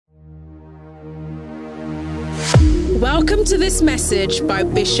Welcome to this message by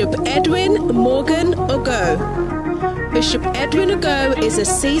Bishop Edwin Morgan Ogo. Bishop Edwin Ogo is a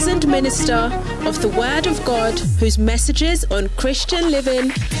seasoned minister of the Word of God whose messages on Christian living,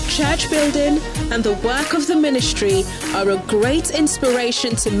 church building, and the work of the ministry are a great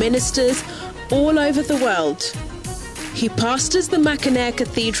inspiration to ministers all over the world. He pastors the Mackinac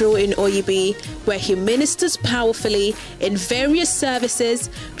Cathedral in Oyibi, where he ministers powerfully in various services,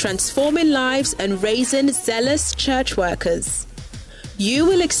 transforming lives and raising zealous church workers. You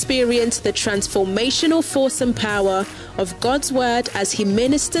will experience the transformational force and power of God's Word as he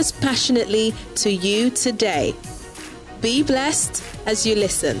ministers passionately to you today. Be blessed as you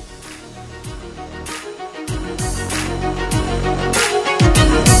listen.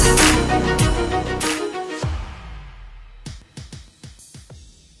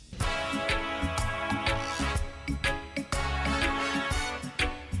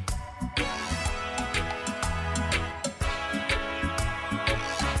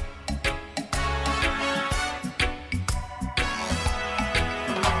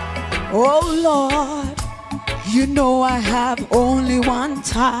 Oh Lord, you know I have only one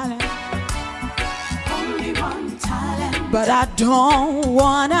talent. Only one talent. But I don't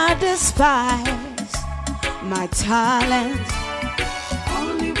wanna despise my talent.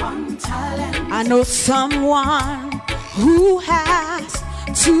 Only one talent. I know someone who has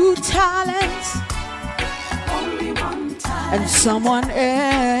 2 talents. Only one talent. And someone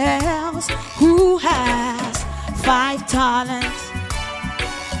else who has 5 talents.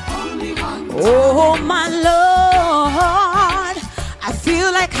 Oh my Lord, I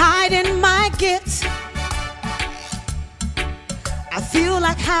feel like hiding my gifts. I feel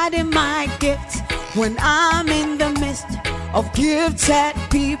like hiding my gifts when I'm in the midst of gifted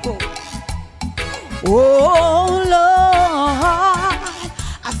people. Oh Lord,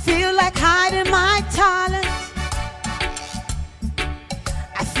 I feel like hiding my talents.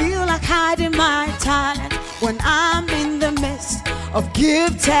 I feel like hiding my talent when I'm in the midst of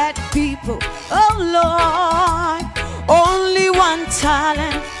gifted people. Oh Lord, only one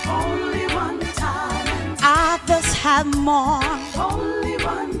talent. Only one talent. Others have more. Only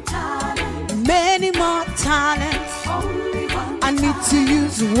one talent. Many more talents. Only one I need to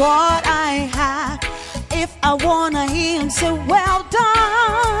use what I have if I wanna hear him say, well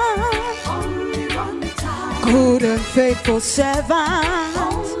done. Only one talent. Good and faithful servant.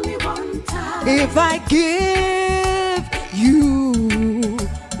 Only one talent. If I give you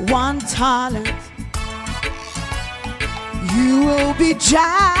one talent, you will be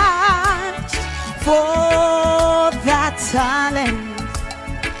judged for that talent.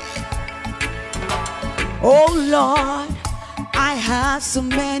 Oh Lord, I have so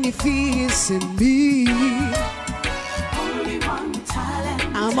many fears in me. Only one talent.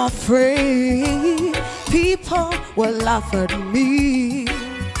 I'm afraid people will laugh at me.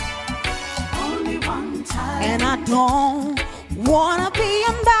 Only one talent. And I don't wanna be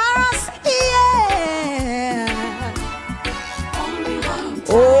embarrassed, yeah. Only one talent.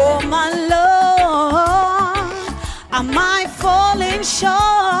 Oh my Lord, am I falling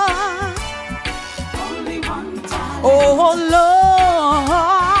short? Only one talent. Oh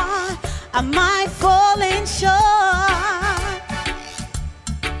Lord, am I falling short?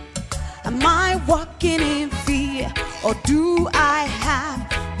 Am I walking in fear, or do I have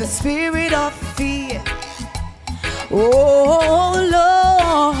the spirit of fear? Oh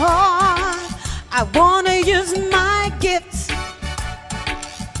Lord, I wanna use my gifts.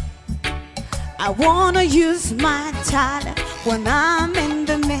 I wanna use my talent when I'm in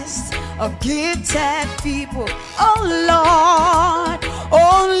the midst of gifted people. Oh Lord,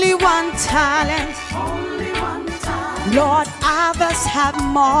 only one talent. Only one talent. Lord, others have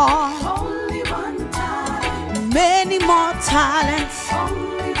more. Only one talent. Many more talents.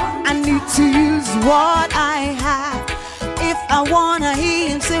 Only one I need to use what I have if I wanna hear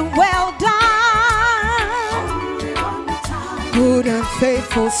him say, well done. Only one talent. Good and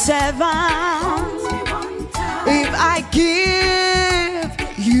faithful servant. Only one talent. If I give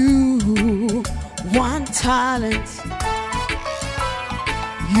you one talent,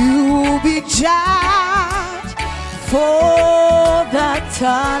 you will be judged for that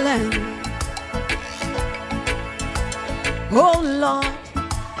talent. Oh Lord,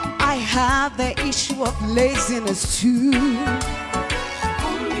 I have the issue of laziness too.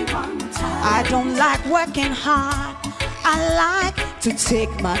 Only one talent. I don't like working hard. I like to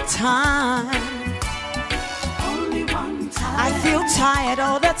take my time. Only one talent. I feel tired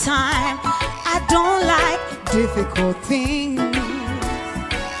all the time. I don't like difficult things.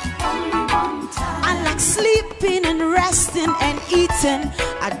 Only one talent. I like sleeping and resting and eating.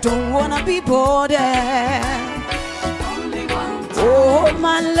 I don't wanna be bored. Oh,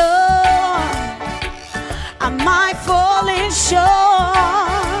 my Lord, am I falling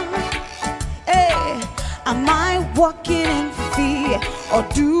short? Hey, am I walking in fear, or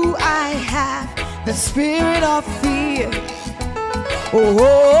do I have the spirit of fear? Oh,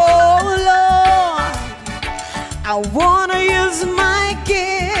 Lord, I want to use my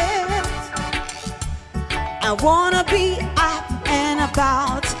gift. I want to be up and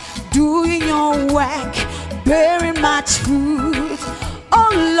about, doing your work, bearing much fruit.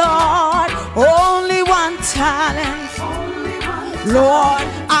 Oh Lord, only one talent. Lord,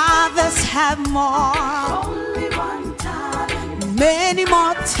 others have more. Many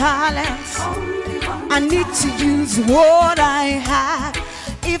more talents. I need to use what I have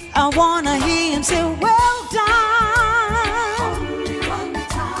if I want to hear him say, well done,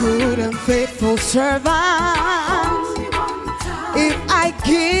 good and faithful servant. If I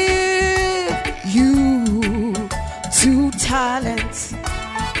give you 2 talents,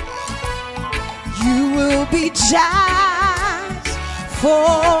 you will be judged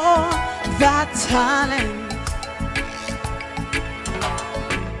for that talent.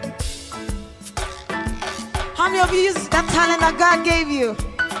 How many of you use that talent that God gave you?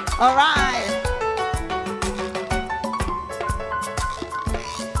 All right.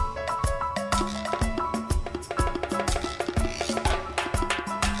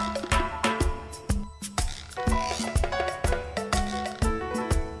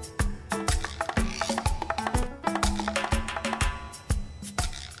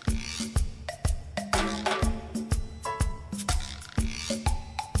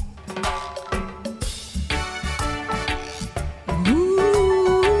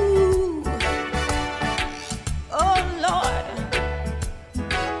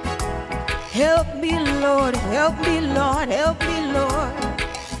 Help me, Lord, help me, Lord, help me, Lord.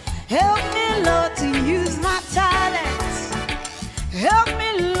 Help me, Lord, to use my talents. Help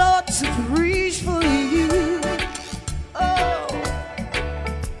me, Lord, to preach for you. Oh.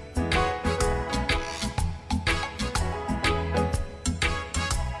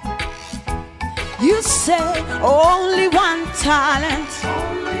 You say only one talent.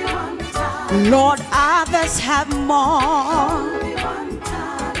 Lord, others have more.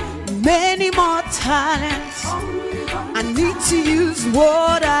 Many more talents. I need to use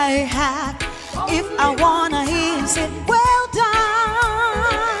what I have if I want to hear him say, well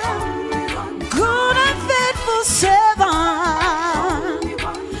done, good and faithful servant.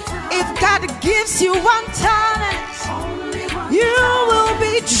 If God gives you 1 talent, you will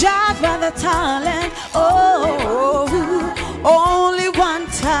be judged by the talent. Oh, only 1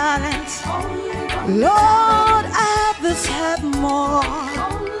 talent. Lord, others have more.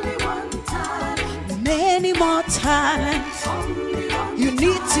 Many more talents. You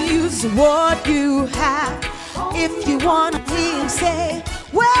need to use what you have if you want to hear him say,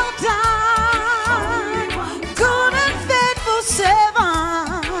 well done, good and faithful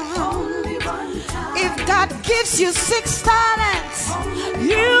servant. If God gives you 6 talents,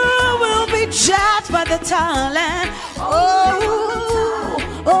 you will be judged by the talent. Oh,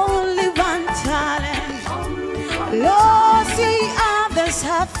 only 1 talent. Lord, see others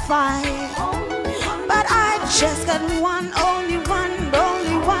have 5. But I just got 1, only 1,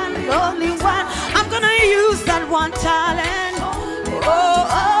 only 1, only 1. I'm gonna use that 1 talent.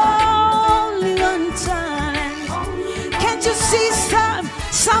 Oh, only 1 talent. Can't you see some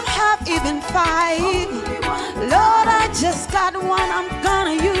have even 5? Lord, I just got 1, I'm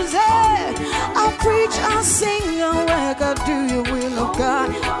gonna use it. I'll preach, I'll sing, I'll work, I'll do your will, oh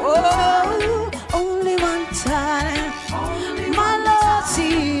God. Oh, only 1 talent. My Lord,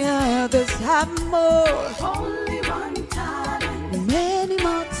 see others have more. Many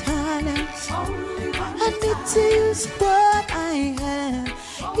more talents. I need to use what I have.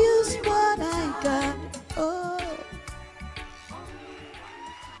 Use what I got. Oh.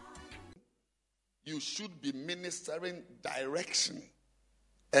 You should be ministering direction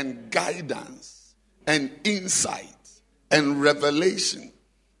and guidance and insight and revelation.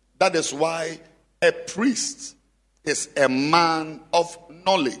 That is why a priest is a man of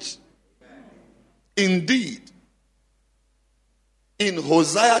knowledge. Indeed, in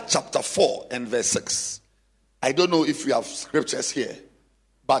Hosea chapter 4 and verse 6, I don't know if you have scriptures here,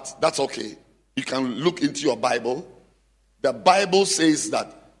 but that's okay. You can look into your Bible. The Bible says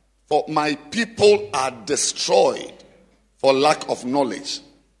that, for my people are destroyed for lack of knowledge.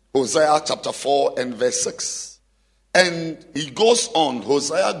 Hosea chapter 4 and verse 6. And he goes on,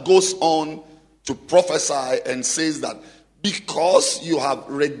 Hosea goes on to prophesy and says that because you have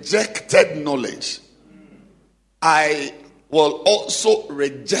rejected knowledge, I will also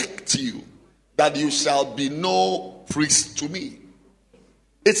reject you, that you shall be no priest to me.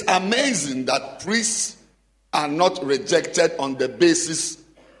 It's amazing that priests are not rejected on the basis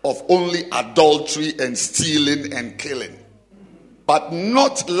of only adultery and stealing and killing. But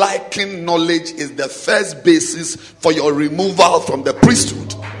not liking knowledge is the first basis for your removal from the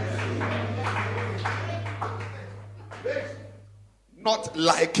priesthood. Not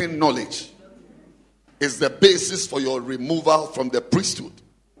liking knowledge is the basis for your removal from the priesthood.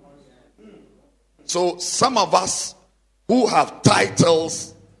 So some of us who have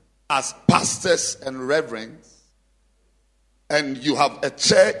titles as pastors and reverends, and you have a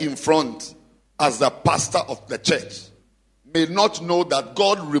chair in front as the pastor of the church, may not know that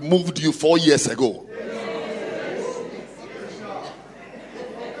God removed you 4 years ago.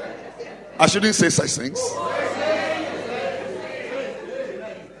 I shouldn't say such things.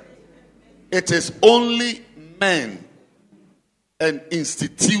 It is only men and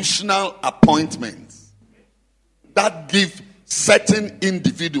institutional appointments that give certain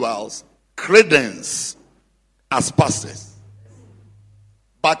individuals credence as pastors.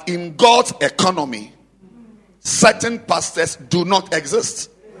 But in God's economy, certain pastors do not exist.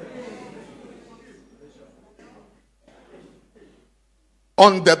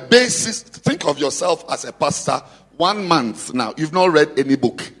 On the basis, think of yourself as a pastor 1 month now. You've not read any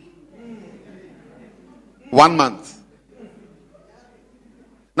book. 1 month.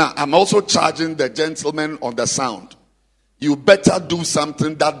 Now, I'm also charging the gentleman on the sound. You better do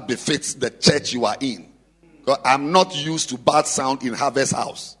something that befits the church you are in. Because I'm not used to bad sound in Harvest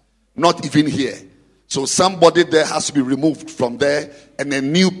House. Not even here. So somebody there has to be removed from there and a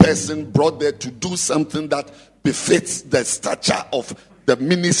new person brought there to do something that befits the stature of the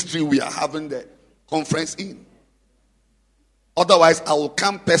ministry we are having the conference in. Otherwise, I will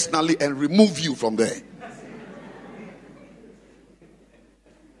come personally and remove you from there.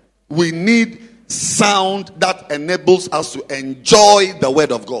 We need sound that enables us to enjoy the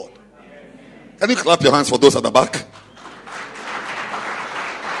word of God. Can you clap your hands for those at the back?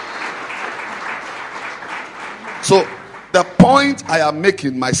 So, the point I am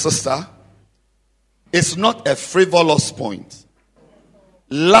making, my sister, is not a frivolous point.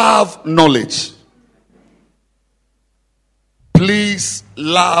 Love knowledge. Please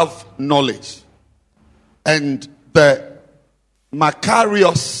love knowledge. And the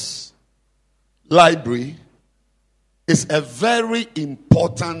Macarius Library is a very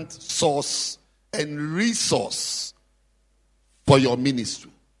important source and resource for your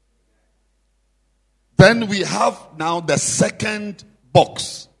ministry. Then we have now the second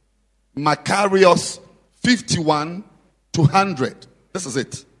box, Macarius 51 to 100. This is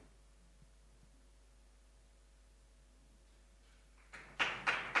it.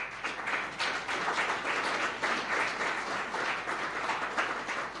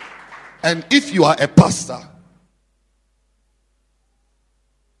 And if you are a pastor,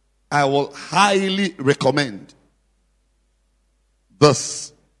 I will highly recommend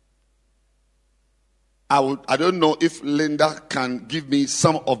this. I don't know if Linda can give me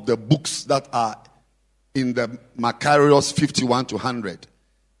some of the books that are in the Macarius 51 to 100.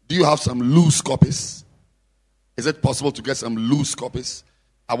 Do you have some loose copies? Is it possible to get some loose copies?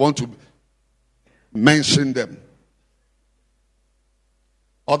 I want to mention them.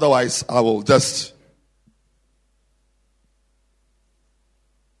 Otherwise, I will just...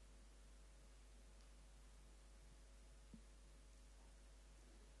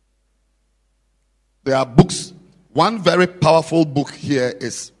 There are books. One very powerful book here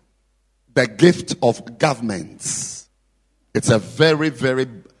is The Gift of Governments. It's a very, very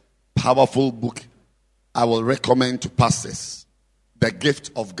powerful book I will recommend to pastors. The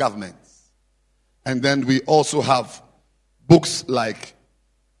Gift of Governments. And then we also have books like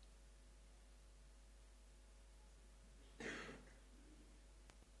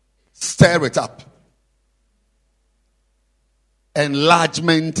Stir It Up,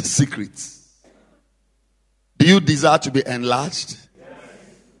 Enlargement Secrets. Do you desire to be enlarged? Yes.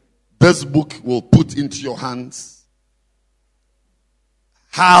 This book will put into your hands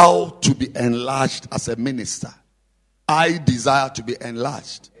how to be enlarged as a minister. I desire to be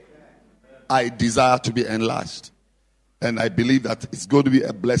enlarged. I desire to be enlarged. And I believe that it's going to be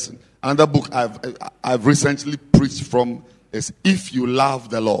a blessing. Another book I've recently preached from is If You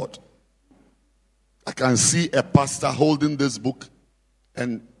Love the Lord. I can see a pastor holding this book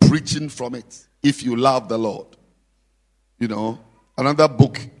and preaching from it. If you love the Lord. You know, another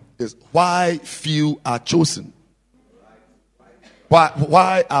book is Why Few Are Chosen.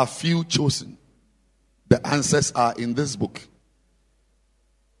 Why are few chosen? The answers are in this book.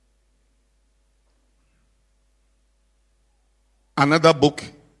 Another book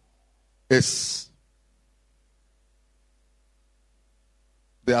is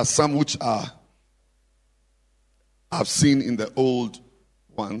There are some which are I've seen in the old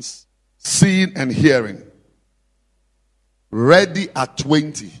ones. Seeing and hearing. Ready at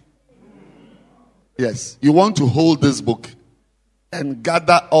 20. Yes. You want to hold this book and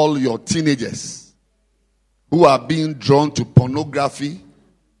gather all your teenagers who are being drawn to pornography,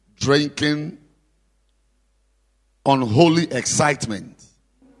 drinking, unholy excitement,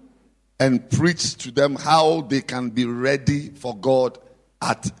 and preach to them how they can be ready for God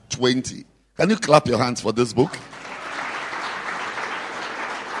at 20. Can you clap your hands for this book?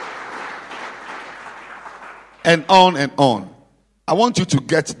 And on and on. I want you to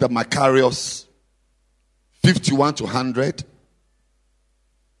get the Macarius 51 to 100.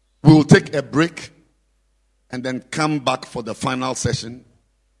 We will take a break and then come back for the final session.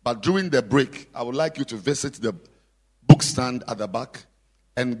 But during the break, I would like you to visit the book stand at the back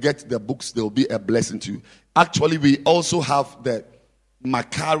and get the books. They will be a blessing to you. Actually, we also have the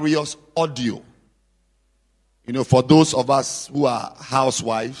Macarius audio. You know, for those of us who are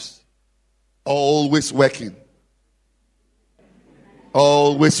housewives, always working,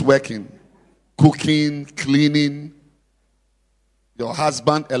 cooking, cleaning. Your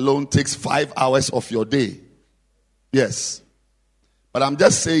husband alone takes 5 hours of your day. Yes. But I'm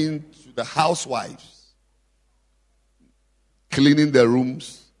just saying to the housewives, cleaning the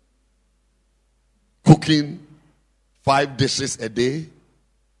rooms, cooking 5 dishes a day.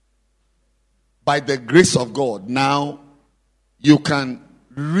 By the grace of God, now you can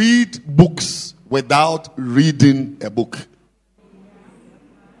read books without reading a book.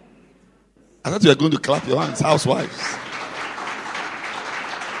 I thought you were going to clap your hands, housewives.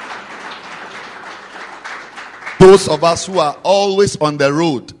 Those of us who are always on the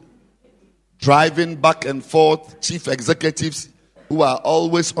road, driving back and forth, chief executives who are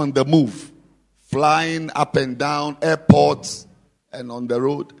always on the move, flying up and down airports and on the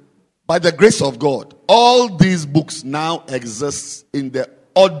road. By the grace of God, all these books now exist in the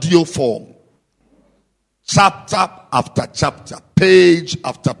audio form. Chapter after chapter, page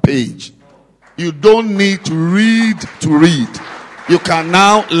after page. You don't need to read to read. You can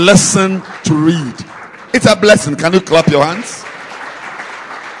now listen to read. It's a blessing. Can you clap your hands?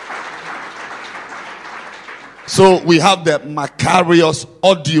 So we have the Macarius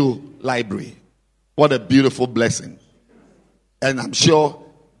audio library. What a beautiful blessing. And I'm sure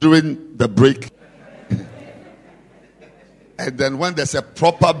during the break, and then when there's a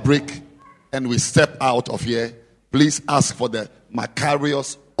proper break and we step out of here, please ask for the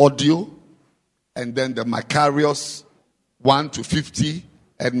Macarius audio and then the Macarius 1 to 50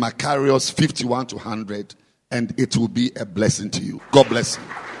 and Macarius 51 to 100, and it will be a blessing to you. God bless you.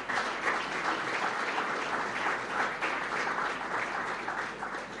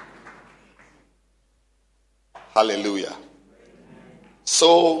 Hallelujah.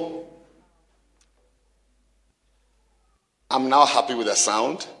 So, I'm now happy with the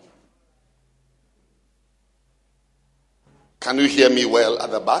sound. Can you hear me well at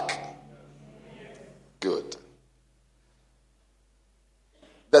the back? Good.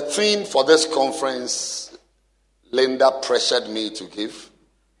 The theme for this conference, Linda pressured me to give,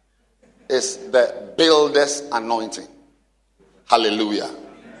 is the builder's anointing. Hallelujah.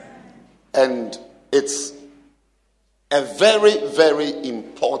 And it's a very, very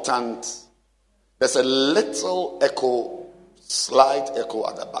important. There's a little echo, slight echo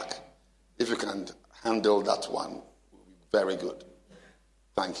at the back. If you can handle that one, very good.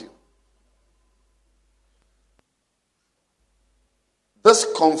 Thank you. This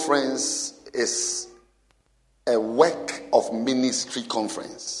conference is a work of ministry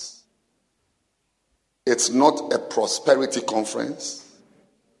conference. It's not a prosperity conference.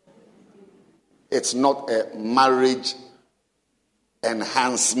 It's not a marriage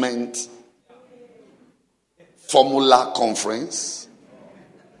enhancement formula conference.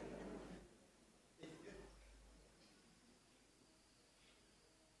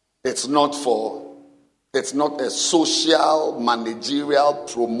 It's not a social managerial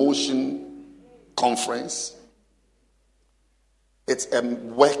promotion conference. It's a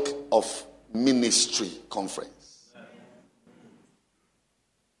work of ministry conference.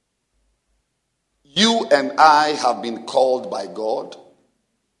 You and I have been called by God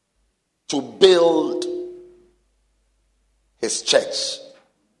to build His church.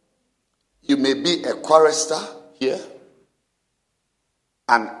 You may be a chorister here,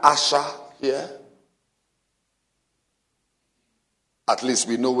 an usher here. At least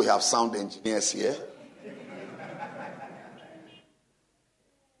we know we have sound engineers here.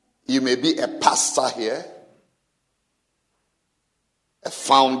 You may be a pastor here, a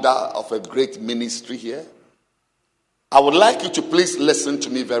founder of a great ministry here. I would like you to please listen to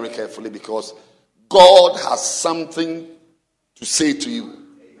me very carefully, because God has something to say to you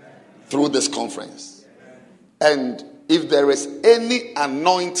through this conference. And if there is any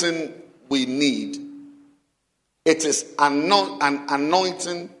anointing we need, it is an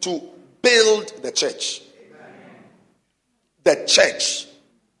anointing to build the church. The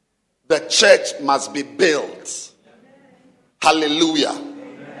church must be built. Hallelujah.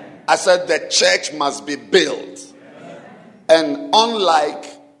 I said the church must be built. And unlike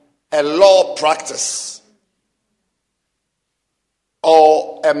a law practice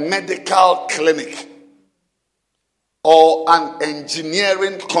or a medical clinic or an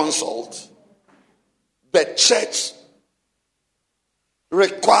engineering consult, the church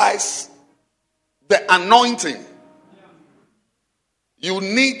requires the anointing. You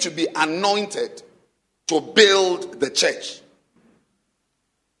need to be anointed to build the church.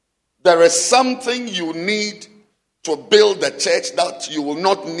 There is something you need to build the church that you will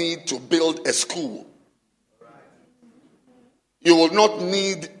not need to build a school. You will not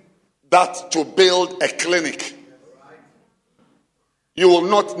need that to build a clinic. You will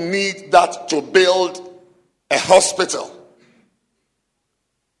not need that to build a hospital.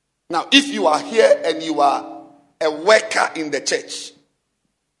 Now, if you are here and you are a worker in the church,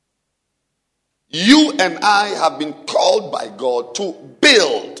 you and I have been called by God to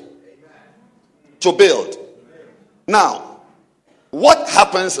build. To build. Now, what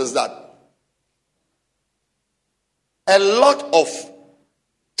happens is that a lot of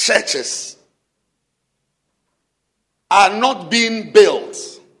churches are not being built.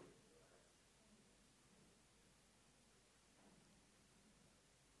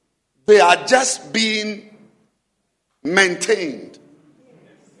 They are just being maintained.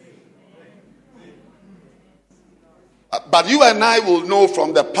 But you and I will know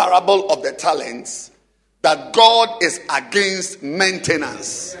from the parable of the talents that God is against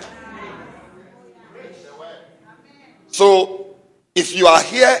maintenance. So, if you are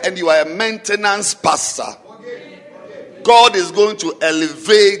here and you are a maintenance pastor, God is going to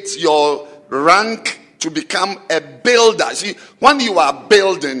elevate your rank to become a builder. See, when you are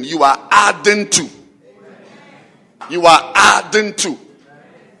building, you are adding to. You are adding to.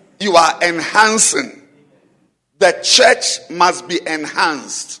 You are enhancing. The church must be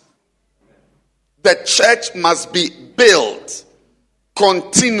enhanced. The church must be built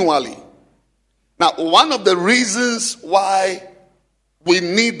continually. Now, one of the reasons why we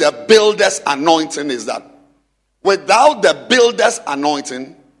need the builder's anointing is that without the builder's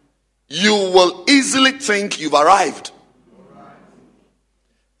anointing, you will easily think you've arrived.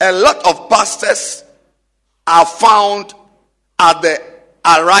 A lot of pastors are found at the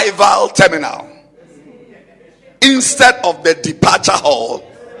arrival terminal. Instead of the departure hall,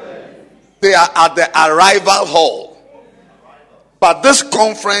 they are at the arrival hall. But this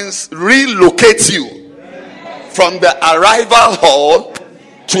conference relocates you from the arrival hall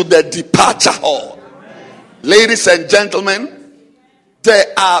to the departure hall. Ladies and gentlemen,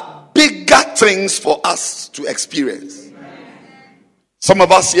 there are bigger things for us to experience. Some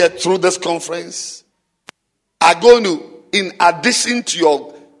of us here through this conference are going to, in addition to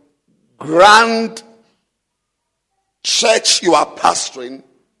your grand church you are pastoring,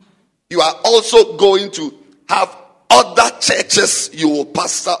 you are also going to have other churches you will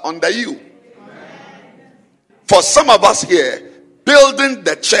pastor under you. For some of us here, building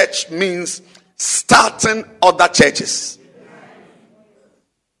the church means starting other churches.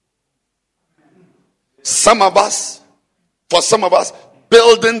 For some of us,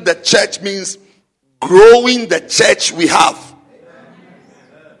 building the church means growing the church we have.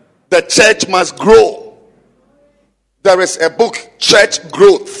 The church must grow. There is a book, Church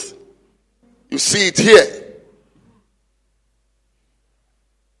Growth. You see it here.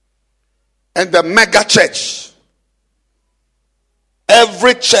 And the mega church.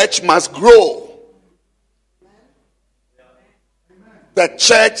 Every church must grow. The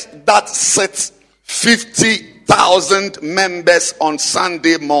church that sits 50,000 members on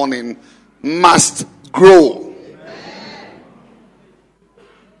Sunday morning must grow.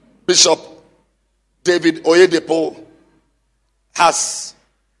 Bishop David Oyedepo has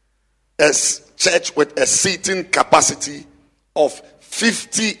a church with a seating capacity of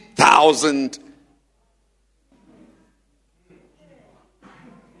 50,000.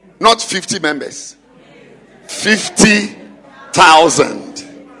 Not 50 members. 50,000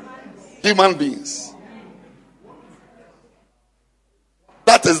 human beings.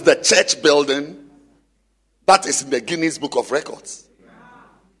 That is the church building that is in the Guinness Book of Records.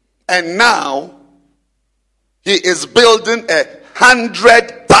 And now he is building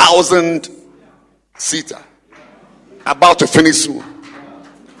 100,000 seater. About to finish soon.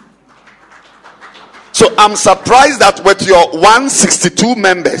 So I'm surprised that with your 162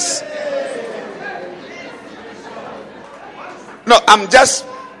 members. No, I'm just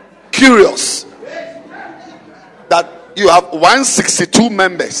curious that you have 162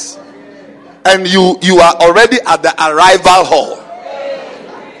 members and you are already at the arrival hall.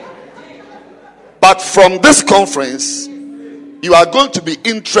 But from this conference, you are going to be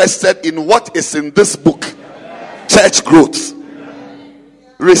interested in what is in this book, Church Growth.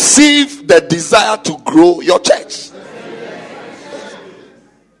 Receive the desire to grow your church.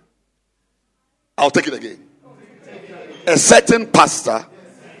 I'll take it again. A certain pastor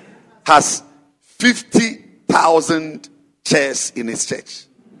has 50,000 chairs in his church.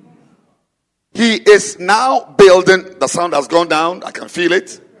 He is now building. The sound has gone down. I can feel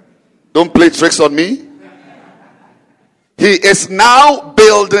it. Don't play tricks on me. He is now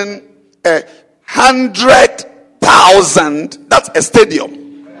building 100,000. That's a stadium.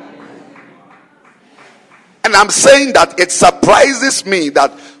 And I'm saying that it surprises me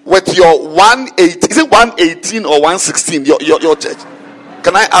that with your 118, is it 118 or 116, your church?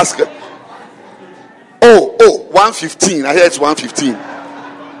 Can I ask? 115. I hear it's 115.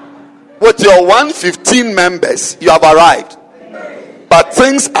 With your 115 members, you have arrived. But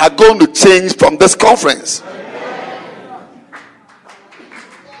things are going to change from this conference.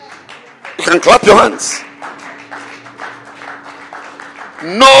 You can clap your hands.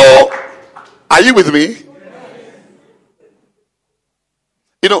 No. Are you with me?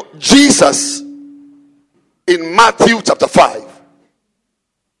 You know, Jesus in Matthew chapter 5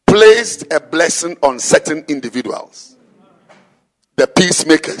 placed a blessing on certain individuals, the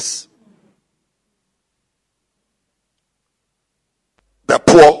peacemakers, the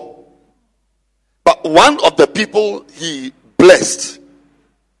poor. But one of the people he blessed,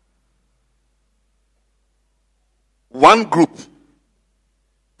 one group,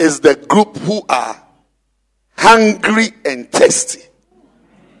 is the group who are hungry and thirsty.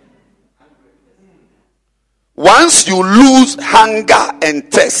 Once you lose hunger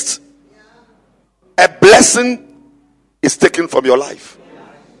and thirst, a blessing is taken from your life.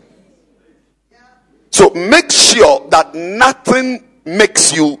 So make sure that nothing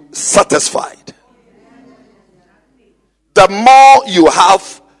makes you satisfied. The more you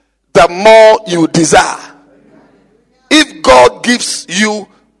have, the more you desire. If God gives you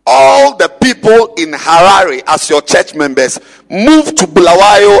all the people in Harare as your church members, move to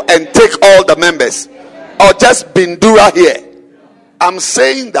Bulawayo and take all the members. Or just Bindura here. I'm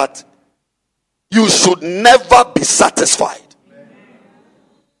saying that you should never be satisfied.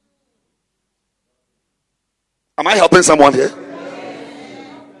 Am I helping someone here?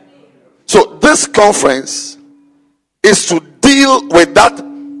 So this conference is to deal with that,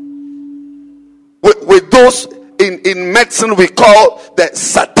 with those in medicine we call the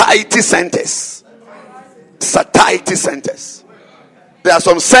satiety centers. Satiety centers. There are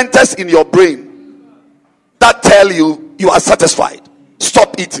some centers in your brain that tell you you are satisfied.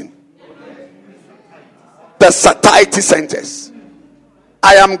 Stop eating. The satiety centers.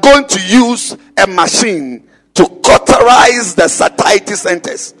 I am going to use a machine to cauterize the satiety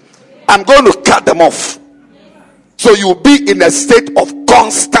centers. I'm going to cut them off. So you'll be in a state of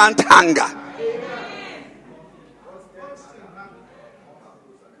constant hunger.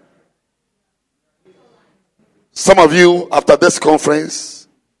 Some of you, after this conference,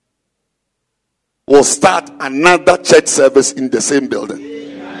 will start another church service in the same building.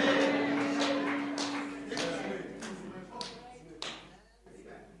 You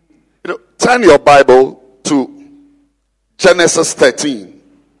know, turn your Bible to Genesis 13.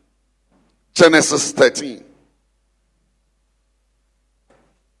 Genesis 13.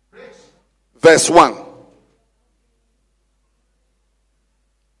 Verse 1.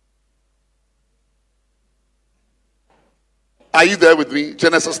 Are you there with me?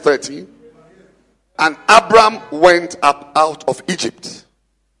 Genesis 13. And Abram went up out of Egypt,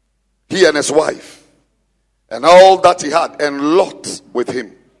 he and his wife, and all that he had, and Lot with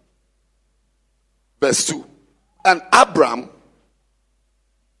him. Verse 2. And Abram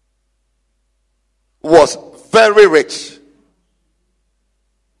was very rich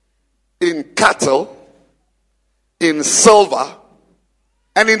in cattle, in silver,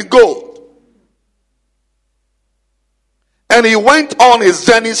 and in gold. And he went on his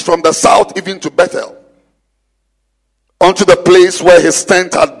journeys from the south even to Bethel, unto the place where his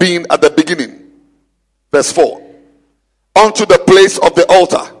tent had been at the beginning. Verse 4. Unto the place of the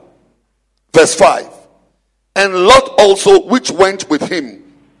altar. Verse 5. And Lot also, which went with him,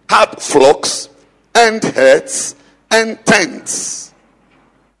 had flocks and herds and tents.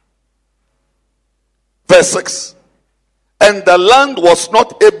 Verse 6. and the land was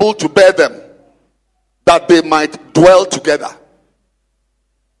not able to bear them, that they might dwell together.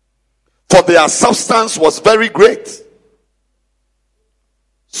 For their substance was very great,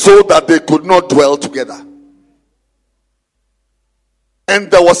 so that they could not dwell together. And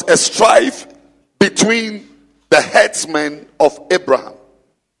there was a strife between the herdsmen of Abraham's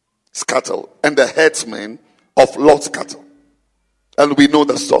cattle and the herdsmen of Lot's cattle. And we know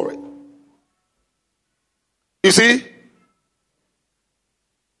the story. You see,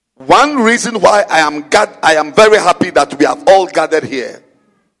 one reason why I am very happy that we have all gathered here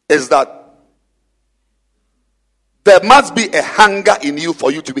is that there must be a hunger in you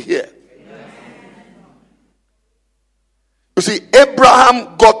for you to be here. You see,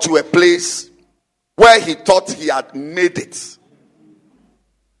 Abraham got to a place where he thought he had made it.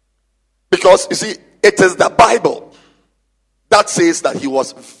 Because, you see, it is the Bible that says that he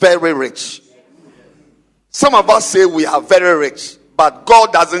was very rich. Some of us say we are very rich, but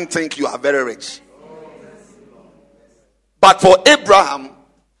God doesn't think you are very rich. But for Abraham,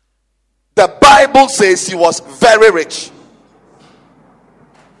 the Bible says he was very rich.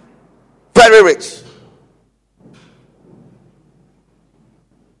 Very rich.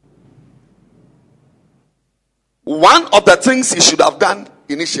 One of the things he should have done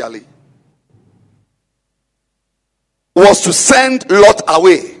initially was to send Lot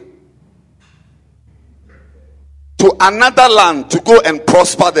away to another land to go and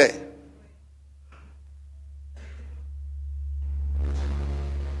prosper there.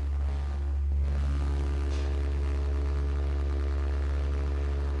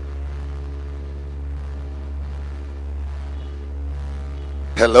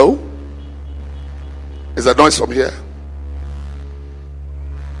 Hello? Is there noise from here?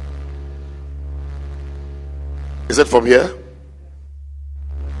 Is it from here?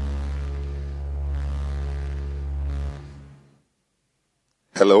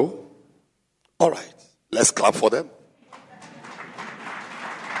 Hello? All right. Let's clap for them.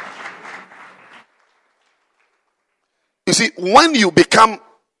 You see, when you become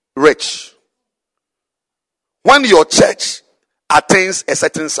rich, when your church attains a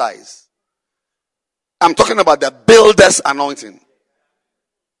certain size, I'm talking about the builder's anointing,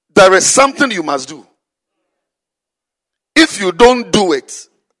 there is something you must do. If you don't do it,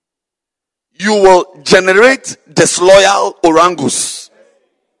 you will generate disloyal orangus.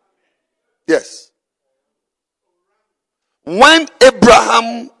 Yes. When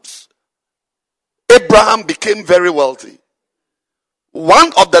Abraham became very wealthy,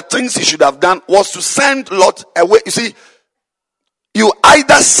 one of the things he should have done was to send Lot away. You see, you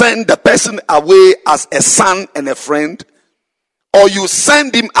either send the person away as a son and a friend, or you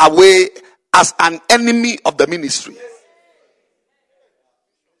send him away as an enemy of the ministry.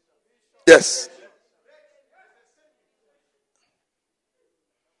 Yes.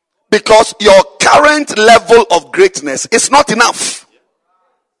 Because your current level of greatness is not enough.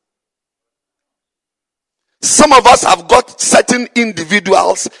 Some of us have got certain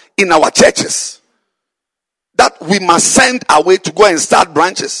individuals in our churches that we must send away to go and start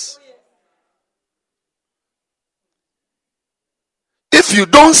branches. If you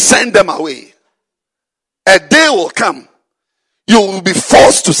don't send them away, a day will come, you will be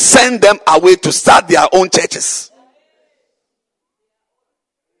forced to send them away to start their own churches.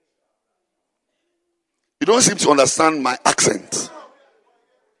 You don't seem to understand my accent.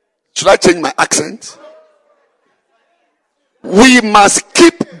 Should I change my accent? We must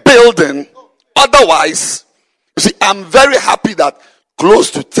keep building, otherwise, you see, I'm very happy that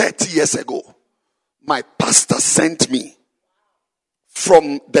close to 30 years ago, my pastor sent me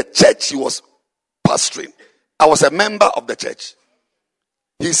from the church he was pastoring. I was a member of the church.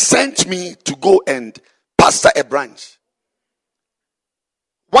 He sent me to go and pastor a branch.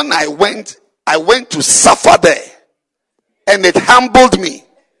 When I went to suffer there, and it humbled me.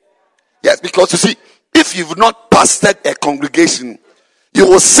 Yes, because you see, if you've not pastored a congregation, you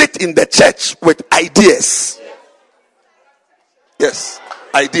will sit in the church with ideas. Yes,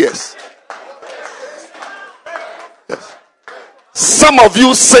 ideas. Yes. Some of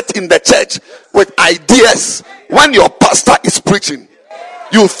you sit in the church with ideas. When your pastor is preaching,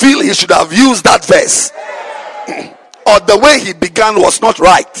 you feel he should have used that verse, or the way he began was not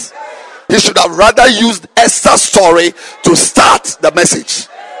right. He should have rather used Esther's story to start the message.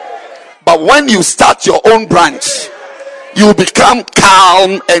 But when you start your own branch, you become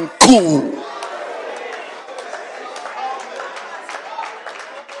calm and cool.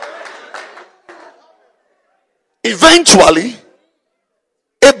 Eventually,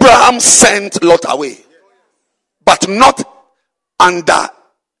 Abraham sent Lot away, but not under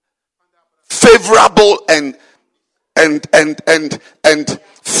favorable and and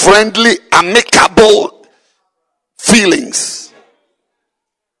friendly, amicable feelings.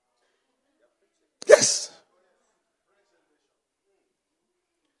 Yes.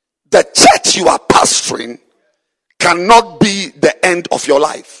 The church you are pastoring cannot be the end of your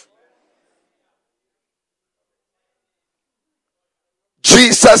life.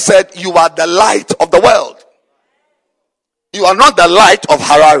 Jesus said, "You are the light of the world." You are not the light of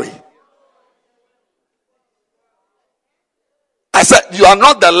Harare. I said, you are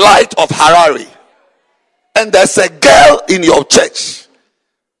not the light of Harare. And there's a girl in your church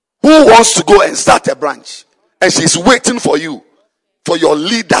who wants to go and start a branch. And she's waiting for you, for your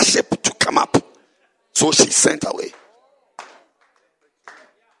leadership to come up. So she's sent away.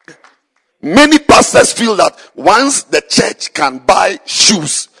 Many pastors feel that once the church can buy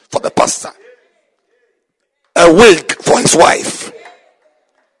shoes for the pastor, a wig for his wife,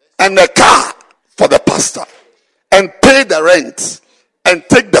 and a car for the pastor, and pay the rent, and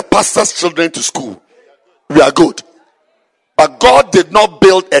take the pastor's children to school, we are good. But God did not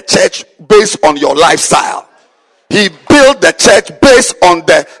build a church based on your lifestyle. He built the church based on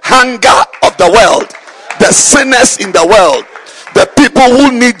the hunger of the world, the sinners in the world, the people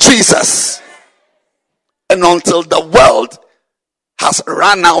who need Jesus. And until the world has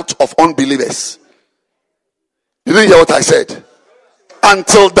run out of unbelievers. You didn't hear what I said?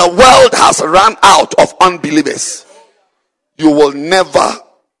 Until the world has run out of unbelievers, you will never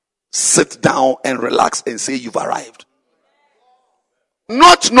sit down and relax and say you've arrived.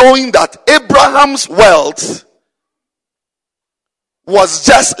 Not knowing that Abraham's wealth was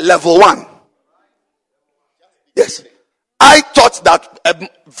just level 1. Yes. I thought that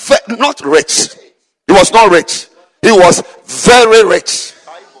not rich. He was not rich. He was very rich.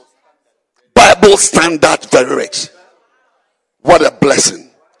 Bible standard, very rich. What a blessing.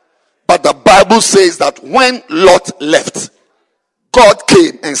 But the Bible says that when Lot left, God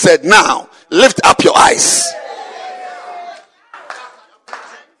came and said, "Now lift up your eyes."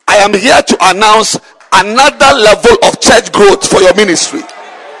 I am here to announce another level of church growth for your ministry.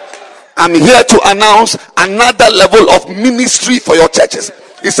 I'm here to announce another level of ministry for your churches.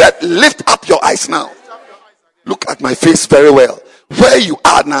 He said, "Lift up your eyes now." Look at my face very well. Where you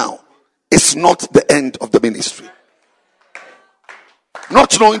are now is not the end of the ministry.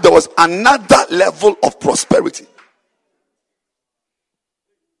 Not knowing there was another level of prosperity.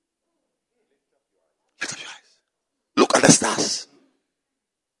 Lift up your eyes. Look at the stars.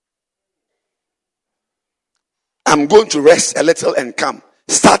 I'm going to rest a little and come.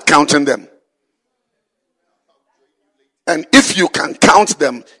 Start counting them. And if you can count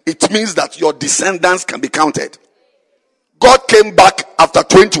them, it means that your descendants can be counted. God came back after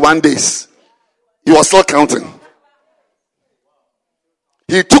 21 days. He was still counting.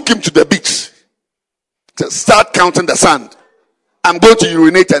 He took him to the beach to start counting the sand. I'm going to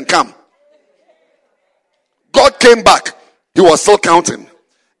urinate and come. God came back. He was still counting.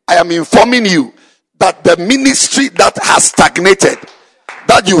 I am informing you that the ministry that has stagnated,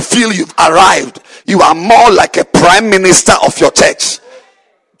 that you feel you've arrived, you are more like a prime minister of your church.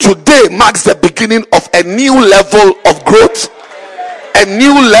 Today marks the beginning of a new level of growth, a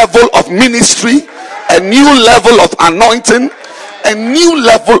new level of ministry, a new level of anointing, a new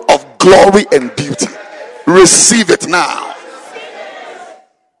level of glory and beauty. Receive it now.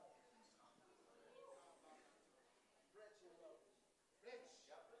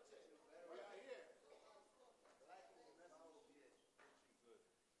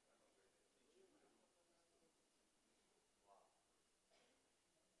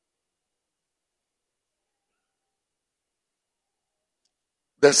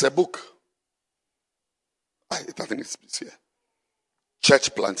 There's a book. I think it's here.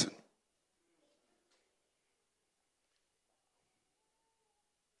 Church planting.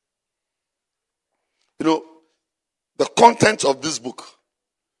 You know, the content of this book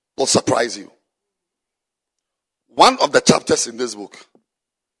will surprise you. One of the chapters in this book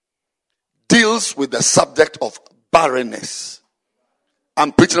deals with the subject of barrenness.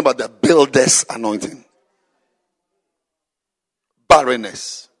 I'm preaching about the builder's anointing.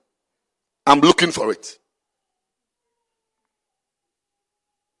 Barrenness. I'm looking for it.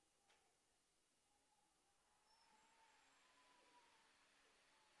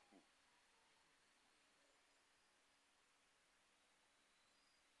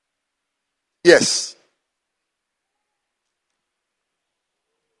 Yes.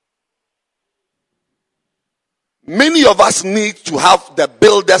 Many of us need to have the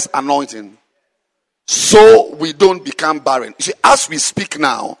builder's anointing so we don't become barren. You see, as we speak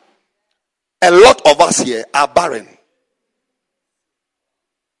now, a lot of us here are barren.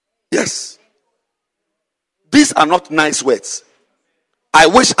 Yes. These are not nice words. I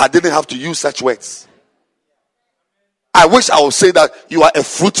wish I didn't have to use such words. I wish I would say that you are a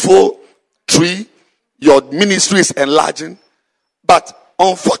fruitful tree, your ministry is enlarging. But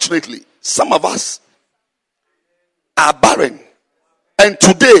unfortunately, some of us are barren. And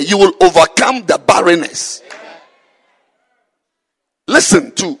today you will overcome the barrenness.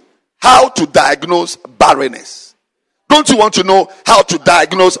 Listen to how to diagnose barrenness. Don't you want to know how to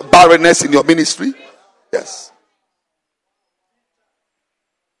diagnose barrenness in your ministry? Yes.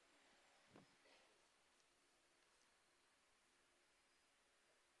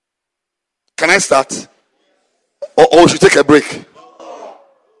 Can I start? Or should we take a break?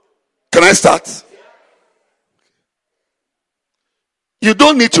 Can I start? You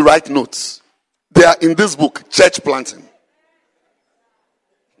don't need to write notes. They are in this book, Church Planting.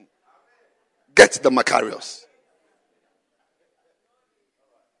 Get the Macarius.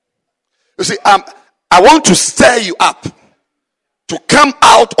 You see, I want to stir you up to come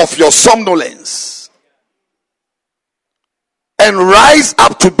out of your somnolence and rise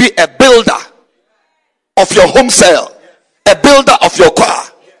up to be a builder of your home cell, a builder of your choir,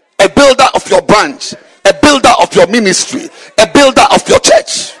 a builder of your branch, a builder of your ministry, a builder of your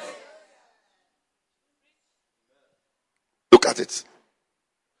church. Look at it.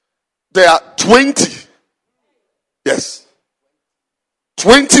 There are 20 ways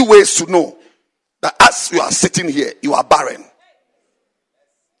to know that as you are sitting here, you are barren.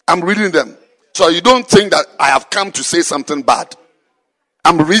 I'm reading them. So you don't think that I have come to say something bad.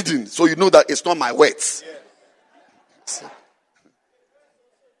 I'm reading so you know that it's not my words.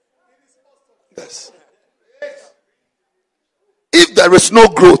 Yes. If there is no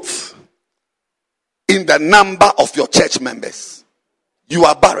growth in the number of your church members, you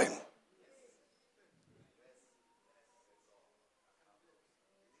are barren.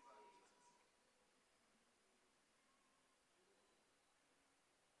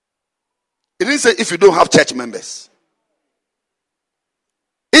 It didn't say if you don't have church members.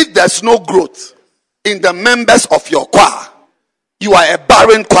 If there's no growth in the members of your choir, you are a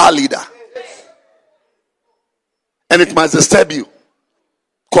barren choir leader. And it must disturb you.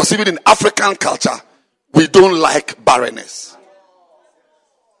 Because even in African culture, we don't like barrenness.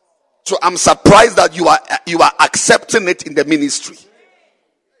 So I'm surprised that you are accepting it in the ministry.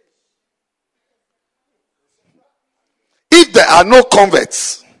 If there are no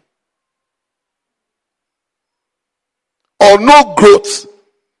converts or no growth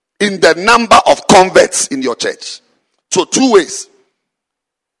in the number of converts in your church. So 2 ways.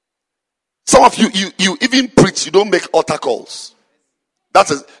 Some of you even preach, you don't make altar calls.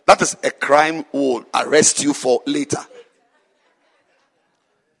 That is a crime we'll arrest you for later.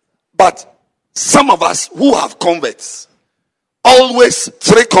 But some of us who have converts, always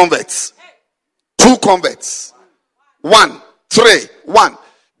 3 converts, 2 converts, 1, 3, 1.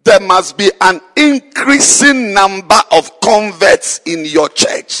 There must be an increasing number of converts in your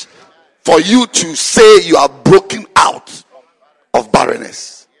church for you to say you are broken out of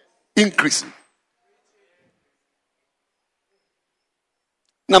barrenness. Increasing.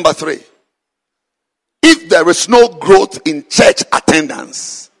 Number 3. If there is no growth in church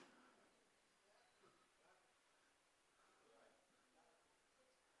attendance,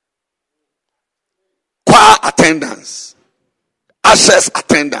 choir attendance, ushers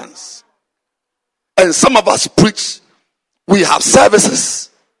attendance, and some of us preach, we have services,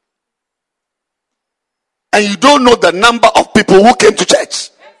 and you don't know the number of people who came to church,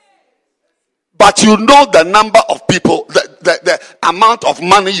 but you know the number of people, the amount of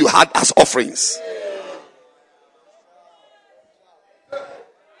money you had as offerings.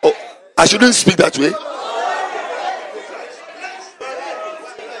 Oh, I shouldn't speak that way.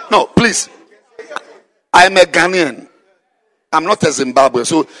 No, please. I am a Ghanaian. I'm not a Zimbabwean.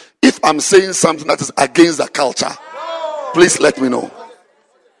 So if I'm saying something that is against the culture, please let me know.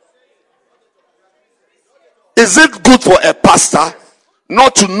 Is it good for a pastor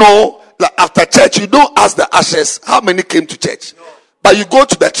not to know that after church you don't ask the ushers how many came to church, but you go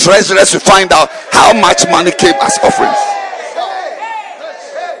to the treasurers to find out how much money came as offerings?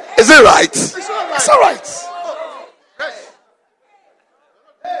 Is it right? It's all right.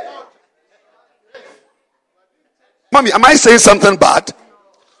 Mommy, am I saying something bad?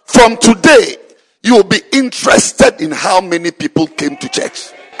 From today, you will be interested in how many people came to church.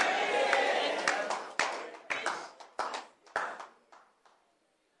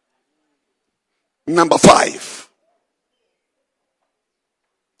 Number 5.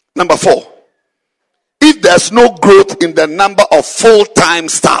 Number 4. If there's no growth in the number of full-time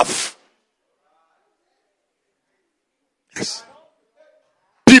staff, yes,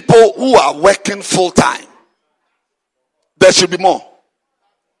 people who are working full-time, There should be more.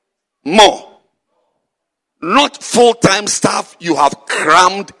 More. Not full-time staff you have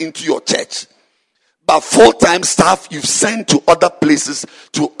crammed into your church, but full-time staff you've sent to other places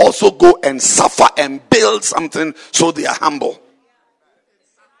to also go and suffer and build something so they are humble.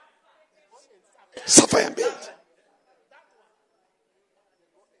 Suffer and build.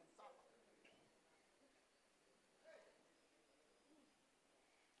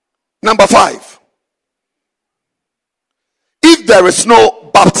 Number 5. If there is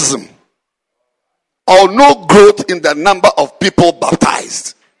no baptism or no growth in the number of people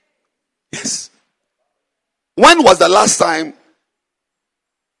baptized. Yes. When was the last time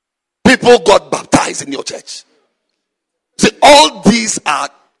people got baptized in your church? See, all these are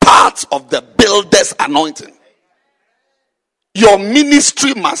parts of the builder's anointing. Your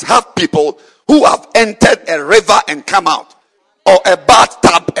ministry must have people who have entered a river and come out, or a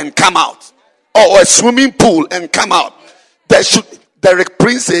bathtub and come out, or a swimming pool and come out. Derek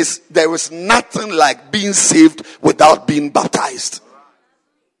Prince says there is nothing like being saved without being baptized.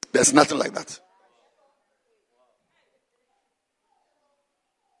 There's nothing like that.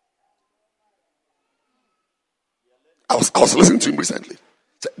 I was listening to him recently.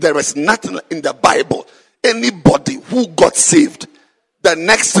 There is nothing in the Bible. Anybody who got saved, the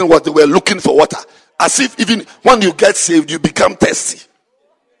next thing was they were looking for water. As if even when you get saved, you become thirsty.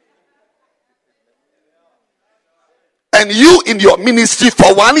 And you in your ministry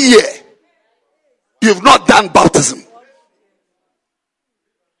for 1 year, you've not done baptism.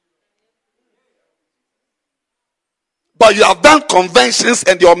 But you have done conventions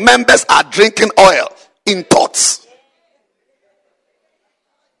and your members are drinking oil in thoughts.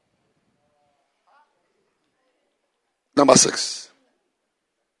 Number 6.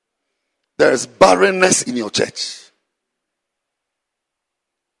 There is barrenness in your church.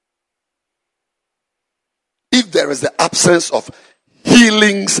 If there is the absence of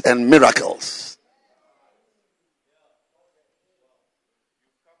healings and miracles,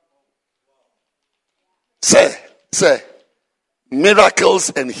 say, miracles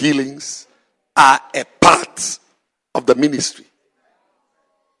and healings are a part of the ministry.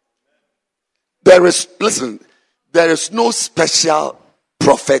 There is no special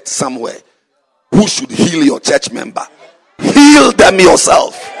prophet somewhere who should heal your church member. Heal them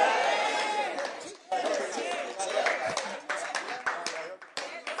yourself.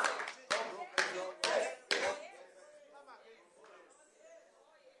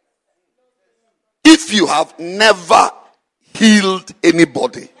 If you have never healed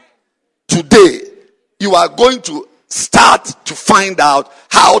anybody, today you are going to start to find out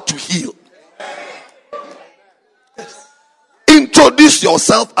how to heal. Introduce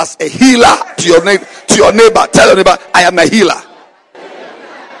yourself as a healer to your neighbor. Tell your neighbor, I am a healer.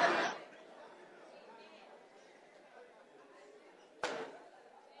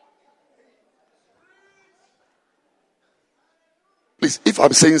 Please, if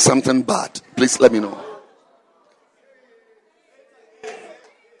I'm saying something bad, please let me know.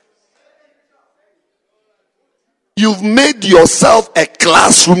 You've made yourself a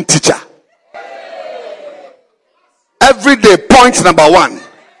classroom teacher. Every day, point number 1,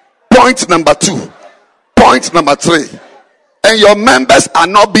 point number 2, point number 3. And your members are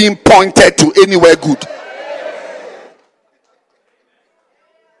not being pointed to anywhere good.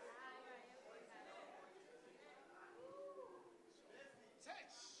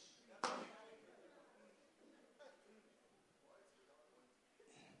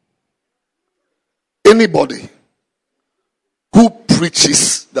 Anybody who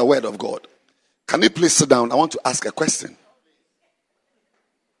preaches the word of God. Can you please sit down? I want to ask a question.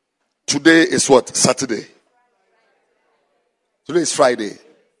 Today is what? Saturday. Today is Friday.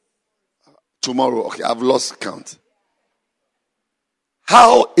 Tomorrow, okay, I've lost count.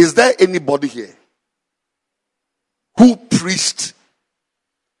 How is there anybody here who preached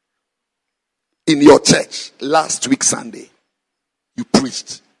in your church last week Sunday? You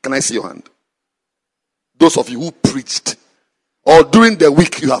preached. Can I see your hand? Those of you who preached, or during the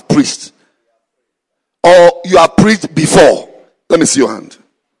week you have preached, or you have preached before. Let me see your hand.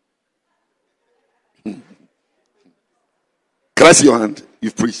 Can I see your hand?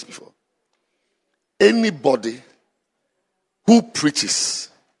 You've preached before. Anybody who preaches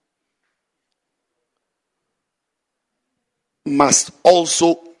must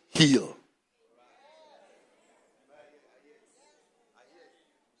also heal.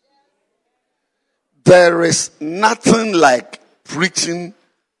 There is nothing like preaching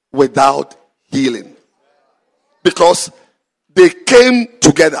without healing. Because they came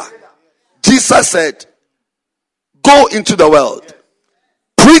together. Jesus said, go into the world,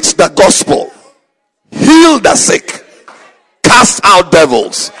 preach the gospel, heal the sick, cast out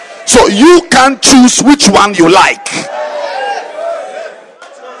devils. So you can choose which one you like.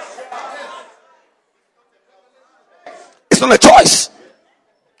 It's not a choice.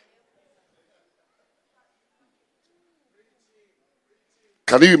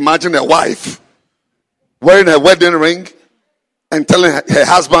 Can you imagine a wife wearing a wedding ring and telling her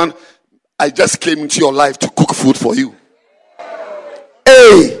husband, I just came into your life to cook food for you?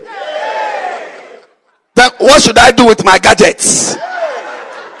 Hey! Then what should I do with my gadgets?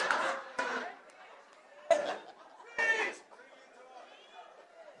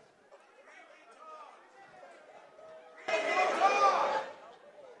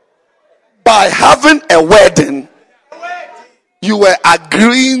 By having a wedding, you were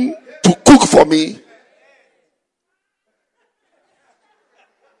agreeing to cook for me,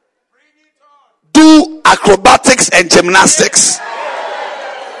 do acrobatics and gymnastics,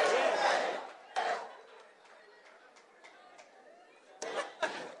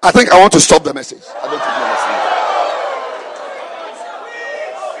 I think I want to stop the message. I don't think you understand.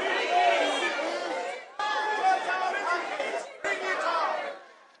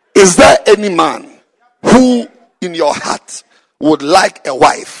 Is there any man who in your heart would like a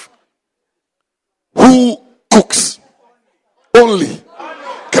wife who cooks only?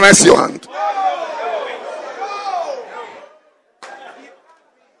 Can I see your hand?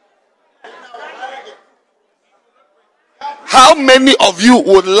 How many of you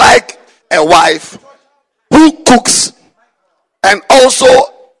would like a wife who cooks and also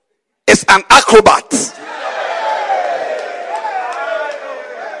is an acrobat?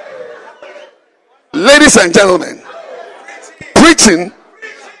 Ladies and gentlemen, preaching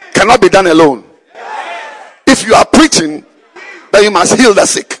cannot be done alone. If you are preaching, then you must heal the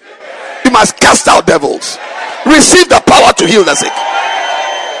sick. You must cast out devils. Receive the power to heal the sick.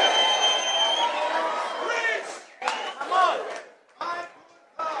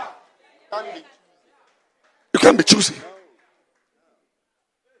 You can't be choosy.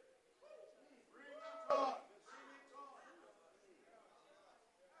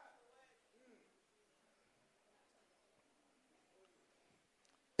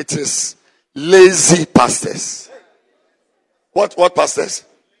 It is lazy pastors. What pastors?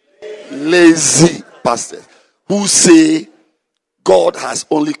 Lazy pastors who say God has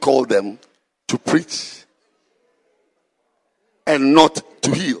only called them to preach and not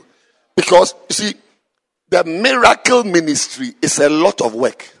to heal. Because you see, the miracle ministry is a lot of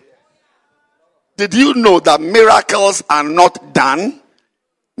work. Did you know that miracles are not done?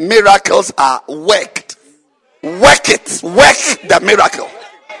 Miracles are worked. Work it. Work the miracle.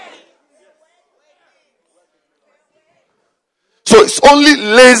 So it's only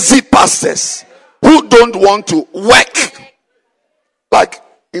lazy pastors who don't want to work. Like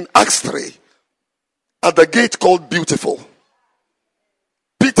in Acts 3, at the gate called Beautiful,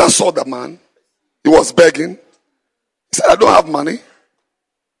 Peter saw the man. He was begging. He said, I don't have money.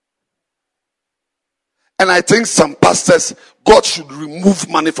 And I think some pastors, God should remove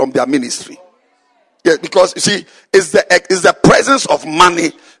money from their ministry. Yeah, because you see, it's the presence of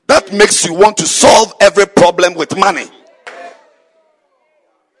money that makes you want to solve every problem with money.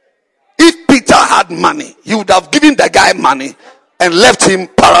 If Peter had money, he would have given the guy money and left him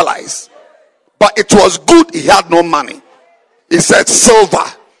paralyzed. But it was good he had no money. He said, silver,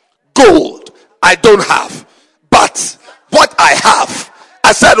 gold, I don't have. But what I have,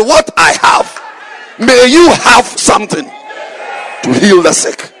 I said, what I have, may you have something to heal the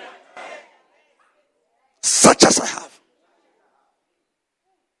sick. Such as I have.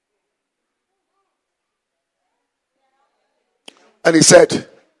 And he said,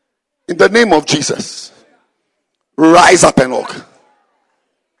 in the name of Jesus, rise up and walk.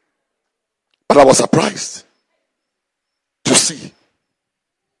 But I was surprised to see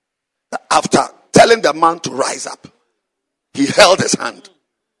that after telling the man to rise up, he held his hand.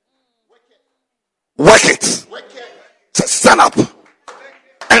 Work it. Said, stand up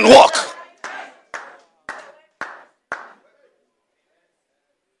and walk.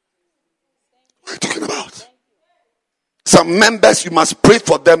 What are you talking about? Some members, you must pray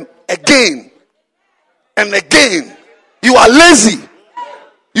for them again and again. You are lazy.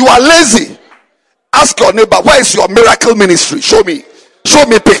 You are lazy. Ask your neighbor, where is your miracle ministry? Show me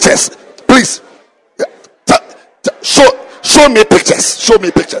pictures, please. Show me pictures. Show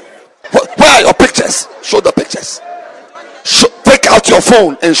me pictures. Where are your pictures? Show the pictures. Take out your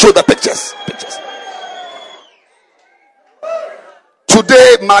phone and show the pictures.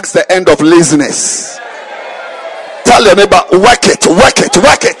 Today marks the end of laziness. Tell your neighbor, work it, work it,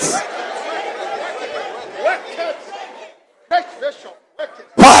 work it.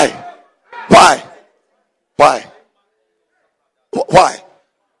 Why?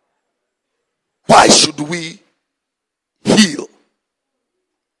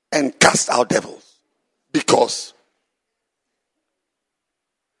 out devils. Because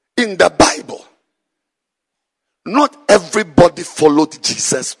in the Bible, not everybody followed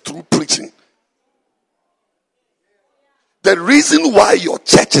Jesus through preaching. The reason why your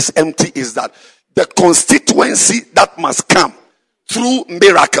church is empty is that the constituency that must come through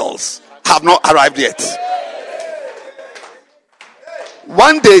miracles have not arrived yet.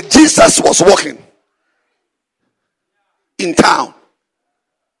 One day Jesus was walking in town,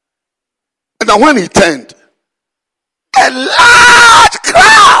 and then when he turned, a large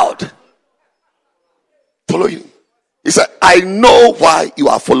crowd following him. He said, I know why you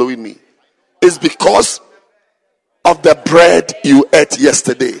are following me. It's because of the bread you ate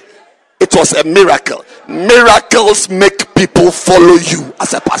yesterday. It was a miracle. Miracles make people follow you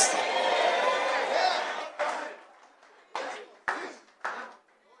as a pastor.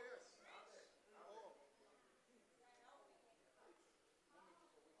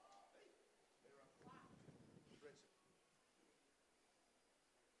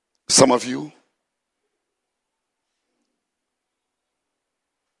 Some of you,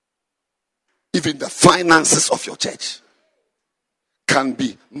 even the finances of your church can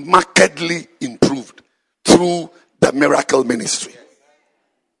be markedly improved through the miracle ministry.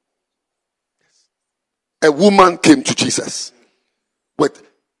 A woman came to Jesus with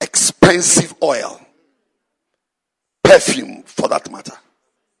expensive oil, perfume for that matter,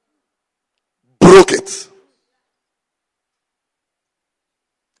 broke it,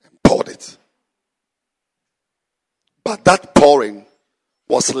 and poured it. But that pouring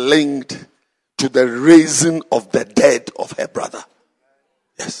was linked to the raising of the dead of her brother.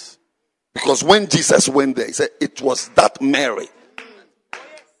 Yes. Because when Jesus went there, he said, it was that Mary.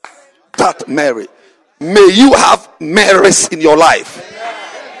 That Mary. May you have Marys in your life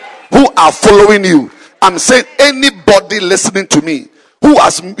who are following you. I'm saying anybody listening to me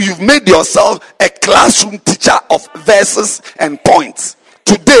you've made yourself a classroom teacher of verses and points.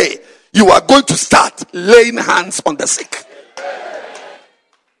 Today, you are going to start laying hands on the sick.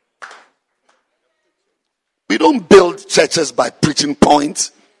 We don't build churches by preaching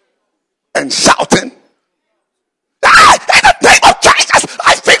points and shouting. In the name of Jesus,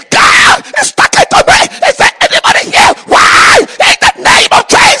 I feel God is talking to me. Is there anybody here? Why? In the name of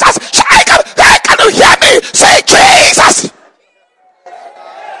Jesus, can you hear me? Say Jesus.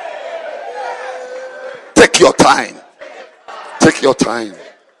 Take your time. Take your time.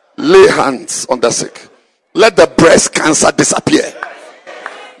 Lay hands on the sick. Let the breast cancer disappear.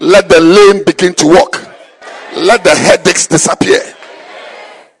 Let the lame begin to walk. Let the headaches disappear.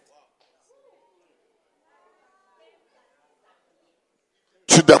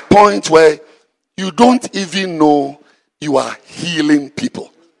 To the point where you don't even know you are healing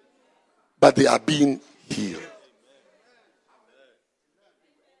people, but they are being healed.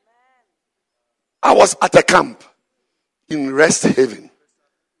 I was at a camp in Rest Haven,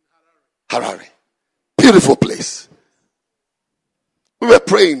 Harare. Beautiful place. We were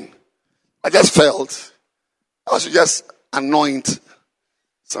praying. I just felt I should just anoint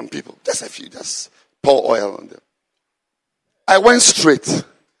some people. Just a few. Just pour oil on them. I went straight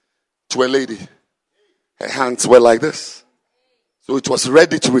to a lady. Her hands were like this. So it was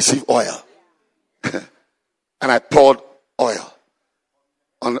ready to receive oil. And I poured oil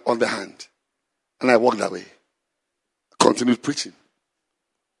on the hand. And I walked away. Continued preaching.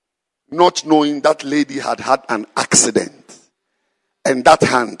 Not knowing that lady had had an accident. And that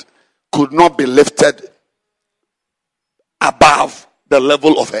hand could not be lifted above the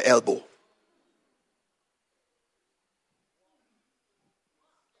level of her elbow.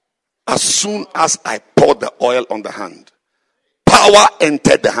 As soon as I poured the oil on the hand, power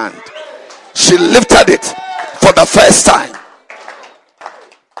entered the hand. She lifted it for the first time.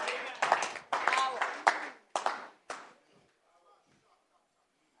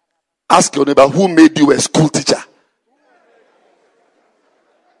 Ask your neighbor, who made you a school teacher?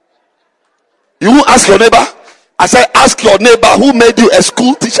 You won't ask your neighbor? I said, ask your neighbor, who made you a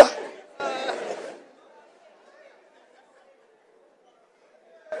school teacher?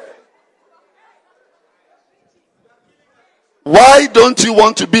 Why don't you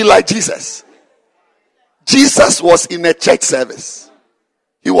want to be like Jesus? Jesus was in a church service.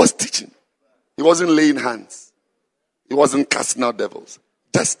 He was teaching. He wasn't laying hands. He wasn't casting out devils.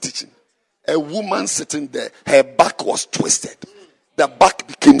 Just teaching. A woman sitting there, her back was twisted. The back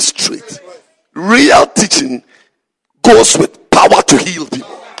became straight. Real teaching goes with power to heal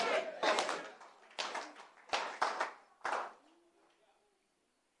people.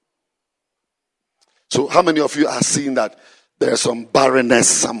 So how many of you are seeing that there's some barrenness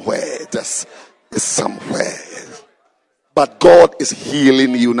somewhere? Just somewhere. But God is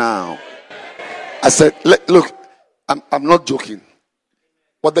healing you now. I said, look, I'm not joking.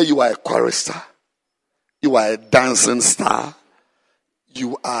 Whether you are a chorister, you are a dancing star,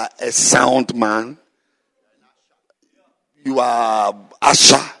 you are a sound man, you are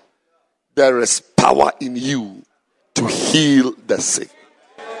usher, there is power in you to heal the sick.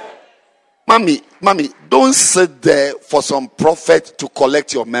 Mommy, don't sit there for some prophet to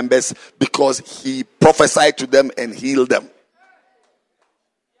collect your members because he prophesied to them and healed them.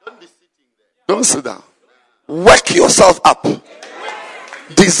 Don't sit down. Work yourself up.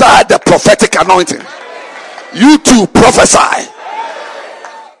 Desire the prophetic anointing. You too prophesy.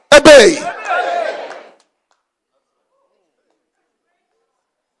 Obey.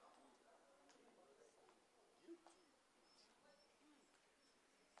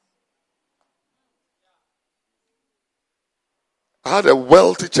 I had a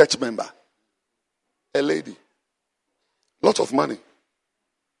wealthy church member, a lady, lot of money.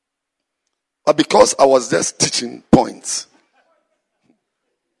 But because I was just teaching points,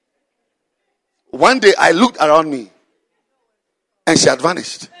 one day I looked around me and she had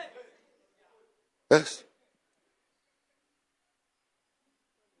vanished. Yes.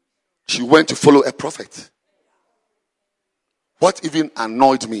 She went to follow a prophet. What even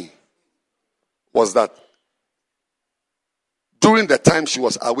annoyed me was that during the time she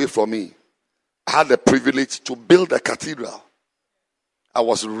was away from me, I had the privilege to build a cathedral. I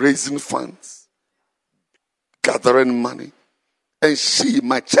was raising funds, gathering money. And she,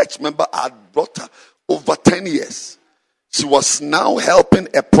 my church member, had brought her over 10 years. She was now helping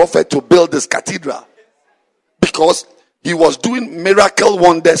a prophet to build this cathedral because he was doing miracle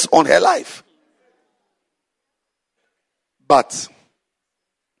wonders on her life. But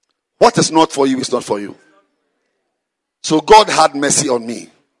what is not for you is not for you. So God had mercy on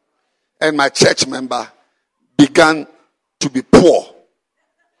me. And my church member began to be poor.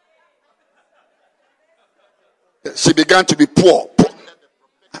 She began to be poor.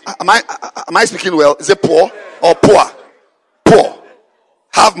 Am I speaking well? Is it poor or poor? Poor.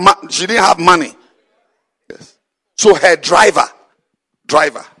 She didn't have money. Yes. So her driver,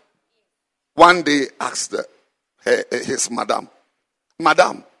 one day asked his madam,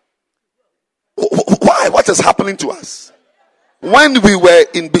 why? What is happening to us? When we were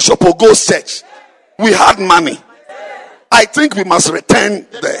in Bishop Ogo's church, we had money. I think we must return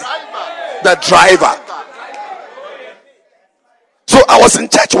the driver. So I was in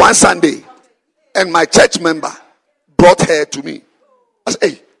church one Sunday, and my church member brought her to me. I said,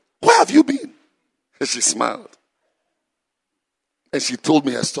 hey, where have you been? And she smiled. And she told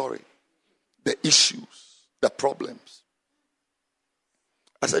me her story, the issues, the problems.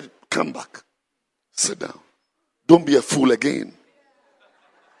 I said, come back. Sit down. Don't be a fool again.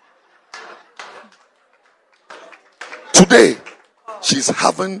 Today, she's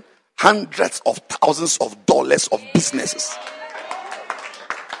having hundreds of thousands of dollars of businesses.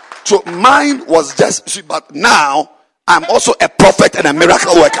 So mine was just, but now I'm also a prophet and a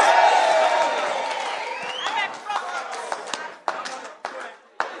miracle worker.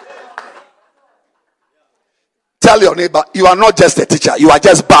 Tell your neighbor, you are not just a teacher, you are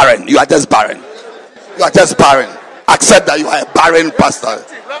just barren. You are just barren. You are just barren. Accept that you are a barren pastor.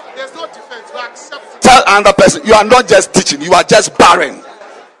 There's no defense. We accept. Tell another person, you are not just teaching, you are just barren.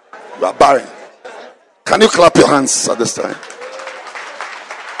 You are barren. Can you clap your hands at this time?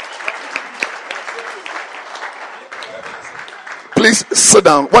 Please sit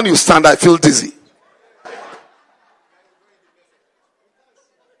down. When you stand, I feel dizzy.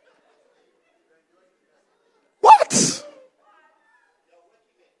 What?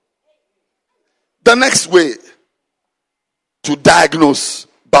 The next way to diagnose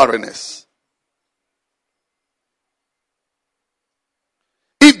barrenness.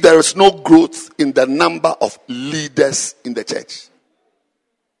 If there is no growth in the number of leaders in the church,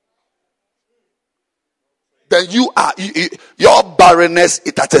 then your barrenness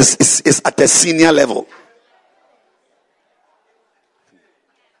is at a senior level.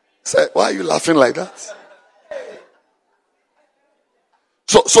 Say, why are you laughing like that?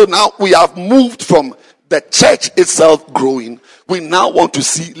 So now we have moved from the church itself growing. We now want to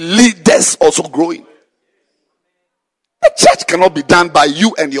see leaders also growing. The church cannot be done by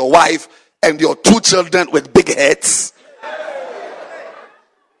you and your wife and your 2 children with big heads.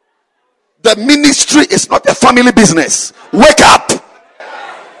 The ministry is not a family business. Wake up.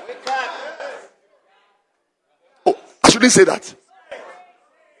 Oh, I shouldn't say that.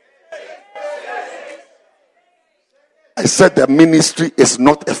 I said the ministry is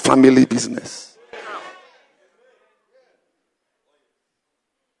not a family business.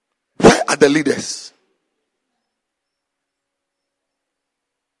 Where are the leaders?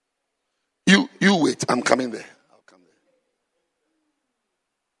 You wait. I'm coming there. I'll come there.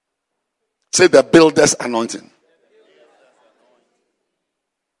 Say the builder's anointing.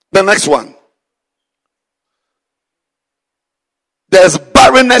 The next one. There's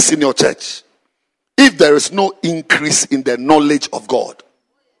barrenness in your church if there is no increase in the knowledge of God.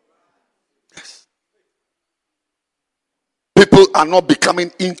 Yes. People are not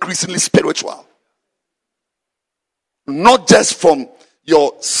becoming increasingly spiritual. Not just from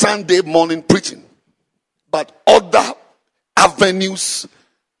your Sunday morning preaching, but other avenues,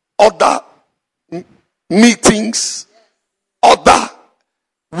 other meetings, other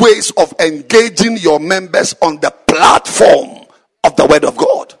ways of engaging your members on the platform of the Word of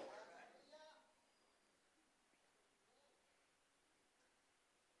God.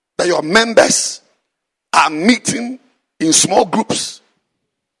 That your members are meeting in small groups.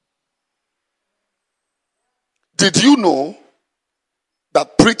 Did you know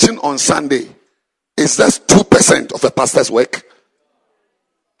that preaching on Sunday is just 2% of a pastor's work?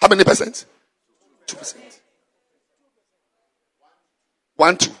 How many percent? 2%.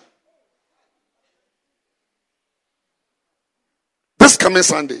 1, 2. This coming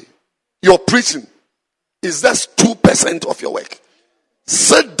Sunday, your preaching is just 2% of your work.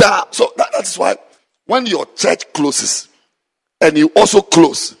 Sit down. So that is why when your church closes and you also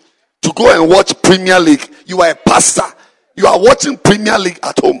close to go and watch Premier League, you are a pastor. You are watching Premier League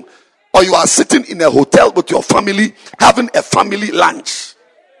at home, or you are sitting in a hotel with your family having a family lunch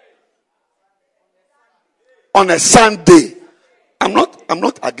on a Sunday. I'm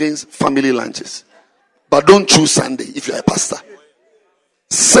not against family lunches, but don't choose Sunday if you're a pastor.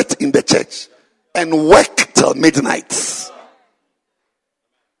 Sit in the church and work till midnight.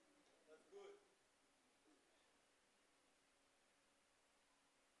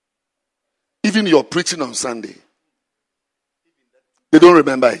 Even your preaching on Sunday, they don't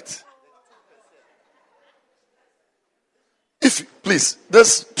remember it. If please,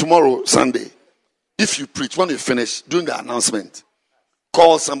 this tomorrow Sunday, if you preach, when you finish doing the announcement,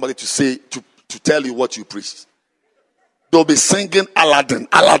 call somebody to say to tell you what you preached. They'll be singing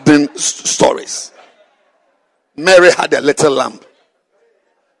Aladdin stories. Mary had a little lamb.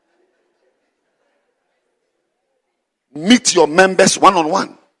 Meet your members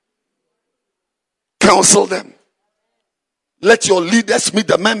one-on-one. Counsel them. Let your leaders meet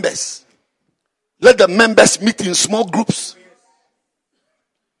the members. Let the members meet in small groups.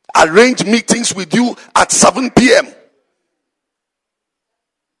 Arrange meetings with you at 7 p.m.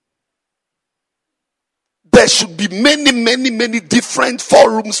 There should be many different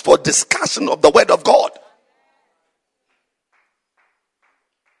forums for discussion of the Word of God.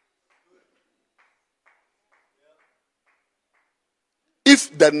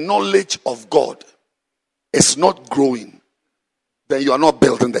 If the knowledge of God is not growing, then you are not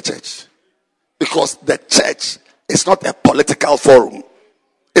building the church. Because the church is not a political forum.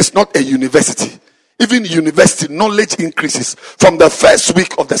 It's not a university. Even university, knowledge increases from the first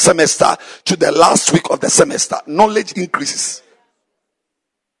week of the semester to the last week of the semester. Knowledge increases.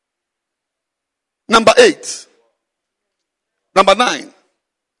 Number 8. Number 9.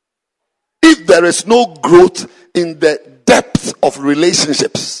 If there is no growth in the depth of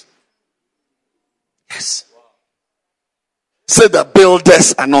relationships. Yes. Say the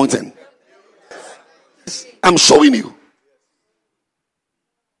builder's anointing. Yes. I'm showing you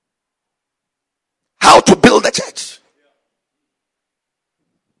how to build a church.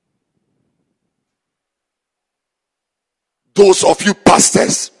 Those of you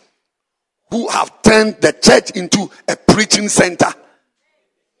pastors who have turned the church into a preaching center.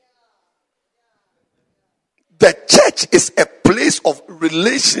 The church is a place of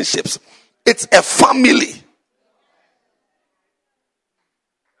relationships. It's a family.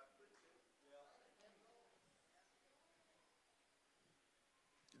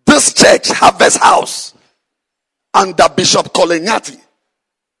 This church, Harvest House, under Bishop Kolenyati,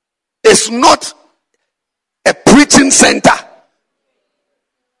 is not a preaching center.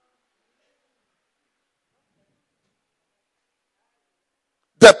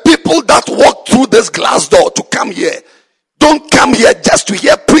 The people that walk through this glass door to come here don't come here just to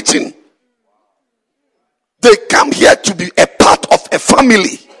hear preaching. They come here to be a part of a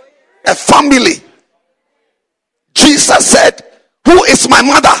family. A family. Jesus said, "Who is my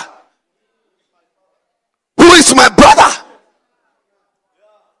mother? Who is my brother?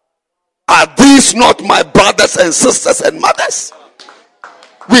 Are these not my brothers and sisters and mothers?"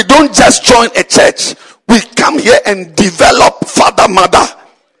 We don't just join a church. We come here and develop father, mother,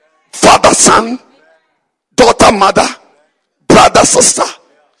 father, son, daughter, mother, brother, sister.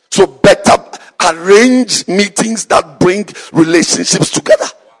 So better arrange meetings that bring relationships together.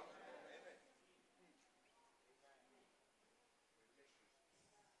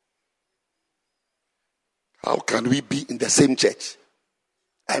 How can we be in the same church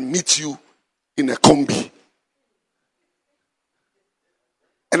and meet you in a combi?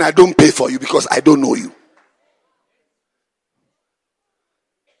 And I don't pay for you because I don't know you.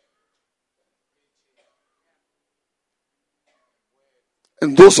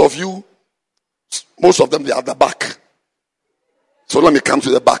 And those of you, most of them, they are at the back. So let me come to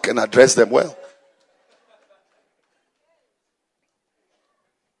the back and address them well.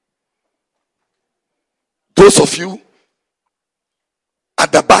 Those of you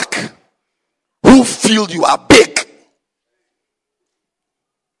at the back who feel you are big,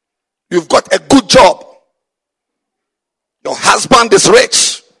 you've got a good job, your husband is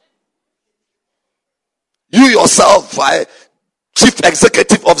rich, you yourself are chief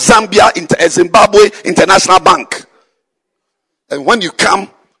executive of Zimbabwe International Bank, and when you come,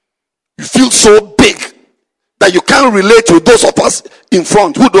 you feel so big that you can't relate to those of us in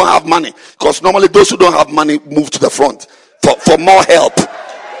front who don't have money, because normally those who don't have money move to the front for more help.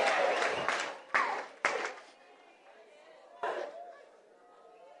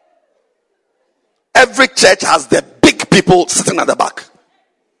 Every church has the big people sitting at the back,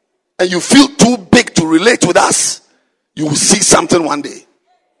 and you feel too big to relate with us. You will see something one day.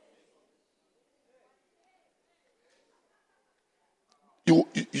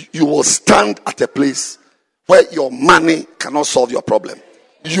 You will stand at a place where your money cannot solve your problem.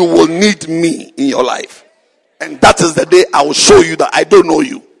 You will need me in your life, and that is the day I will show you that I don't know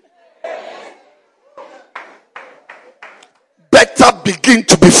you. Better begin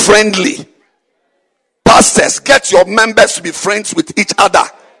to be friendly. Pastors, get your members to be friends with each other.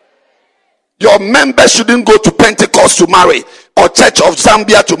 Your members shouldn't go to Pentecost to marry or Church of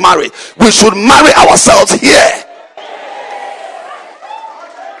Zambia to marry. We should marry ourselves here.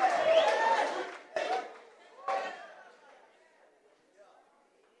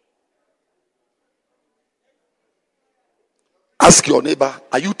 Ask your neighbor,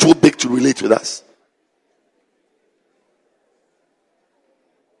 are you too big to relate with us?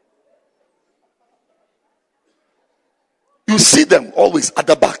 You see them always at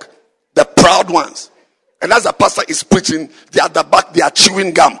the back, the proud ones. And as the pastor is preaching, they are at the back, they are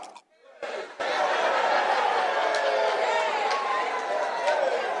chewing gum.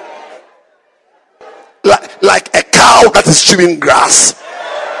 Like a cow that is chewing grass.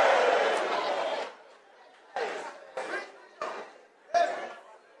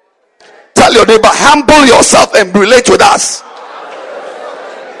 Tell your neighbor, humble yourself and relate with us.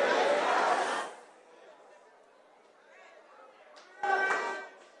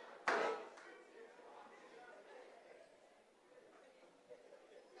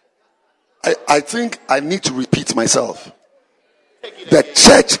 I think I need to repeat myself. The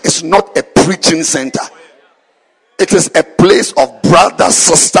church is not a preaching center. It is a place of brother,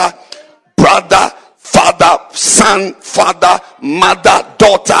 sister, brother, father, son, father, mother,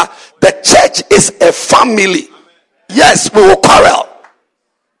 daughter. The church is a family. Yes, we will quarrel.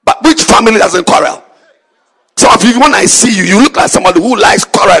 But which family doesn't quarrel? Some of you, when I see you, you look like somebody who likes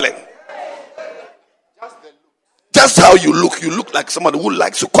quarreling. Just how you look like somebody who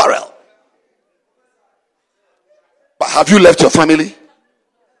likes to quarrel. But have you left your family?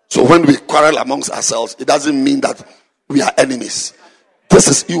 So when we quarrel amongst ourselves, it doesn't mean that we are enemies. This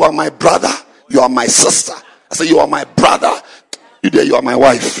is, you are my brother, you are my sister. I say, you are my brother, you are my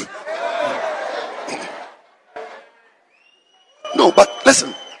wife. No, but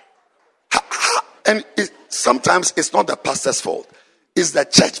listen. And sometimes it's not the pastor's fault. It's the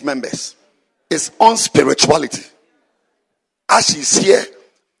church members. It's on spirituality. As she's here,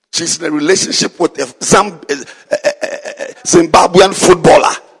 she's in a relationship with some Zimbabwean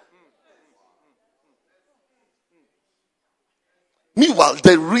footballer. Meanwhile,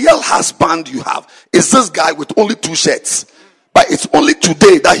 the real husband you have is this guy with only 2 shirts. But it's only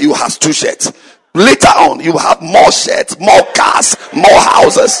today that he has 2 shirts. Later on, you will have more shirts, more cars, more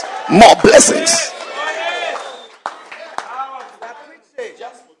houses, more blessings.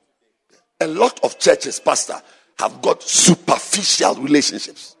 A lot of churches, pastor, have got superficial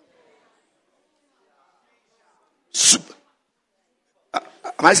relationships. Am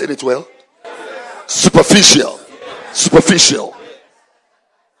I saying it well? Superficial.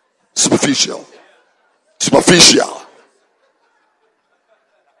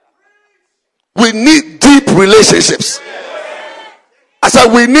 We need deep relationships. I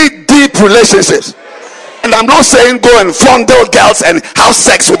said we need deep relationships. And I'm not saying go and fondle girls and have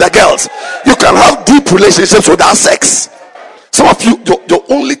sex with the girls. You can have deep relationships without sex. Some of you, you're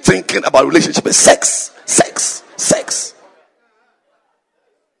only thinking about relationship is sex.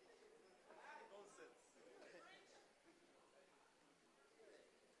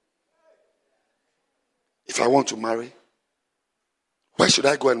 If I want to marry, where should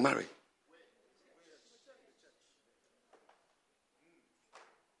I go and marry?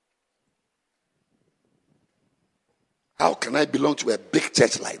 How can I belong to a big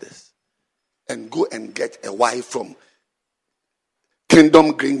church like this and go and get a wife from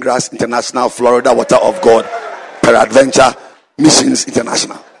Kingdom Green Grass International, Florida Water of God, Peradventure Missions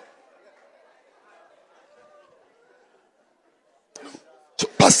International? So,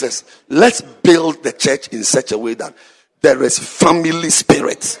 pastors, let's build the church in such a way that there is family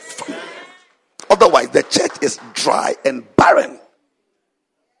spirit. Otherwise, the church is dry and barren.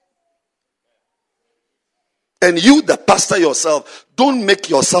 And you, the pastor yourself, don't make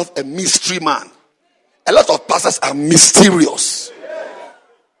yourself a mystery man. A lot of pastors are mysterious.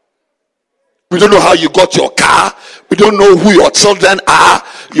 We don't know how you got your car. We don't know who your children are.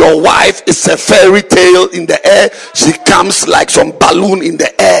 Your wife is a fairy tale in the air. She comes like some balloon in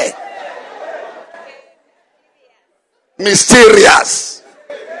the air. Mysterious.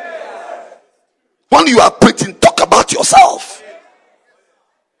 When you are preaching, talk about yourself.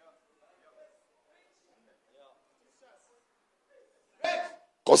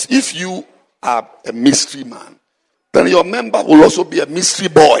 Because if you are a mystery man, then your member will also be a mystery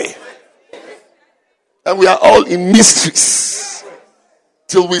boy. And we are all in mysteries.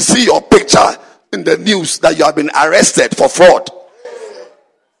 Till we see your picture in the news that you have been arrested for fraud.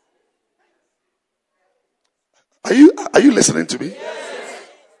 Are you listening to me?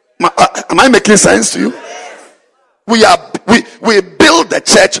 Am I making sense to you? We build the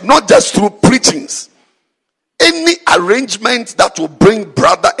church not just through preachings. Any arrangement that will bring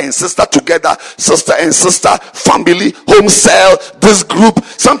brother and sister together, sister and sister, family, home cell, this group.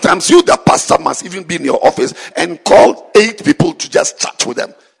 Sometimes you, the pastor, must even be in your office and call 8 people to just chat with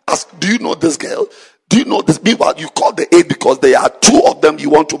them. Ask, do you know this girl? Do you know this? Meanwhile, you call the 8 because there are 2 of them you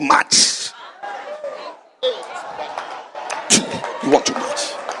want to match. 2 you want to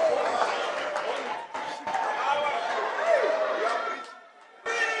match.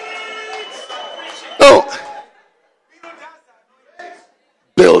 No.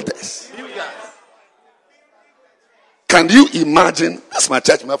 Builders. Can you imagine? That's my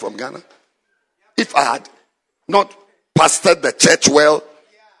church man from Ghana. If I had not pastored the church well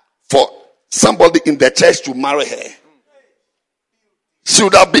for somebody in the church to marry her, she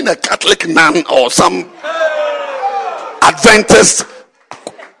would have been a Catholic nun or some Adventist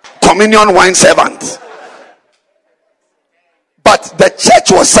communion wine servant. But the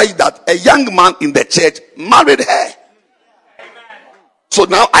church was saying that a young man in the church married her. So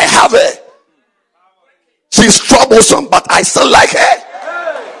now I have her. She's troublesome, but I still like her.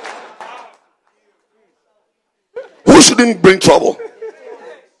 Who shouldn't bring trouble?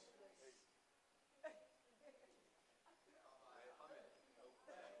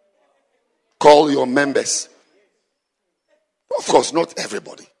 Call your members. Of course, not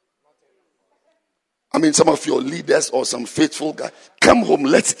everybody. I mean, some of your leaders or some faithful guy. Come home,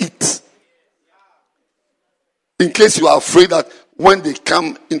 let's eat. In case you are afraid that when they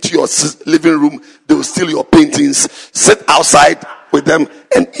come into your living room, they will steal your paintings. Sit outside with them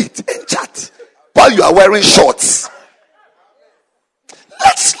and eat and chat while you are wearing shorts.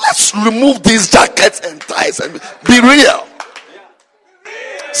 Let's remove these jackets and ties and be real.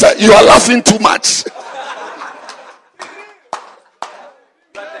 So you are laughing too much.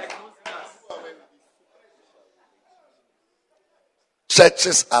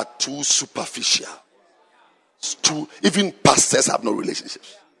 Churches are too superficial. Even pastors have no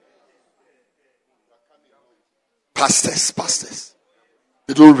relationships. Pastors.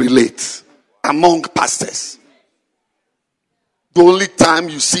 They don't relate among pastors. The only time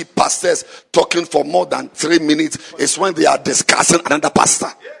you see pastors talking for more than 3 minutes is when they are discussing another pastor.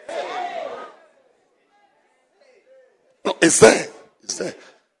 No, it's there.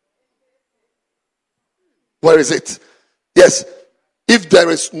 Where is it? Yes. If there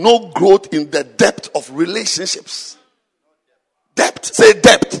is no growth in the depth of relationships. Depth. Say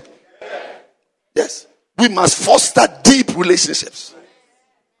depth. Yes. We must foster deep relationships.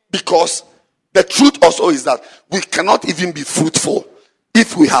 Because the truth also is that we cannot even be fruitful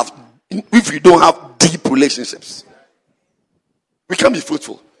if we don't have deep relationships. We can't be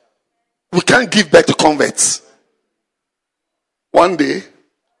fruitful. We can't give birth to converts. One day,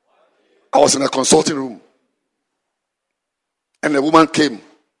 I was in a consulting room. And a woman came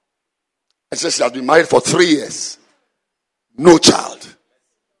and said she had been married for 3 years. No child.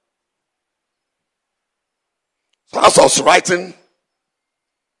 So as I was writing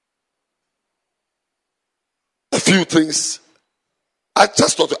a few things, I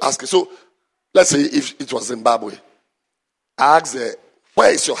just thought to ask her. So let's say if it was Zimbabwe, I asked her,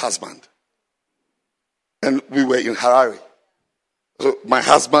 where is your husband? And we were in Harare. So my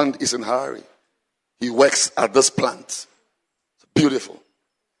husband is in Harare. He works at this plant. Beautiful.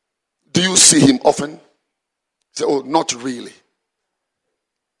 Do you see him often? He said, oh, not really.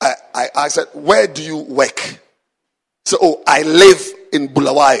 I said, where do you work? He said, oh, I live in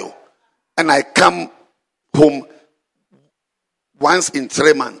Bulawayo. And I come home once in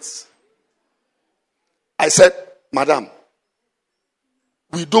 3 months. I said, madam,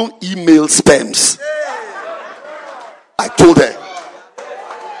 we don't email sperms. I told her.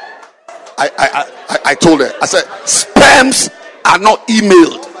 I told her. I said, sperms are not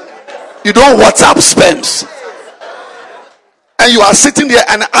emailed. You don't WhatsApp sperms. And you are sitting there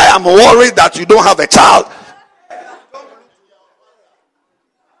and I am worried that you don't have a child.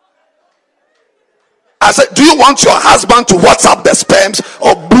 I said, do you want your husband to WhatsApp the sperms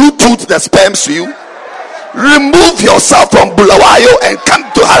or Bluetooth the sperms to you? Remove yourself from Bulawayo and come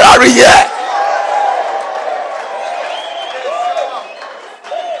to Harare here.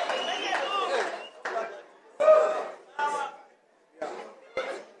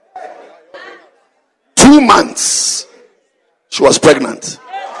 Months she was pregnant.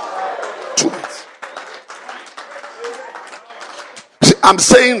 2 months. See, I'm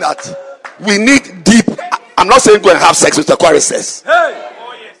saying that we need deep. I'm not saying go and have sex with the choristers.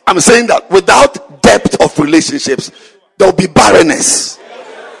 I'm saying that without depth of relationships, there will be barrenness.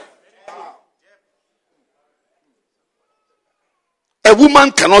 A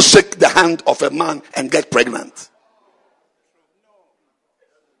woman cannot shake the hand of a man and get pregnant.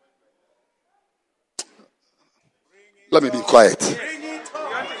 Let me be quiet.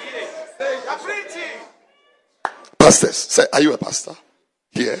 Pastors, say, are you a pastor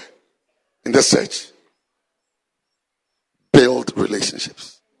here in this church? Build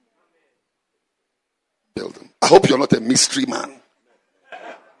relationships. Build them. I hope you're not a mystery man.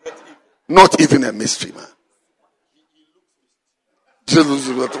 Not even a mystery man. Just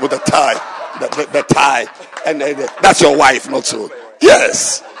with the tie, the tie, and that's your wife, not so.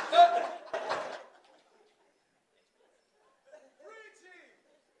 Yes.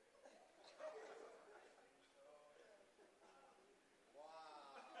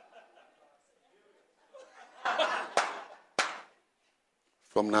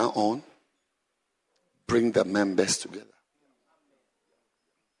 From now on, bring the members together.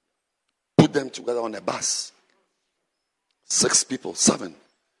 Put them together on a bus. 6 people, 7.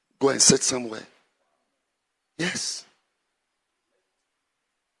 Go and sit somewhere. Yes.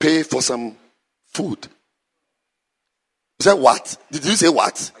 Pay for some food. You said what? Did you say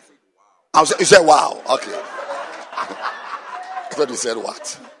what? I said wow. You said wow. Okay. I thought you said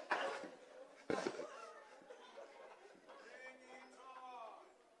what?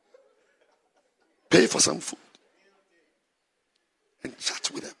 Pay for some food and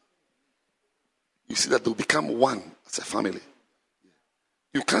chat with them. You see that they'll become one as a family.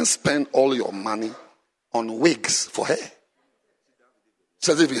 You can't spend all your money on wigs for her.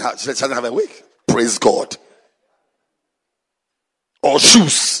 She doesn't have a wig. Praise God. Or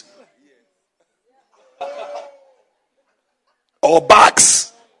shoes. Or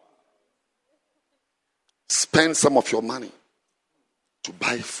bags. Spend some of your money to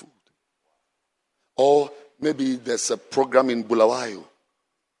buy food. Or maybe there's a program in Bulawayo.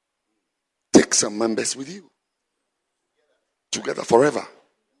 Take some members with you. Together forever.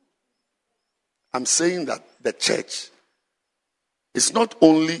 I'm saying that the church is not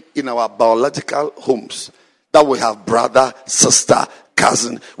only in our biological homes that we have brother, sister,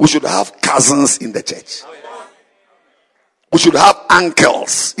 cousin. We should have cousins in the church. We should have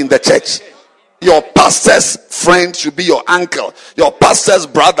uncles in the church. Your pastor's friend should be your uncle. Your pastor's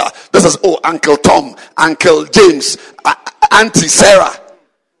brother. This is, Uncle Tom, Uncle James, Auntie Sarah.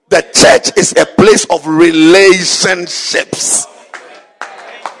 The church is a place of relationships.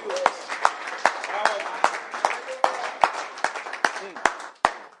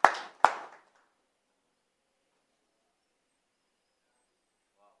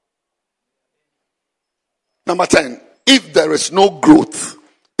 Number 10. If there is no growth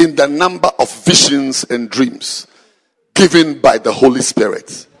in the number of visions and dreams given by the Holy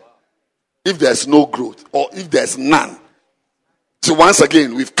Spirit, if there's no growth or if there's none, so once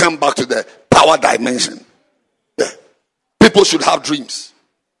again we've come back to the power dimension. Yeah. People should have dreams.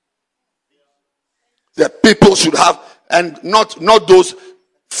 The people should have, and not those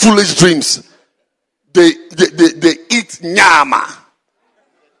foolish dreams. They eat nyama.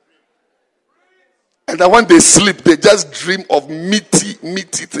 And then when they sleep, they just dream of meaty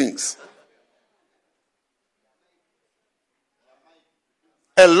things.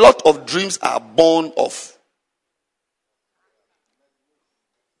 A lot of dreams are born of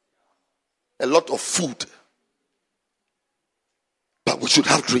a lot of food. But we should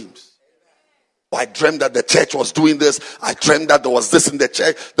have dreams. I dreamed that the church was doing this. I dreamed that there was this in the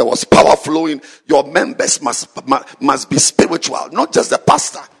church. There was power flowing. Your members must be spiritual, not just the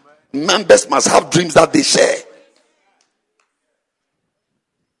pastor. Members must have dreams that they share.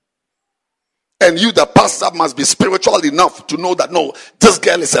 And you, the pastor, must be spiritual enough to know that no, this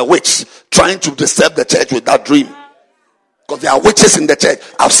girl is a witch trying to disturb the church with that dream. Because there are witches in the church.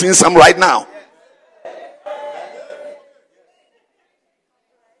 I've seen some right now.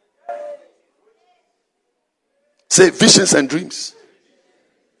 Say visions and dreams.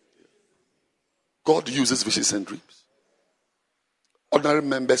 God uses visions and dreams. Ordinary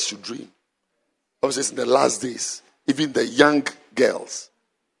members should dream. Obviously, in the last days, even the young girls,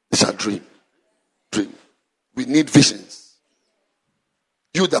 they shall dream. Dream. We need visions.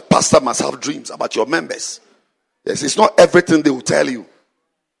 You, the pastor, must have dreams about your members. Yes, it's not everything they will tell you.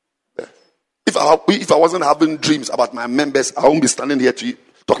 If I wasn't having dreams about my members, I won't be standing here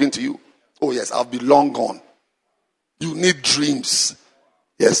talking to you. Oh yes, I'll be long gone. You need dreams.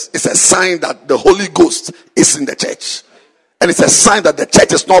 Yes, it's a sign that the Holy Ghost is in the church. And it's a sign that the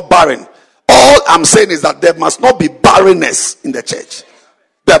church is not barren. All I'm saying is that there must not be barrenness in the church.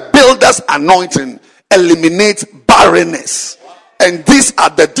 The builder's anointing eliminates barrenness. And these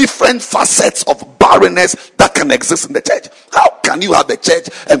are the different facets of barrenness that can exist in the church. How can you have a church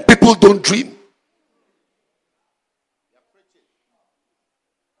and people don't dream?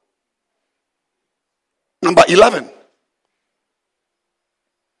 Number 11.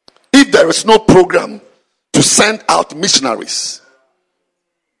 If there is no program to send out missionaries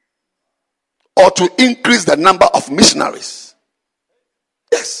or to increase the number of missionaries,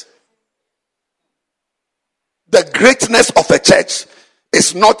 yes, the greatness of a church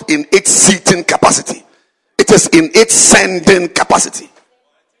is not in its seating capacity, it is in its sending capacity.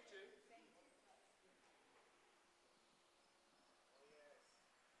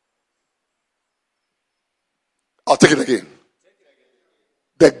 I'll take it again.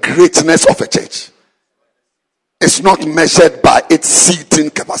 The greatness of a church is not measured by its seating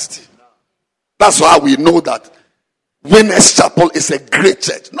capacity. That's why we know that Winners Chapel is a great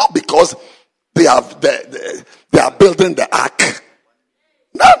church. Not because they are building the ark.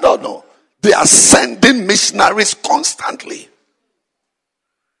 No. They are sending missionaries constantly.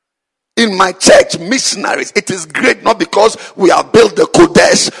 In my church, missionaries, it is great not because we have built the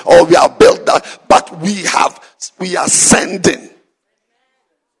Kodesh or we have built that, but we are sending.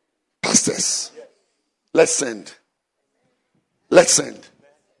 Pastors, let's send.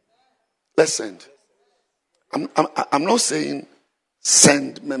 I'm not saying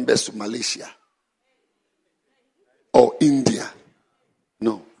send members to Malaysia or India.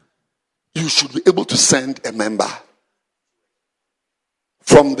 No. You should be able to send a member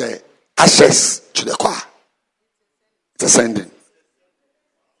from the ashes to the choir. It's a sending.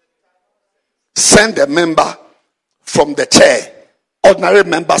 Send a member from the chair, ordinary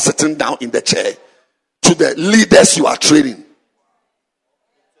member sitting down in the chair, to the leaders you are training.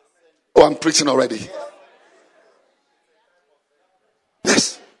 Oh, I'm preaching already.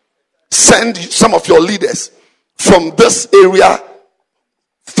 Yes. Send some of your leaders from this area,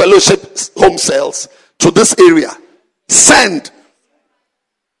 fellowship home cells, to this area. Send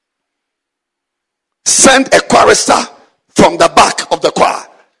a chorister from the back of the choir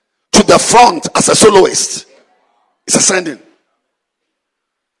to the front as a soloist. It's a sending.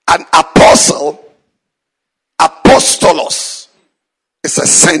 An apostle, apostolos, is a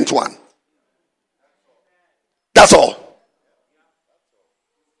sent one. That's all.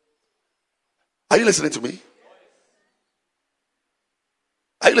 Are you listening to me?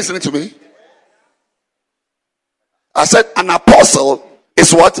 Are you listening to me? I said an apostle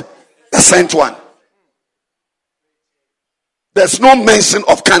is what? A sent one. There's no mention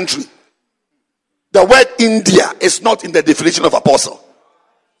of country. The word India is not in the definition of apostle.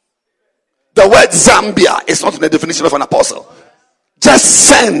 The word Zambia is not in the definition of an apostle. Just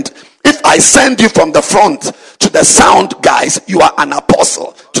send. If I send you from the front to the sound guys, you are an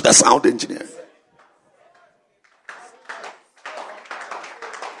apostle to the sound engineer.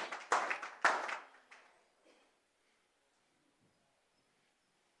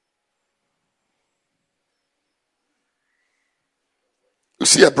 You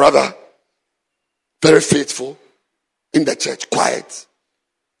see a brother, very faithful, in the church, quiet.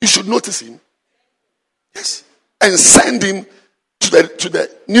 You should notice him. Yes. And send him to the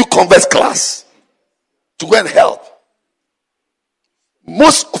new converts class to go and help.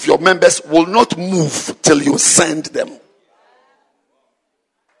 Most of your members will not move till you send them.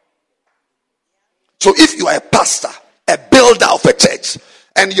 So if you are a pastor, a builder of a church,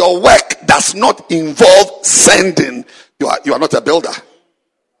 and and your work does not involve sending, you are not a builder.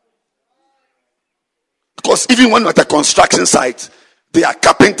 Because even when you're at a construction site, there are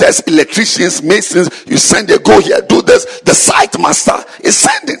carpenters, electricians, masons. You send, they go here, do this. The site master is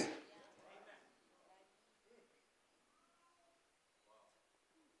sending.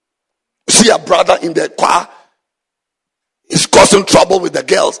 See a brother in the car is causing trouble with the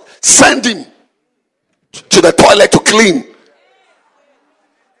girls. Send him to the toilet to clean.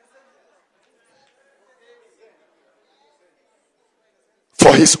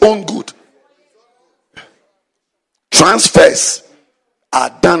 For his own good. Transfers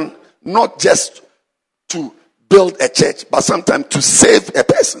are done not just to build a church, but sometimes to save a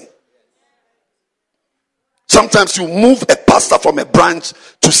person. Sometimes you move a pastor from a branch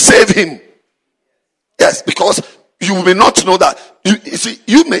to save him. Yes, because you may not know that. You see,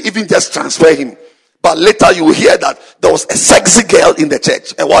 you may even just transfer him, but later you will hear that there was a sexy girl in the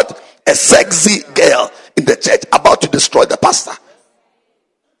church. A what? A sexy girl in the church about to destroy the pastor.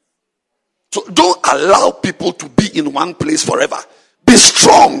 So don't allow people to be in one place forever. Be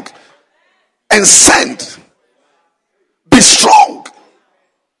strong and send. Be strong.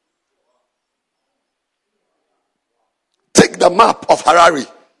 Take the map of Harare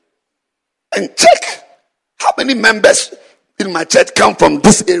and check how many members in my church come from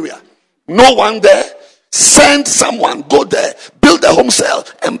this area. No one there. Send someone, go there, build a home cell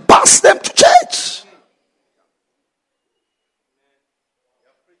and bus them to church.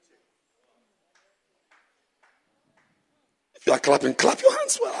 If you are clapping, clap your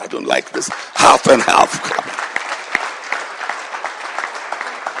hands. Well, I don't like this half and half clapping.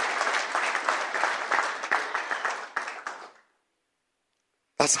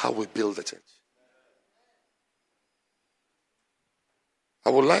 That's how we build the church. I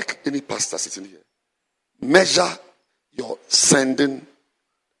would like any pastor sitting here, measure your sending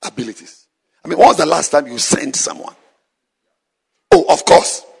abilities. I mean, when was the last time you sent someone? Oh, of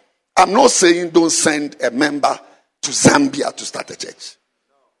course. I'm not saying don't send a member to Zambia to start a church.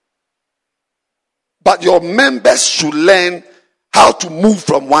 But your members should learn how to move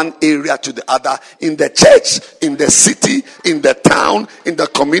from one area to the other in the church, in the city, in the town, in the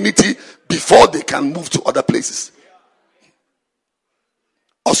community before they can move to other places.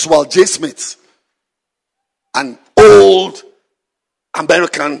 Oswald J. Smith, an old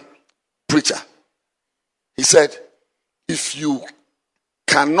American preacher, he said, if you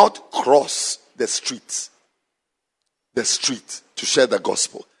cannot cross the street to share the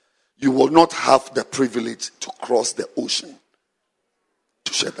gospel, you will not have the privilege to cross the ocean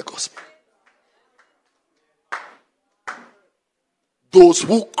to share the gospel. Those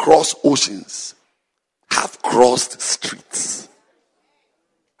who cross oceans have crossed streets.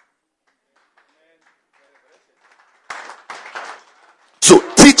 So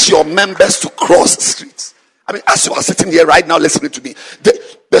teach your members to cross streets. I mean, as you are sitting here right now listening to me,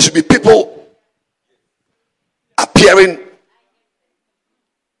 there should be people appearing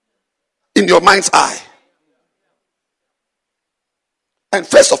in your mind's eye. And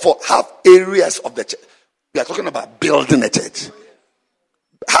first of all, have areas of the church. We are talking about building a church.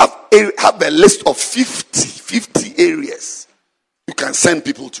 Have a list of 50 areas you can send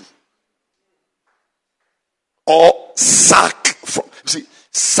people to. Or sack from. See,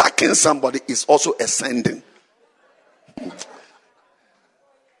 sacking somebody is also a sending.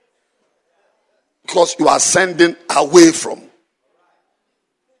 Because you are sending away from.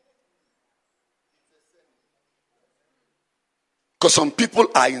 Because some people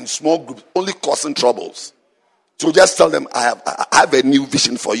are in small groups, only causing troubles. So just tell them, I have a new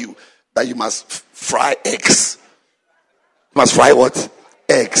vision for you. That you must fry eggs. You must fry what?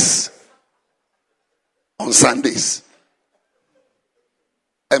 Eggs. On Sundays.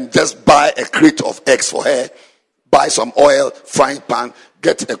 And just buy a crate of eggs for her. Buy some oil, frying pan,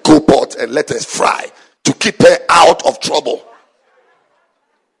 get a coal pot and let her fry. To keep her out of trouble.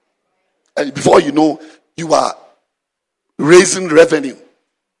 And before you know, you are raising revenue,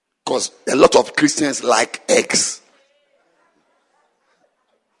 because a lot of Christians like eggs.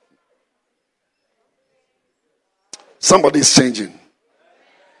 Somebody is changing.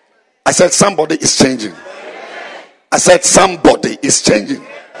 I said somebody is changing. I said somebody is changing.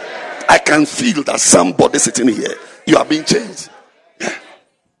 I can feel that somebody sitting here, you are being changed. Yeah.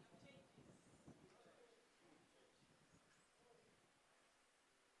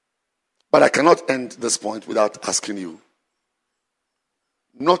 But I cannot end this point without asking you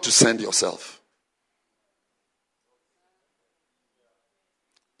not to send yourself.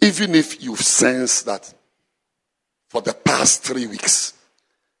 Even if you sense that for the past 3 weeks,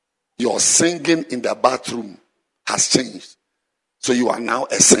 your singing in the bathroom has changed. So you are now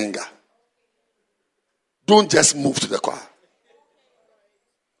a singer. Don't just move to the choir.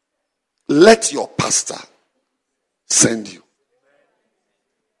 Let your pastor send you.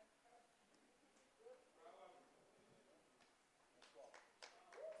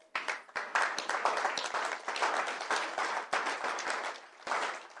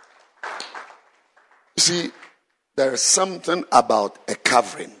 You see, there is something about a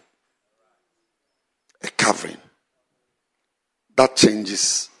covering that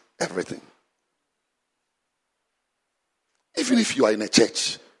changes everything. Even if you are in a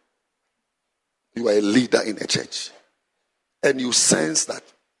church, you are a leader in a church, and you sense that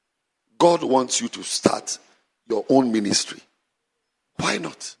God wants you to start your own ministry, why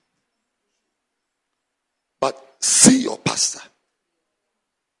not? But see your pastor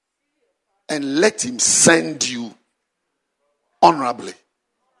and let him send you honorably.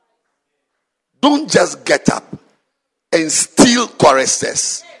 Don't just get up and steal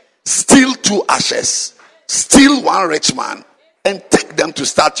choristers, steal 2 ushers, steal 1 rich man, and take them to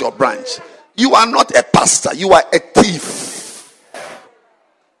start your branch. You are not a pastor, you are a thief.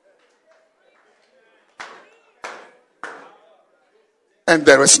 And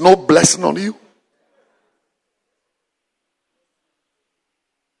there is no blessing on you.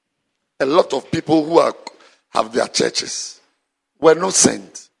 A lot of people who have their churches were not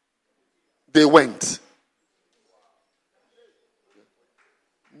sent. They went.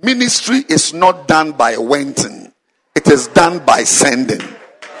 Ministry is not done by wenting. It is done by sending.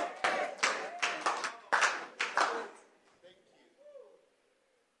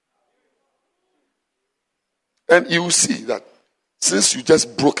 And you will see that since you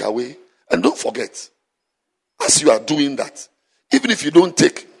just broke away, and don't forget, as you are doing that, even if you don't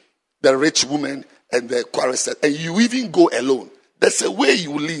take the rich woman and the chorister, and you even go alone, there's a way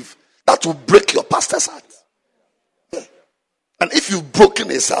you live that will break your pastor's heart. And if you've broken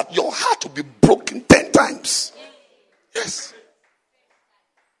his heart, your heart will be broken 10 times. Yes.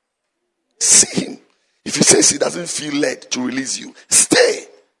 See him. If he says he doesn't feel led to release you, stay.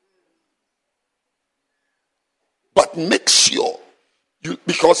 But make sure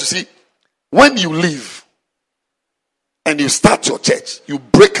because you see, when you leave and you start your church, you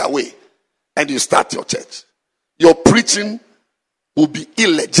break away and you start your church, your preaching will be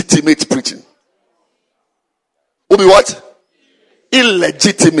illegitimate preaching. Will be what?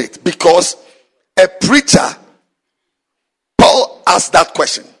 Illegitimate. Because a preacher, Paul asked that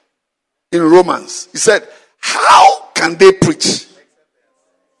question in Romans. He said, how can they preach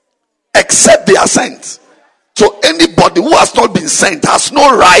except they are sent? So anybody who has not been sent has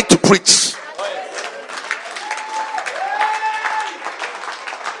no right to preach.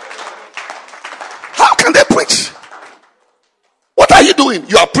 How can they preach? What are you doing?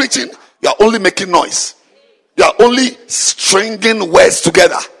 You are preaching, you are only making noise. You are only stringing words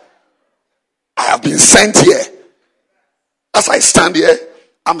together. I have been sent here. As I stand here,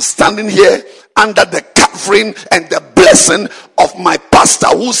 I'm standing here under the covering and the blessing of my pastor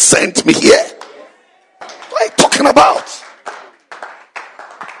who sent me here. What are you talking about?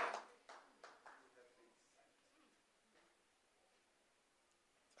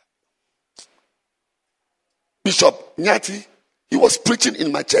 Bishop Nyati, he was preaching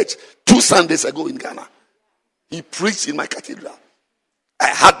in my church 2 Sundays ago in Ghana. He preached in my cathedral. I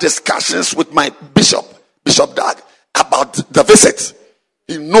had discussions with my bishop, Bishop Dag, about the visit.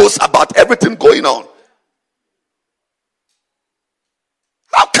 He knows about everything going on.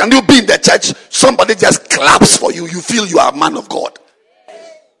 How can you be in the church, somebody just claps for you, you feel you are a man of God?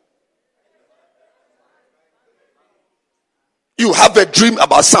 You have a dream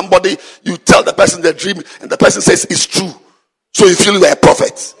about somebody, you tell the person the dream, and the person says it's true. So you feel you are a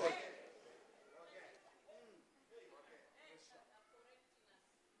prophet.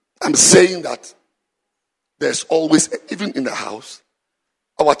 I'm saying that there's always, even in the house,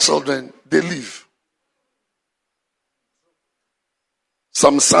 our children, they leave.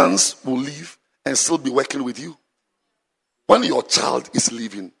 Some sons will leave and still be working with you. When your child is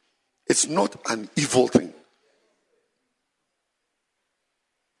leaving, it's not an evil thing.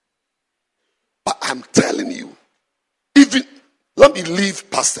 But I'm telling you, even, let me leave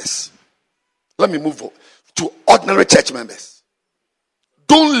pastors. Let me move on to ordinary church members.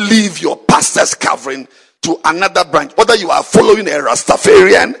 Don't leave your pastor's covering to another branch. Whether you are following a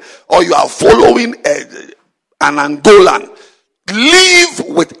Rastafarian or you are following an Angolan, leave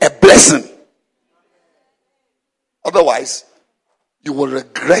with a blessing. Otherwise, you will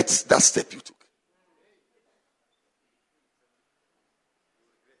regret that step you took.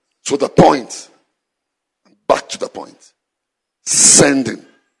 So the point, back to the point, sending.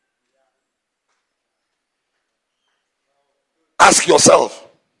 ask yourself,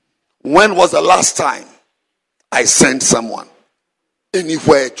 when was the last time I sent someone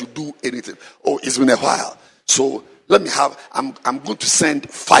anywhere to do anything? Oh, it's been a while. So I'm going to send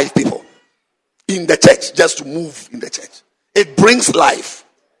 5 people in the church just to move in the church. It brings life.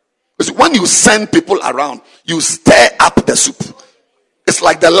 Because when you send people around, you stir up the soup. It's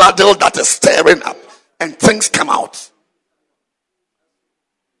like the ladle that is stirring up and things come out.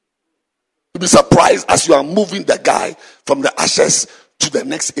 You'll be surprised as you are moving the guy from the ashes to the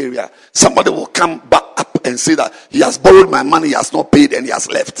next area. Somebody will come back up and say that he has borrowed my money, he has not paid, and he has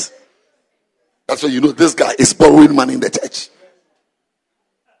left. That's when you know this guy is borrowing money in the church.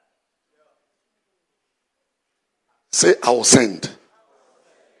 Say, I will send.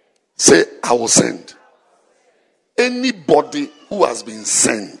 Say, I will send. Anybody who has been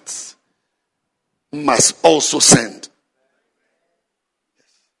sent must also send.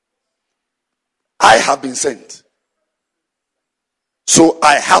 I have been sent, so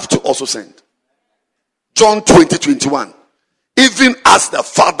I have to also send. John 20:21. Even as the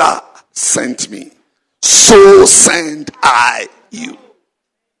Father sent me, so send I you.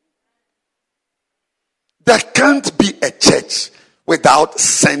 There can't be a church without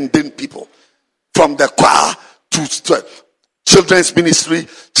sending people. From the choir to children's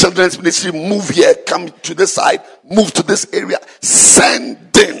ministry, move here, come to this side, move to this area,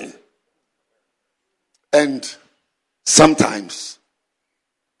 sending. And sometimes,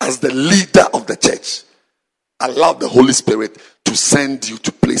 as the leader of the church, allow the Holy Spirit to send you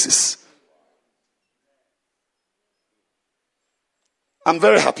to places. I'm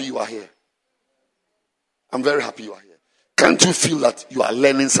very happy you are here. I'm very happy you are here. Can't you feel that you are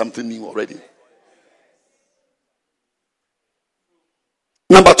learning something new already?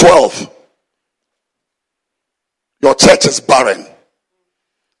 Number 12. Your church is barren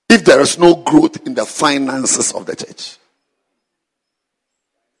if there is no growth in the finances of the church.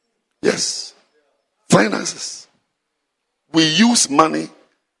 Yes. Finances. We use money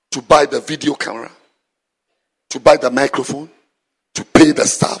to buy the video camera, to buy the microphone, to pay the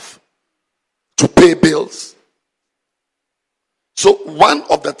staff, to pay bills. So one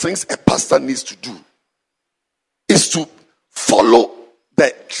of the things a pastor needs to do is to follow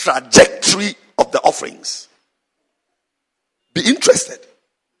the trajectory of the offerings. Be interested.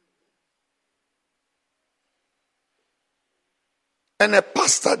 And a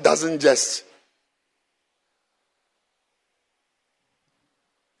pastor doesn't just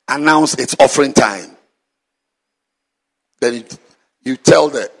announce it's offering time. Then you tell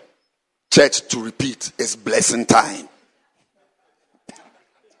the church to repeat, it's blessing time.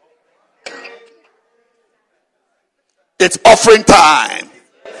 It's offering time.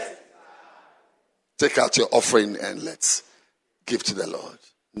 Take out your offering and let's give to the Lord.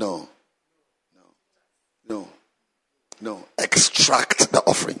 No. Extract the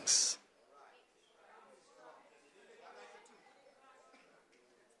offerings.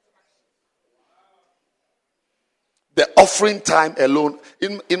 The offering time alone,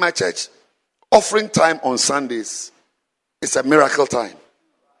 in my church, offering time on Sundays is a miracle time.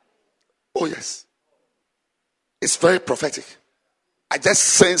 Oh yes. It's very prophetic. I just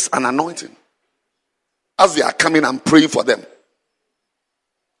sense an anointing. As they are coming, I'm praying for them.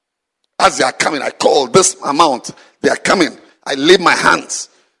 As they are coming, I call this amount. They are coming. I lay my hands.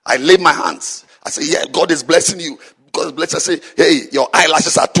 I say, yeah, God is blessing you. God is blessing. I say, hey, your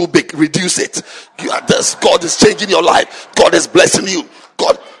eyelashes are too big. Reduce it. You are this. God is changing your life. God is blessing you.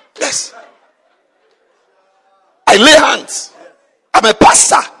 God, yes. I lay hands. I'm a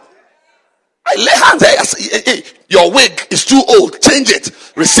pastor. I lay hands. I say, hey, your wig is too old. Change it.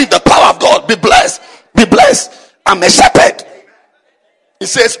 Receive the power of God. Be blessed. Be blessed. I'm a shepherd. He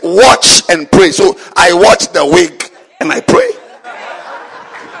says, watch and pray. So I watch the wig and I pray.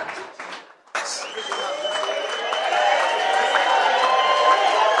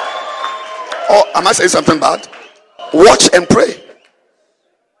 Oh, am I saying something bad? Watch and pray.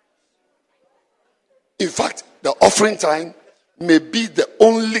 In fact, the offering time may be the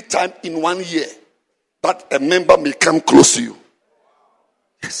only time in 1 year that a member may come close to you.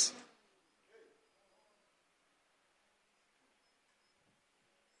 Yes.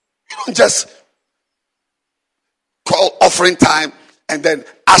 You don't just call offering time and then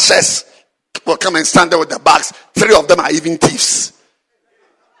ushers will come and stand there with the bags. 3 of them are even thieves.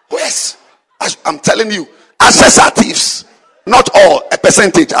 Yes. I'm telling you, ushers are thieves. Not all, a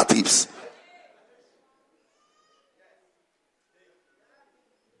percentage are thieves.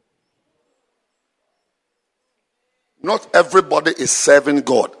 Not everybody is serving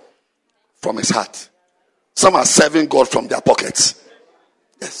God from his heart. Some are serving God from their pockets.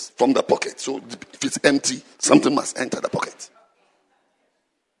 Yes, from the pocket. So if it's empty, something must enter the pocket.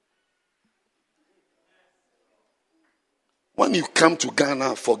 When you come to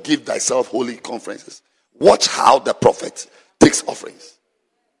Ghana for Give Thyself Holy conferences, watch how the prophet takes offerings.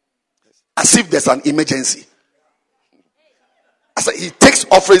 As if there's an emergency. I said he takes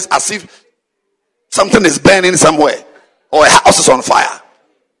offerings as if something is burning somewhere or a house is on fire.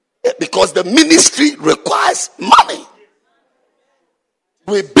 Because the ministry requires money.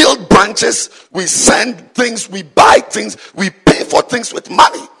 We build branches, we send things, we buy things, we pay for things with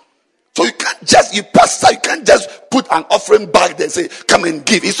money. So you can't just, you can't just put an offering back there and say, come and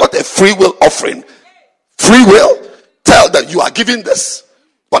give. It's not a free will offering. Free will, tell that you are giving this.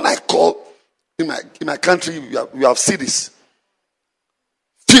 When I call, in my country, we have cities.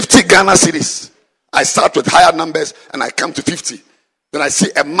 50 Ghana cities. I start with higher numbers and I come to 50. Then I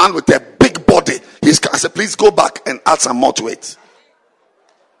see a man with a big body. I said, please go back and add some more to it.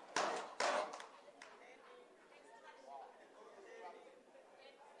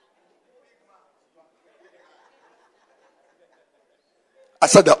 I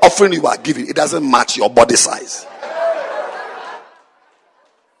said the offering you are giving, it doesn't match your body size.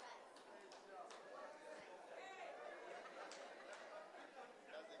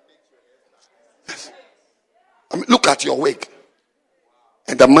 I mean, look at your wig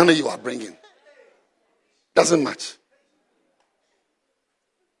and the money you are bringing. Doesn't match.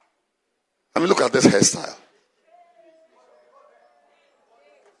 I mean, look at this hairstyle.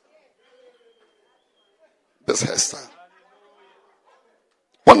 This hairstyle.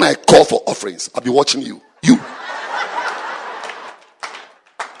 When I call for offerings, I'll be watching you. You.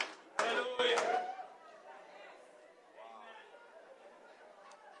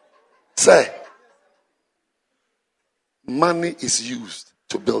 Say, money is used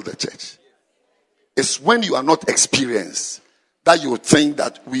to build a church. It's when you are not experienced that you think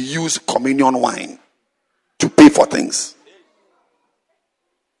that we use communion wine to pay for things.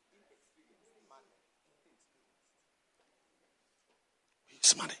 We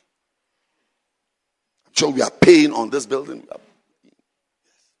use money. I'm sure we are paying on this building.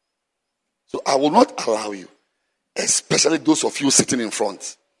 So I will not allow you, especially those of you sitting in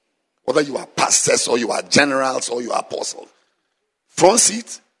front, whether you are pastors or you are generals or you are apostles. Front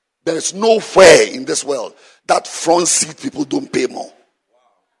seat, there is nowhere in this world that front seat people don't pay more.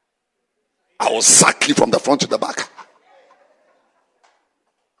 I will sack you from the front to the back.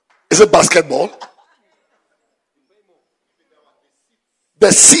 Is it basketball?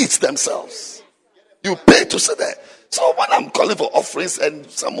 The seats themselves. You pay to sit there. So when I'm calling for offerings and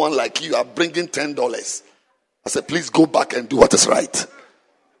someone like you are bringing $10, I said, please go back and do what is right.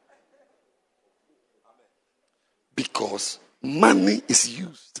 Because money is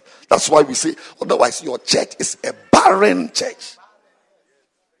used. That's why we say, otherwise your church is a barren church.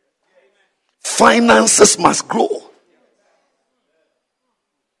 Finances must grow.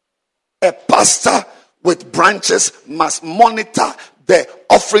 A pastor with branches must monitor the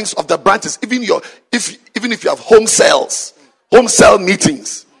offerings of the branches. Even if you have home cell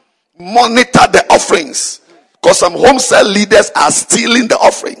meetings, monitor the offerings. Because some home cell leaders are stealing the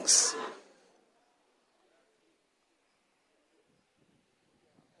offerings.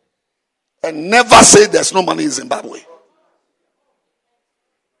 And never say there's no money in Zimbabwe.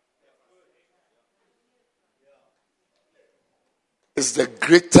 It's the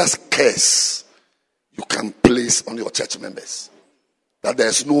greatest curse you can place on your church members. That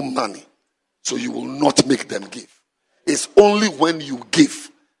there's no money, so you will not make them give. It's only when you give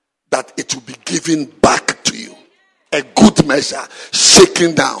that it will be given back to you. A good measure,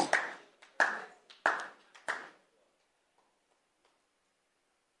 shaken down.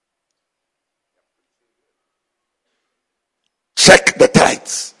 Check the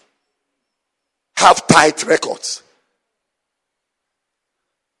tithes. Have tithe records.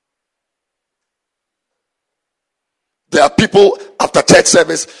 There are people after church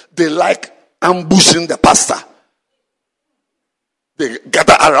service, they like ambushing the pastor. They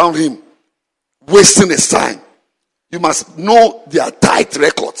gather around him, wasting his time. You must know their tithe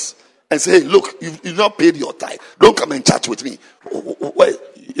records and say, hey, look, you've not paid your tithe. Don't come and chat with me. Where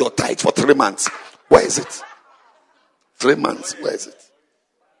your tithe for 3 months? Where is it? 3 months. Where is it?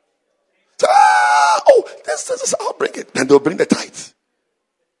 This is I'll bring it. Then they'll bring the tithe.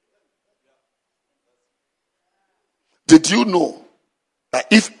 Did you know that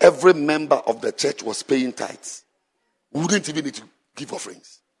if every member of the church was paying tithes, we wouldn't even need to give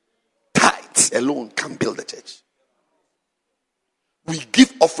offerings? Tithes alone can build the church. We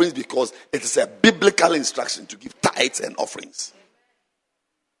give offerings because it is a biblical instruction to give tithes and offerings.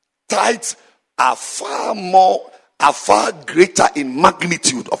 Tithes are far greater in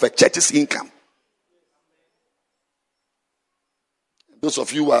magnitude of a church's income. Those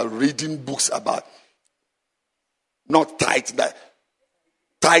of you who are reading books about not tithe. That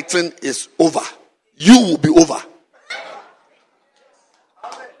tithing is over. You will be over.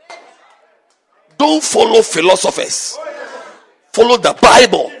 Don't follow philosophers. Follow the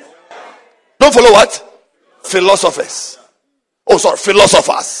Bible. Don't follow what? Philosophers. Oh, sorry,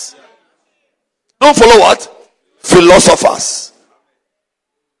 philosophers. Don't follow what? Philosophers.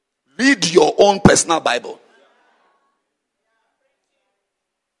 Read your own personal Bible.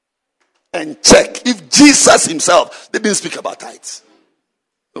 And check if Jesus himself didn't speak about tithes.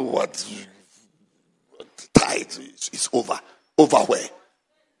 What tithe is over? Over where?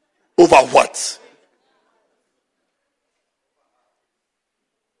 Over what?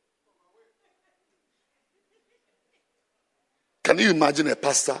 Can you imagine a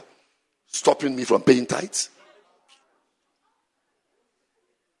pastor stopping me from paying tithes?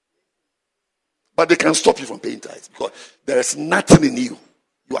 But they can stop you from paying tithes because there is nothing in you.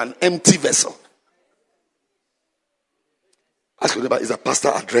 You are an empty vessel. Ask your neighbor, is a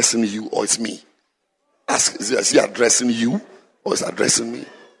pastor addressing you or it's me? Ask, is he addressing you or is he addressing me?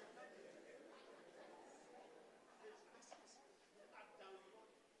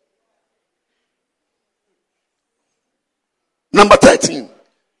 Number 13.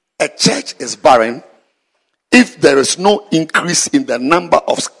 A church is barren if there is no increase in the number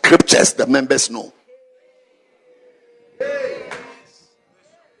of scriptures the members know.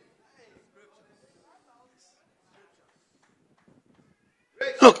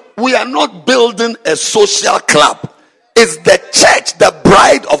 Look, we are not building a social club. It's the church, the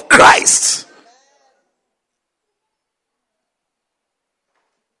bride of Christ.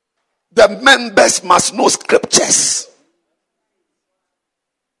 The members must know scriptures.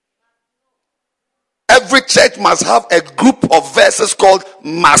 Every church must have a group of verses called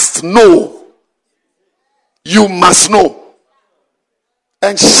must know. You must know.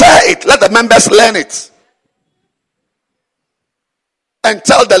 And share it. Let the members learn it. And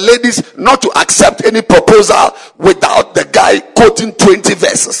tell the ladies not to accept any proposal without the guy quoting 20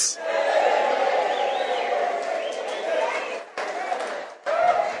 verses.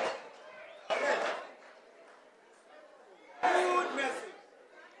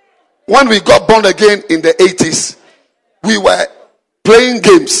 When we got born again in the 80s, we were playing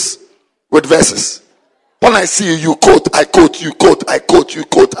games with verses. When I see you quote, I quote, you quote, I quote, you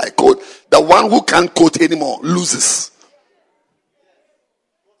quote, I quote. The one who can't quote anymore loses.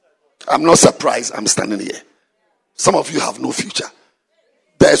 I'm not surprised I'm standing here. Some of you have no future.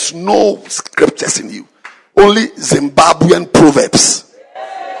 There's no scriptures in you. Only Zimbabwean proverbs.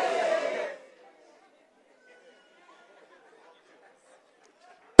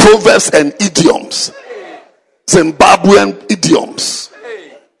 Proverbs and idioms. Zimbabwean idioms.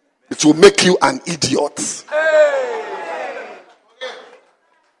 It will make you an idiot.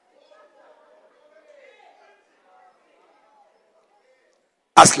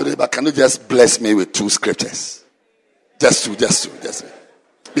 Ask your neighbor, can you just bless me with 2 scriptures? Just two.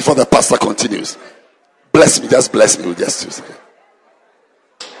 Before the pastor continues. Bless me with just 2.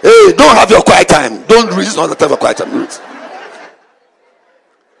 Hey, don't have your quiet time. Don't read, it's not the time for quiet time.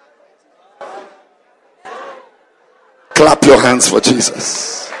 Clap your hands for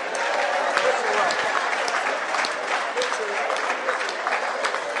Jesus.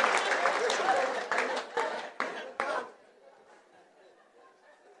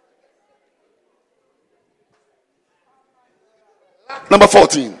 Number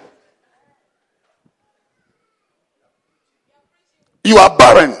 14. You are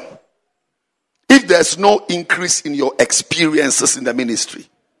barren if there's no increase in your experiences in the ministry.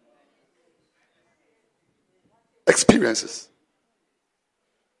 Experiences.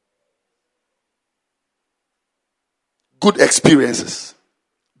 Good experiences.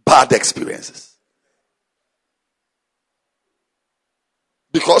 Bad experiences.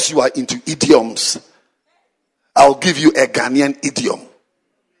 Because you are into idioms, I'll give you a Ghanaian idiom.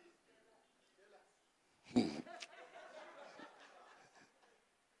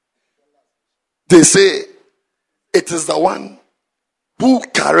 They say it is the one who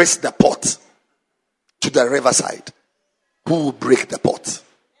carries the pot to the riverside who will break the pot.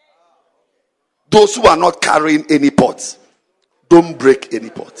 Those who are not carrying any pot, don't break any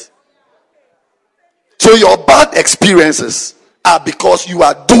pot. So your bad experiences are because you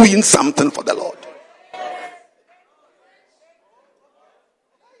are doing something for the Lord.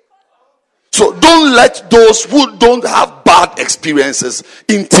 So don't let those who don't have bad experiences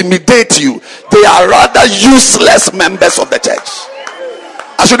intimidate you. They are rather useless members of the church.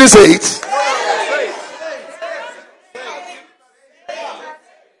 I shouldn't say it.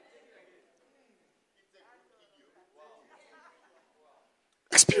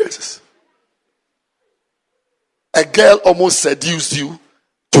 Experiences. a girl almost seduced you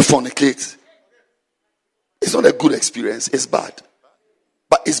to fornicate, it's not a good experience. It's bad.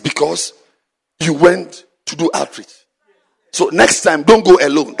 But it's because you went to do outreach. So next time, don't go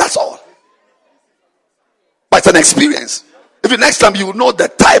alone. That's all. But it's an experience. If next time you know the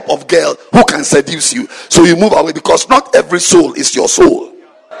type of girl who can seduce you, so you move away, because not every soul is your soul.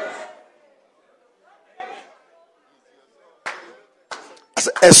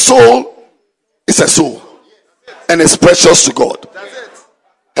 A soul is a soul, and it's precious to God.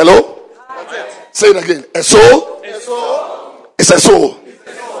 Hello? Say it again. A soul is a soul,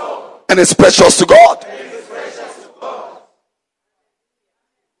 and it's precious to God.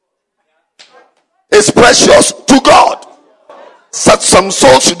 It's precious to God. Some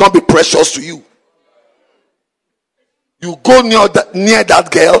souls should not be precious to you. You go near that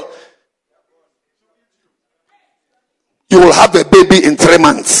girl, you will have a baby in 3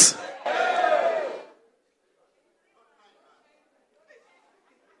 months.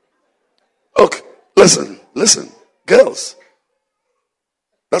 Okay, listen, girls.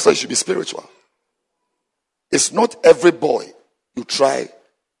 That's why you should be spiritual. It's not every boy you try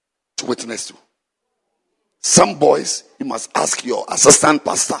to witness to. Some boys, you must ask your assistant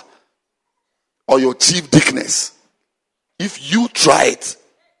pastor or your chief deaconess. If you try it,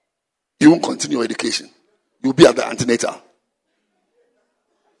 you won't continue your education. You'll be at the antenatal.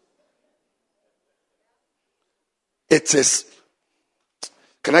 It is.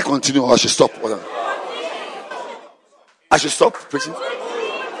 Can I continue or I should stop? I should stop preaching.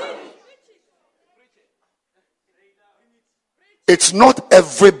 It's not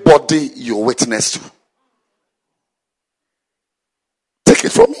everybody you witness to. Take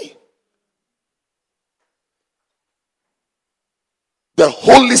it from me. The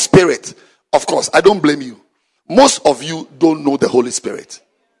Holy Spirit, of course, I don't blame you. Most of you don't know the Holy Spirit.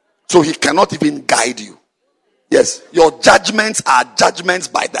 So he cannot even guide you. Yes, your judgments are judgments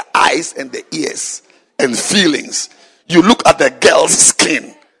by the eyes and the ears and feelings. You look at the girl's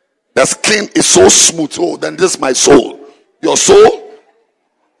skin. The skin is so smooth. Oh, then this is my soul. Your soul?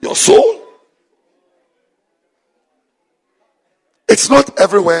 Your soul? It's not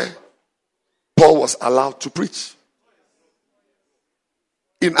everywhere Paul was allowed to preach.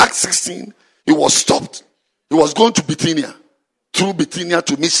 In Acts 16, he was stopped. He was going to Bithynia. Through Bithynia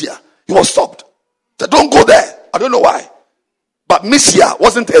to Mysia. He was stopped. He said, don't go there. I don't know why. But Mysia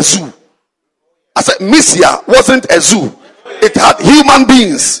wasn't a zoo. I said, Mysia wasn't a zoo. It had human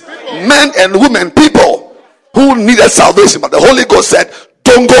beings, men and women, people who needed salvation. But the Holy Ghost said,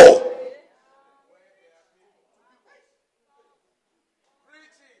 don't go.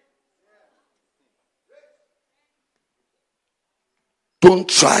 Don't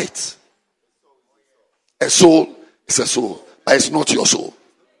try it. A soul is a soul, but it's not your soul.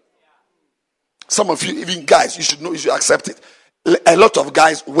 Some of you, even guys, you should know, you should accept it. A lot of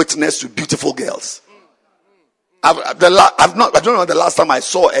guys witness to beautiful girls. I don't know the last time I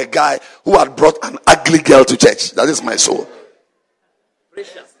saw a guy who had brought an ugly girl to church. That is my soul.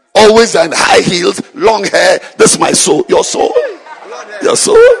 Always in high heels, long hair. This is my soul. Your soul? Your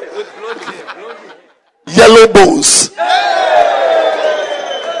soul? Yellow bones.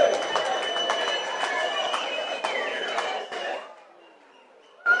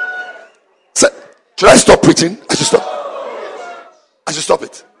 Should I stop preaching? I should stop. I should stop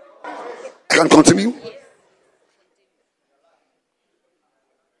it. I can continue.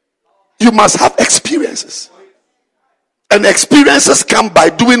 You must have experiences. And experiences come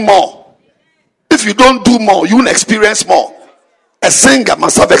by doing more. If you don't do more, you won't experience more. A singer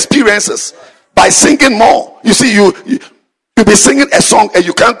must have experiences. By singing more. You see, you'll be singing a song and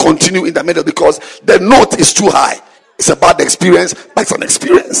you can't continue in the middle because the note is too high. It's a bad experience, but it's an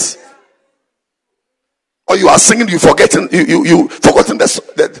experience. Or you are singing, you forgotten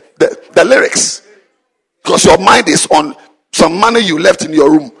the lyrics because your mind is on some money you left in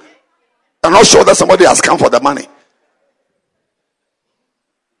your room. I'm not sure that somebody has come for the money.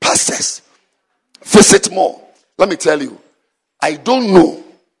 Pastors, visit more. Let me tell you, I don't know.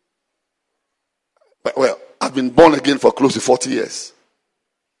 Well, I've been born again for close to 40 years.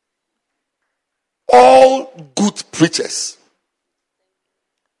 All good preachers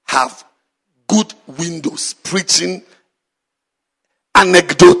have good windows preaching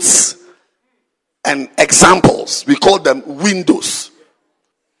anecdotes and examples. We call them windows,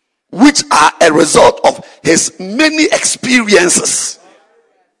 which are a result of his many experiences.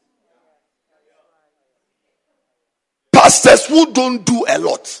 Pastors who don't do a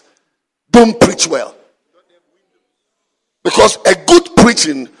lot don't preach well, because a good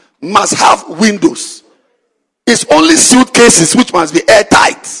preaching must have windows. It's only suitcases which must be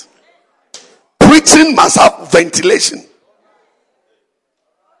airtight. Preaching must have ventilation.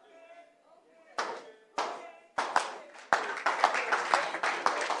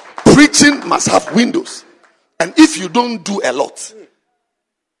 Preaching must have windows. And if you don't do a lot,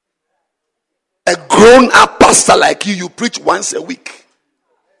 a grown-up pastor like you preach once a week.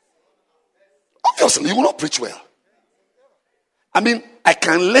 Obviously, you will not preach well. I mean, I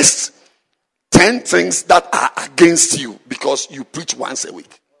can list 10 things that are against you because you preach once a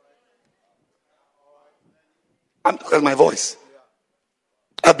week. And look at my voice.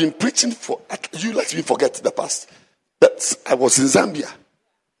 I've been preaching for, you let me forget the past. But I was in Zambia.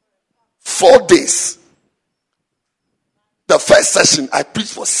 4 days. The first session, I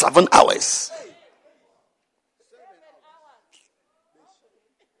preached for 7 hours.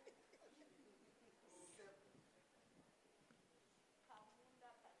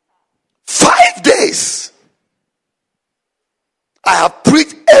 Days. I have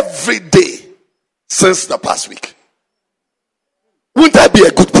preached every day since the past week. Wouldn't I be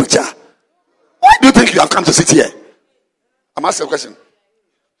a good preacher? Why do you think you have come to sit here? I'm asking a question.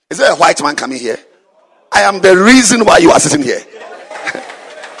 Is there a white man coming here? I am the reason why you are sitting here.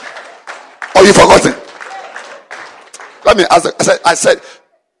 Or you forgotten? Let me ask. I said,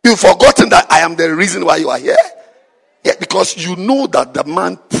 you've forgotten that I am the reason why you are here? Yeah, because you know that the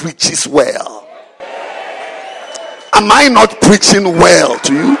man preaches well. Am I not preaching well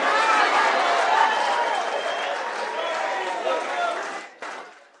to you?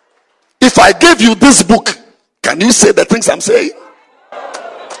 If I gave you this book, can you say the things I'm saying?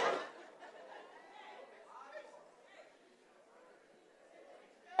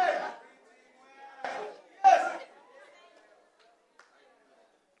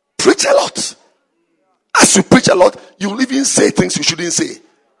 Preach a lot. As you preach a lot, you will even say things you shouldn't say.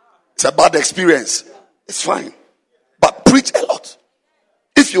 It's a bad experience. It's fine. But preach a lot.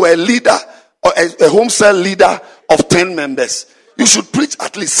 If you are a leader or a home cell leader of 10 members, you should preach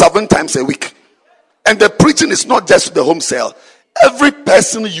at least 7 times a week. And the preaching is not just the home cell. Every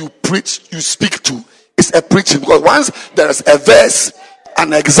person you preach, you speak to is a preaching. Because once there is a verse,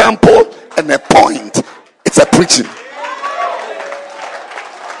 an example, and a point, it's a preaching.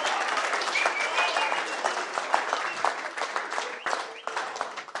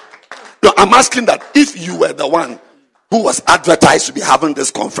 No, I'm asking that if you were the one who was advertised to be having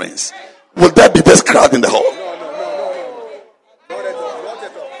this conference, would there be this crowd in the hall?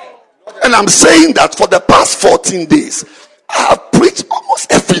 And I'm saying that for the past 14 days, I have preached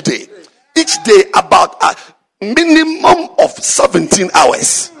almost every day. Each day about a minimum of 17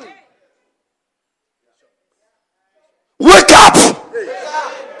 hours. Wake up!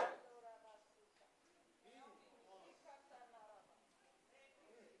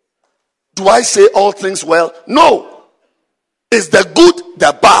 Do I say all things well? No. It's the good,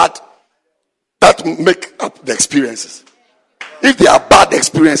 the bad that make up the experiences. If they are bad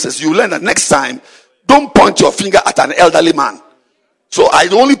experiences, you learn that next time, don't point your finger at an elderly man. So I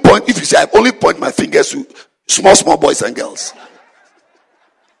only point, if you say I only point my fingers to small boys and girls.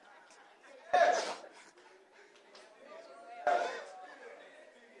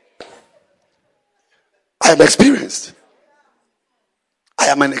 I am experienced.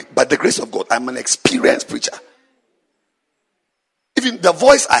 By the grace of God, I'm an experienced preacher. Even the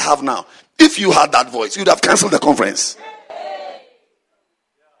voice I have now, if you had that voice, you'd have cancelled the conference.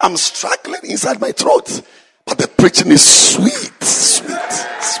 I'm struggling inside my throat, but the preaching is sweet.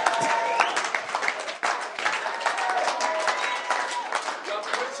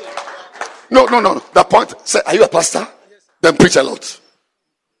 No. The point, say, are you a pastor? Then preach a lot.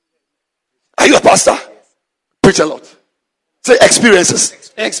 Are you a pastor? Preach a lot. Say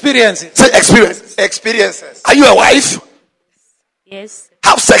experiences. Say experience. Experiences. Are you a wife? Yes.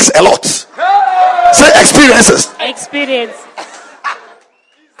 Have sex a lot. Say experiences. Experience.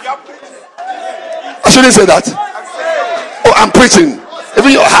 I shouldn't say that. Oh, I'm preaching.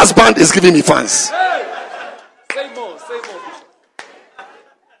 Even your husband is giving me fans. Say more.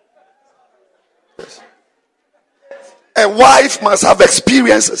 Yes. A wife must have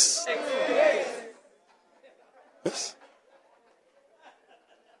experiences. Yes.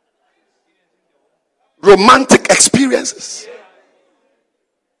 Romantic experiences.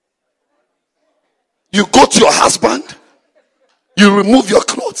 You go to your husband, you remove your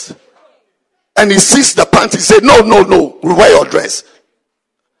clothes, and he sees the panties. Say, no, wear your dress.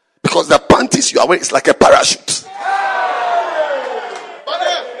 Because the panties you are wearing is like a parachute.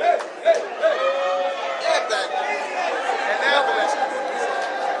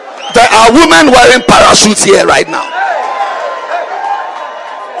 There are women wearing parachutes here right now.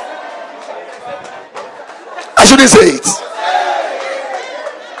 I shouldn't say it.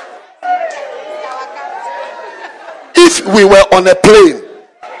 if we were on a plane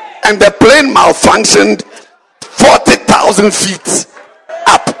and the plane malfunctioned 40,000 feet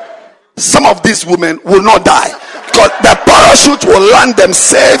up, some of these women will not die because the parachute will land them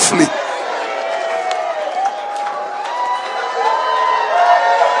safely.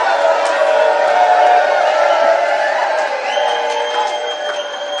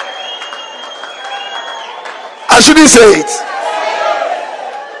 I shouldn't say it.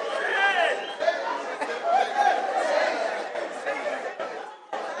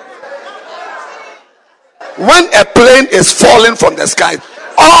 When a plane is falling from the sky,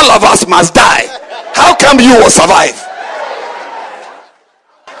 all of us must die. How come you will survive?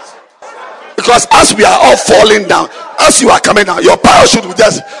 Because as we are all falling down, as you are coming down, your parachute will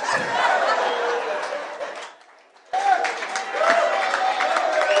just...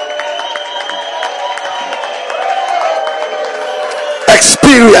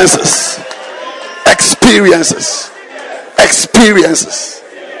 Experiences.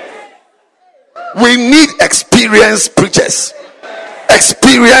 We need experienced preachers,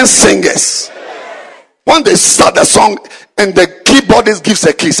 experienced singers. When they start the song and the keyboardist gives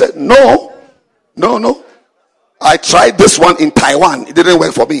a key, said, no. I tried this one in Taiwan. It didn't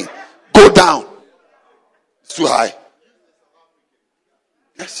work for me. Go down. It's too high.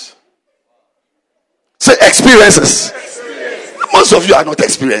 Yes. Say experiences. Most of you are not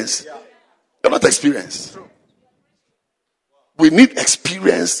experienced. You're not experienced. We need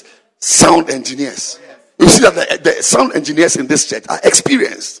experienced sound engineers. You see that the sound engineers in this church are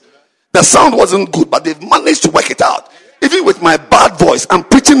experienced. The sound wasn't good, but they've managed to work it out. Even with my bad voice, I'm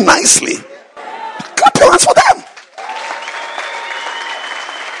preaching nicely. Clap your hands for them.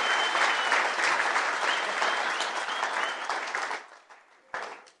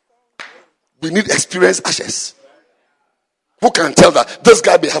 We need experienced ushers who can tell that this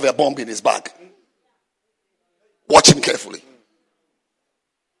guy may have a bomb in his bag. Watch him carefully.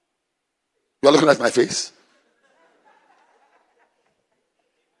 You are looking at my face.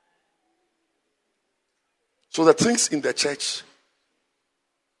 So the things in the church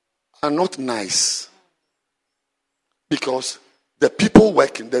are not nice because the people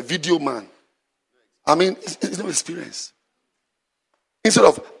working, the video man, it's no experience. Instead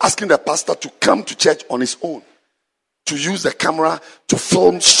of asking the pastor to come to church on his own, to use the camera to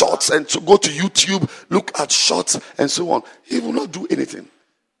film shots and to go to YouTube, look at shots and so on, he will not do anything.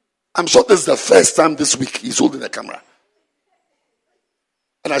 I'm sure this is the first time this week he's holding the camera.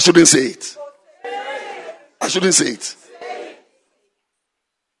 And I shouldn't say it. I shouldn't say it.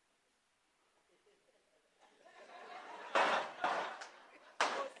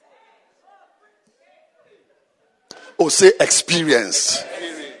 Oh, say experienced.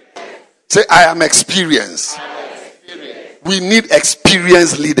 Say, I am experienced. We need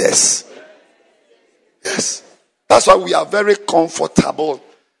experienced leaders. Yes. That's why we are very comfortable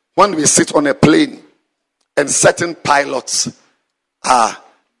when we sit on a plane and certain pilots are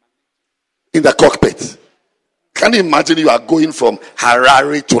in the cockpit. Can you imagine you are going from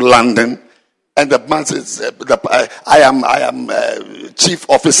Harare to London and the man says, I am chief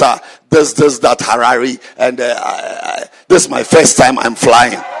officer, this, that Harare, and this is my first time I'm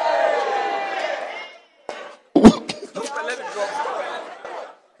flying.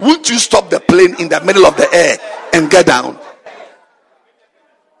 Won't you stop the plane in the middle of the air and get down?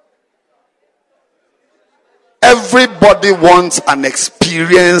 Everybody wants an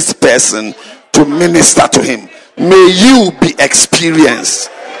experienced person to minister to him. May you be experienced.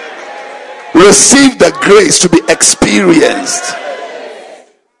 Receive the grace to be experienced.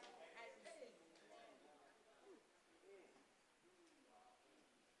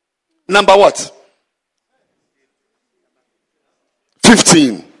 Number what?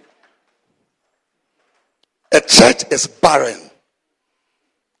 15. A church is barren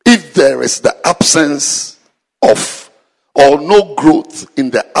if there is the absence of or no growth in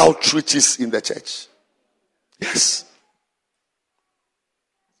the outreaches in the church. Yes.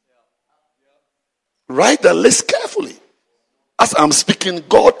 Write the list carefully. As I'm speaking,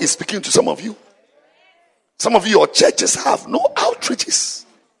 God is speaking to some of you. Some of your churches have no outreaches.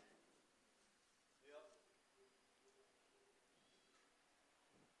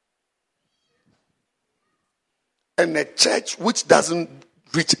 And a church which doesn't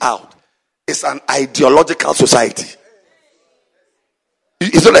reach out is an ideological society.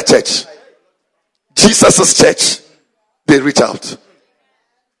 It's not a church. Jesus' church, they reach out.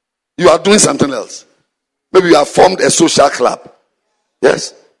 You are doing something else. Maybe you have formed a social club.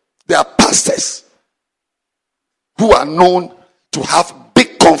 Yes. There are pastors who are known to have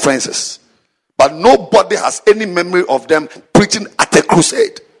big conferences, but nobody has any memory of them preaching at a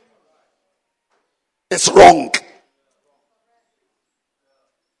crusade. It's wrong.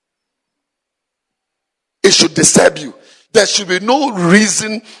 should disturb you. There should be no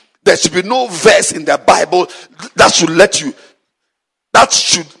reason, there should be no verse in the Bible that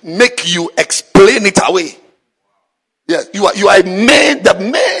should make you explain it away. Yes, you are the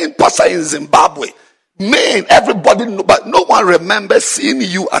main pastor in Zimbabwe. Everybody know, but no one remembers seeing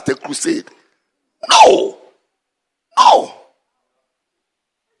you at a crusade. No.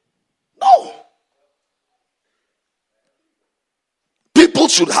 People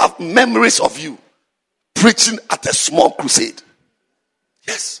should have memories of you preaching at a small crusade.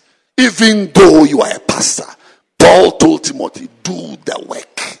 Yes. Even though you are a pastor, Paul told Timothy, do the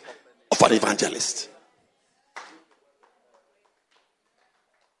work of an evangelist.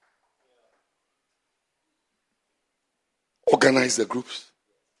 Organize the groups.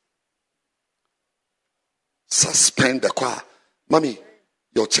 Suspend the choir. Mommy,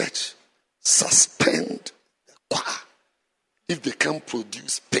 your church, suspend the choir. If they can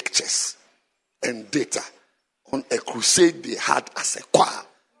produce pictures and data on a crusade they had as a choir,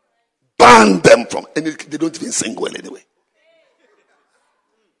 ban them from, and they don't even sing well anyway.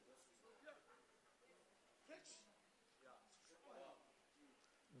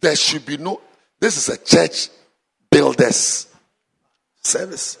 There should be no, this is a church builders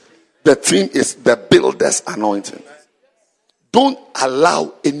service. The theme is the builders anointing. Don't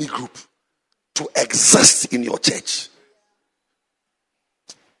allow any group to exist in your church.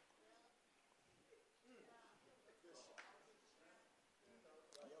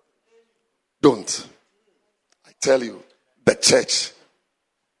 Don't. I tell you, a church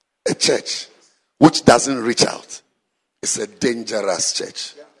which doesn't reach out is a dangerous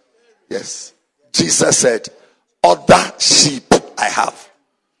church. Yes. Jesus said, other sheep I have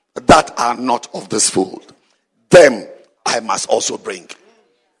that are not of this fold, them I must also bring.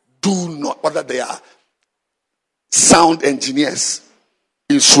 Do not, whether they are sound engineers,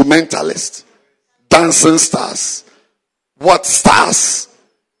 instrumentalists, dancing stars, what stars,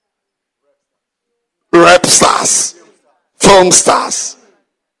 rap stars, film stars,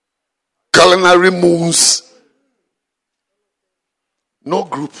 culinary moons, no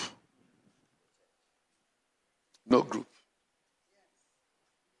group.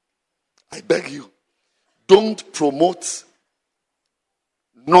 I beg you, don't promote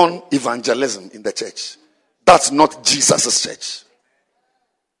non-evangelism in the church. That's not Jesus' church.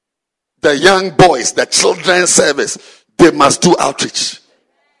 The young boys, the children's service, they must do outreach.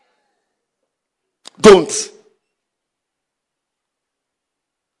 Don't.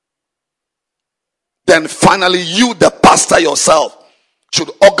 Then finally, you, the pastor yourself, should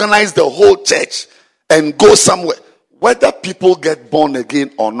organize the whole church and go somewhere. Whether people get born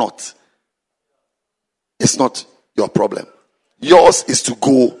again or not, it's not your problem. Yours is to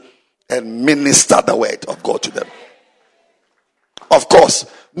go and minister the word of God to them. Of course,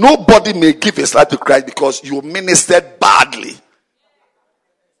 nobody may give his life to Christ because you ministered badly.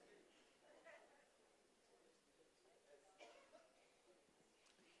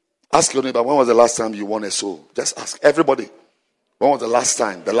 Ask your neighbor, when was the last time you won a soul? Just ask everybody. When was the last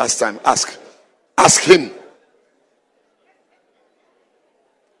time? Ask. Ask him.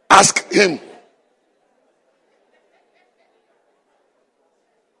 Ask him.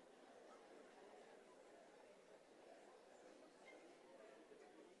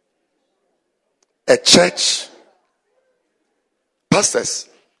 A church, pastors,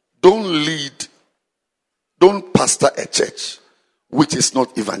 don't pastor a church which is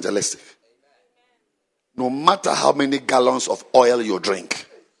not evangelistic. No matter how many gallons of oil you drink.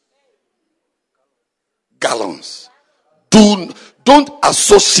 Gallons. Don't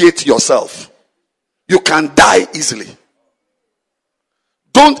associate yourself. You can die easily.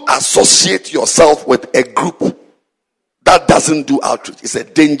 Don't associate yourself with a group that doesn't do outreach. It's a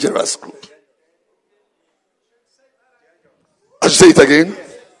dangerous group. I should say it again.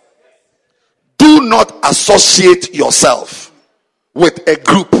 Do not associate yourself with a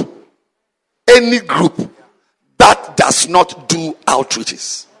group, any group that does not do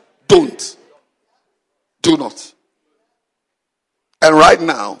outreaches. Don't. Do not. And right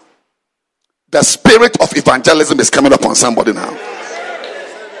now, the spirit of evangelism is coming upon somebody now.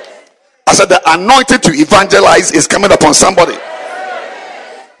 I said the anointing to evangelize is coming upon somebody.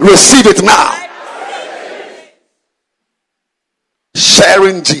 Receive it now.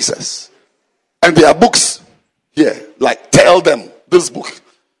 Sharing Jesus. And there are books here, like Tell Them, this book.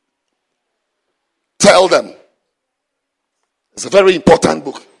 Tell Them. It's a very important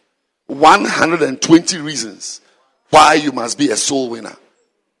book. 120 reasons why you must be a soul winner.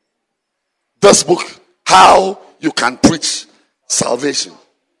 This book, how you can preach salvation.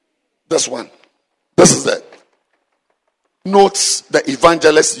 This one. This is the notes the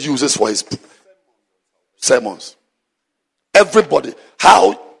evangelist uses for his Sermons. Everybody.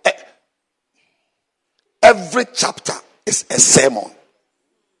 Every chapter is a sermon.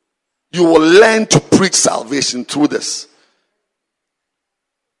 You will learn to preach salvation through this.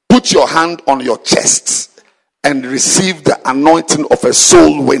 Put your hand on your chest and receive the anointing of a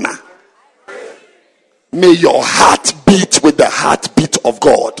soul winner. May your heart beat with the heartbeat of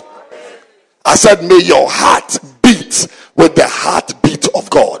God. I said, may your heart beat with the heartbeat of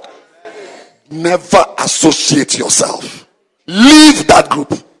God. Never associate yourself. Leave that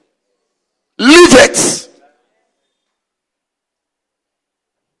group. Leave it.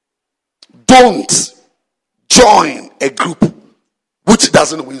 Don't join a group which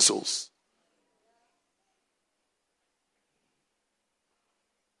doesn't win souls.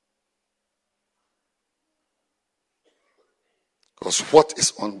 Because what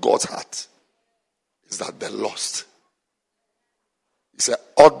is on God's heart is that the lost. He said,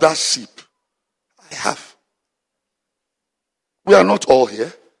 other sheep I have. We are not all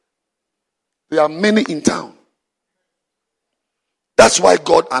here. There are many in town. That's why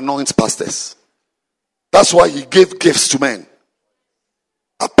God anoints pastors. That's why he gave gifts to men.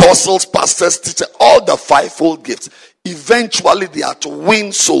 Apostles, pastors, teachers, all the fivefold gifts. Eventually they are to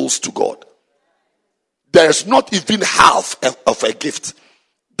win souls to God. There is not even half of a gift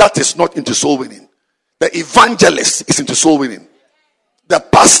that is not into soul winning. The evangelist is into soul winning. The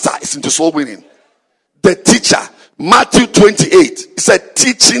pastor is into soul winning. The teacher, Matthew 28, he said,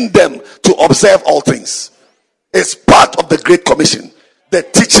 teaching them to observe all things. It's part of the Great Commission. The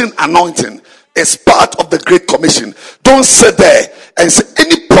teaching anointing is part of the Great Commission. Don't sit there and say,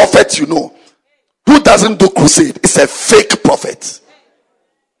 any prophet you know who doesn't do crusade is a fake prophet.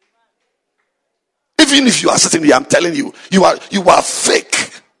 Even if you are sitting here, I'm telling you, you are fake.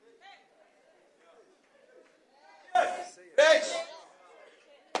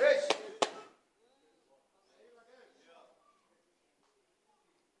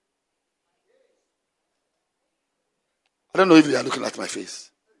 I don't know if they are looking at my face.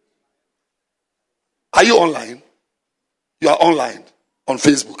 Are you online? You are online on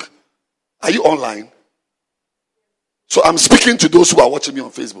Facebook. Are you online? So I'm speaking to those who are watching me on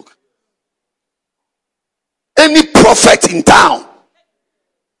Facebook. Any prophet in town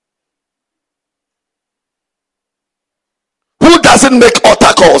who doesn't make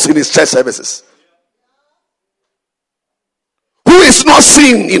altar calls in his church services, who is not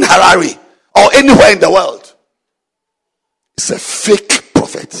seen in Harare or anywhere in the world, is a fake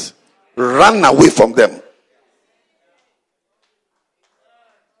prophet. Run away from them.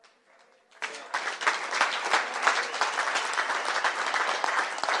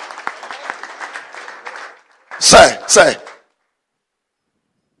 Sir,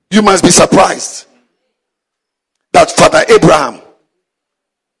 you must be surprised that Father Abraham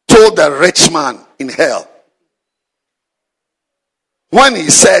told the rich man in hell, when he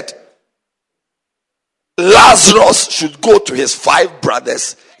said Lazarus should go to his 5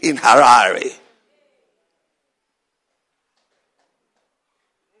 brothers in Harare.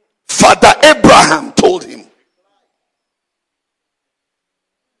 Father Abraham told him,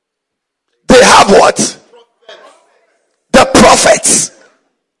 they have what? The prophets.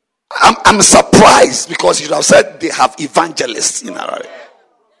 I'm surprised because you have said they have evangelists in Harare.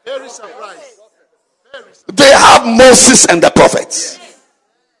 Very surprised. They have Moses and the prophets.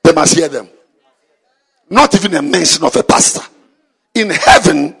 They must hear them. Not even a mention of a pastor. In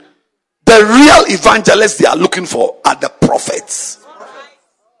heaven, the real evangelists they are looking for are the prophets.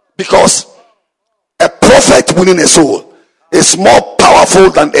 Because a prophet winning a soul is more powerful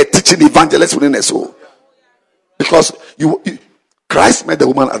than a teaching evangelist winning a soul. Because Christ met the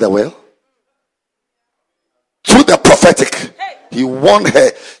woman at the well. Through the prophetic, he won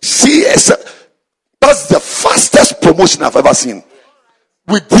her. That's the fastest promotion I've ever seen.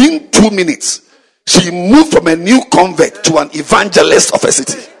 Within 2 minutes, she moved from a new convert to an evangelist of a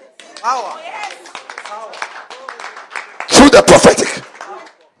city. Through the prophetic.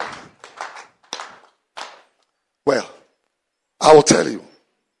 Well, I will tell you.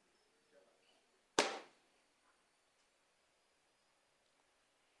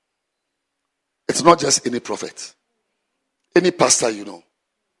 It's not just any prophet. Any pastor you know.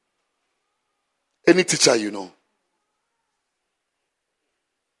 Any teacher you know.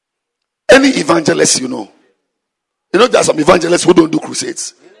 Any evangelist you know. You know there are some evangelists who don't do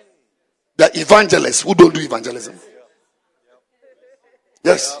crusades. There are evangelists who don't do evangelism.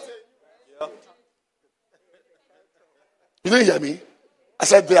 Yes. You didn't hear me? I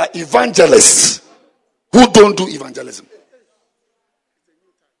said there are evangelists who don't do evangelism.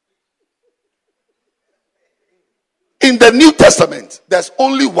 In the New Testament, there's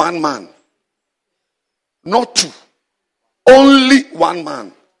only one man Not two. Only one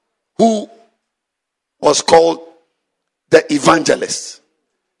man who was called the evangelist.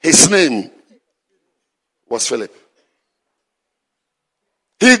 His name was Philip.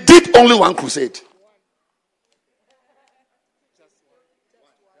 He did only one crusade.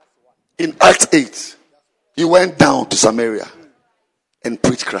 In Acts 8, he went down to Samaria and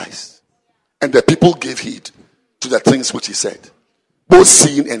preached Christ. And the people gave heed to the things which he said, both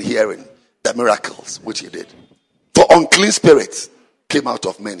seeing and hearing the miracles which he did. For unclean spirits came out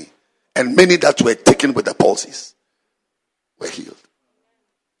of many, and many that were taken with the palsies were healed.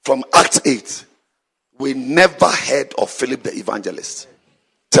 From Acts 8, we never heard of Philip the evangelist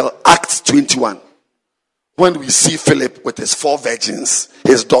till Acts 21, when we see Philip with his 4 virgins,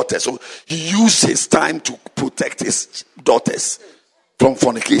 his daughters. So he used his time to protect his daughters from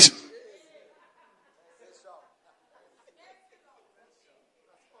fornication.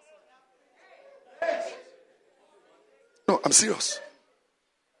 No, I'm serious.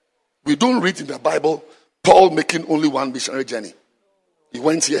 We don't read in the Bible Paul making only one missionary journey. He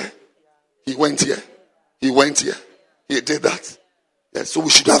went here, he went here, he went here, he did that. Yes, so we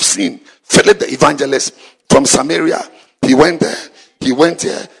should have seen Philip the evangelist from Samaria. He went there, he went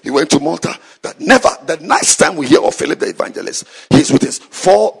here, he went to Malta. That never, the next time we hear of Philip the evangelist, he's with his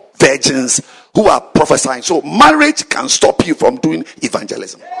 4 virgins who are prophesying. So marriage can stop you from doing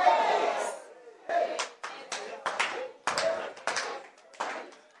evangelism.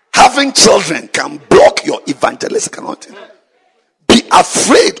 Having children can block your evangelistic anointing. Be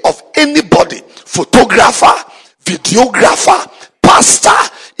afraid of anybody, photographer, videographer,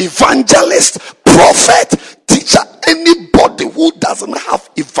 pastor, evangelist, prophet, teacher. Anybody who doesn't have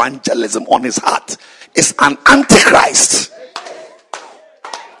evangelism on his heart is an antichrist.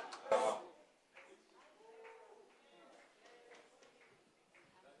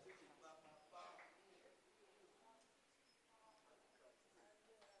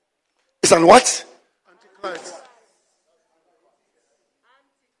 It's an what? Antichrist.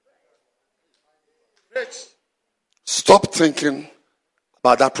 Stop thinking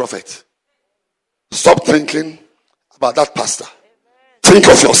about that prophet. Stop thinking about that pastor. Think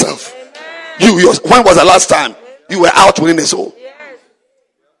of yourself. When was the last time you were out winning a soul?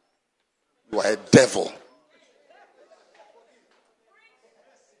 You are a devil.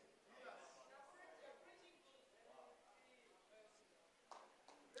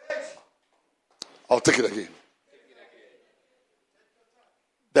 I'll take it again.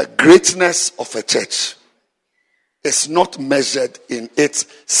 The greatness of a church is not measured in its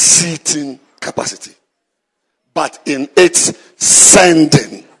seating capacity, but in its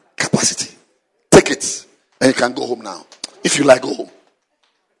sending capacity. Take it and you can go home now. If you like, go home.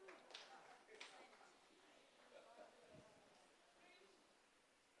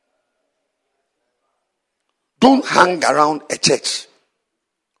 Don't hang around a church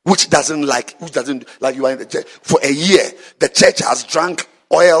which doesn't like you are in the church. For a year, the church has drank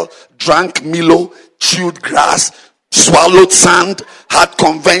oil, drank Milo, chewed grass, swallowed sand, had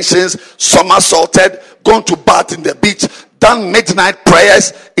conventions, somersaulted, gone to bath in the beach, done midnight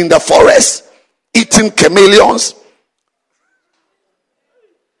prayers in the forest, eating chameleons.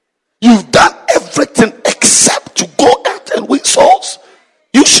 You've done everything except to go out and win souls.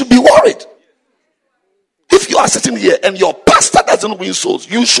 You should be worried. If you are sitting here and your pastor doesn't win souls,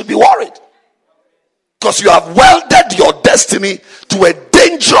 you should be worried. Because you have welded your destiny to a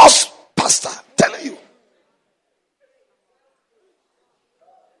dangerous pastor. I'm telling you.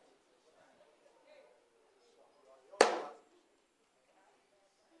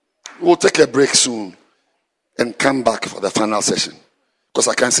 We'll take a break soon and come back for the final session. Because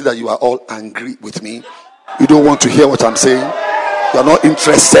I can see that you are all angry with me. You don't want to hear what I'm saying. You are not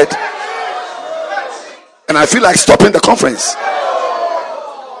interested. And I feel like stopping the conference.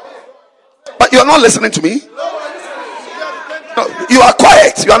 But you are not listening to me. No, you are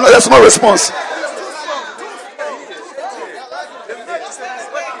quiet. You are not. There's no response.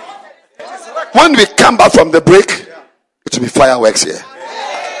 When we come back from the break, it will be fireworks here.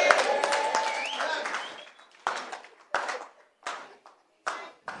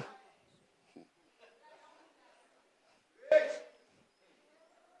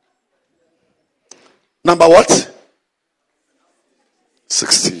 Number what?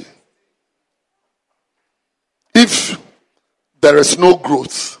 16. If there is no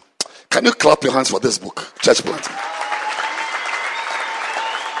growth, can you clap your hands for this book, Church Planting?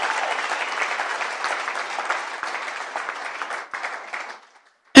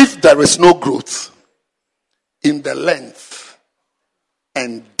 If there is no growth in the length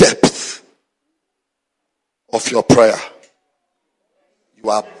and depth of your prayer, you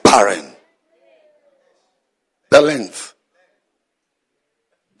are barren. The length.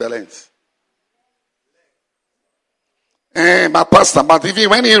 The length. My pastor, but even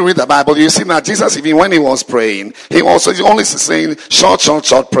when you read the Bible, you see that Jesus, even when he was praying, he was only saying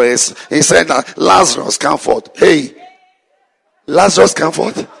short prayers. He said that Lazarus, come forth. Hey, Lazarus, come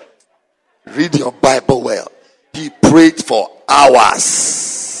forth. Read your Bible well. He prayed for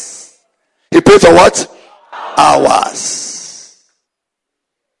hours. He prayed for what? Hours.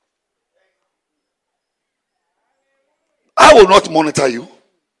 I will not monitor you.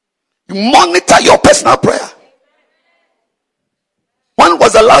 You monitor your personal prayer. When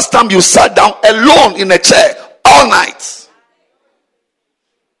was the last time you sat down alone in a chair all night?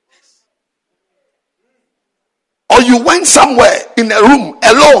 Or you went somewhere in a room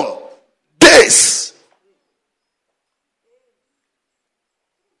alone days?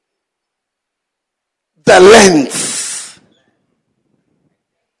 The length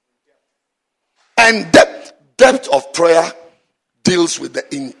and depth of prayer deals with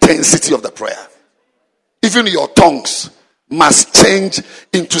the intensity of the prayer. Even your tongues must change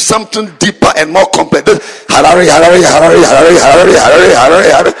into something deeper and more complex. Are you Hare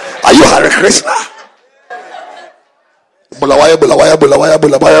Krishna?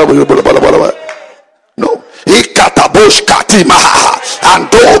 No. Ikatabosh katimaha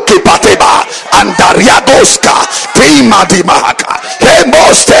andoke pateba andariadoska timadimahaka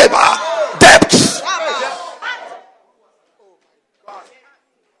hemosteba depth.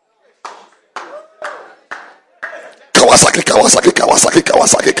 Kawasaki.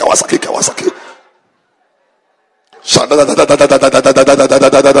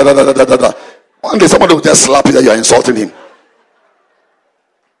 One day somebody will just slap you that you are insulting him.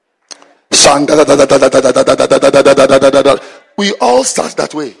 We all start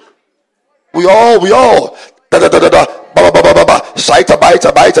that way. We all.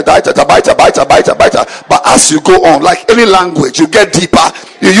 But as you go on, like any language, you get deeper.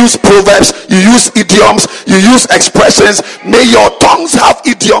 You use proverbs, you use idioms, you use expressions. May your tongues have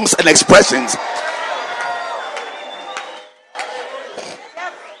idioms and expressions.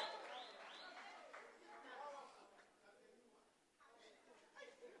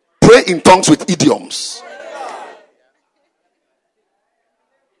 Pray in tongues with idioms.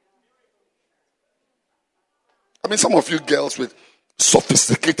 I mean, some of you girls with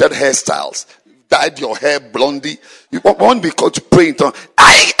sophisticated hairstyles, dyed your hair blondie, you won't be called to pray in tongues.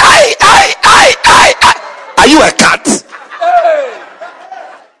 I. Are you a cat?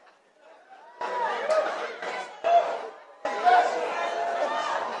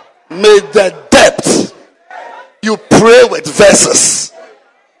 May the depth, you pray with verses.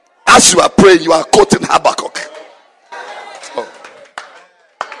 As you are praying, you are quoting Habakkuk. Oh.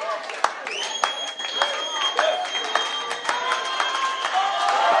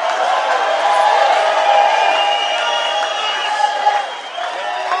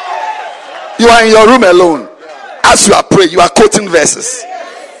 You are in your room alone. As you are praying, you are quoting verses.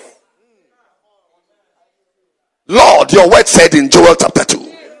 Lord, your word said in Joel chapter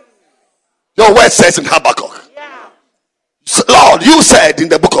 2. Your word says in Habakkuk. Lord, you said in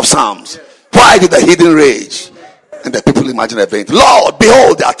the book of Psalms, why did the heathen rage and the people imagine a vain? Lord,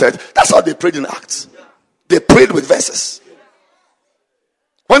 behold their threat. That's how they prayed in Acts. They prayed with verses.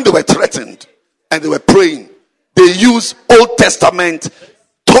 When they were threatened and they were praying, they used Old Testament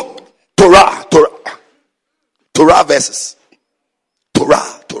Torah verses.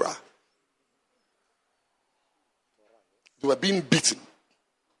 Torah. They were being beaten.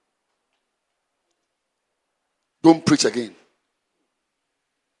 Don't preach again.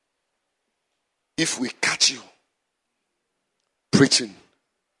 If we catch you preaching,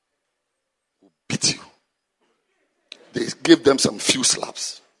 we'll beat you. They give them some few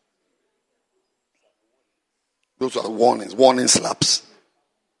slaps. Those are warning slaps.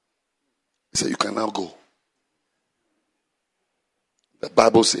 He said, you can now go. The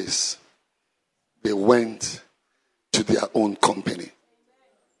Bible says they went to their own company.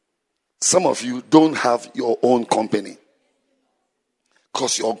 Some of you don't have your own company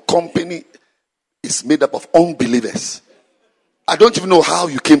because your company is made up of unbelievers. I don't even know how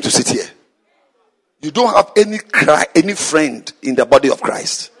you came to sit here. You don't have any friend in the body of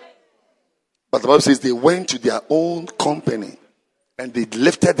Christ. But the Bible says they went to their own company and they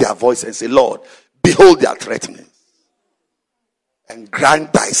lifted their voice and said, Lord, behold their threatenings and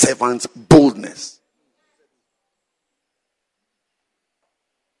grant thy servants boldness.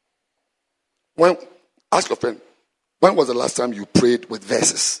 Ask your friend, when was the last time you prayed with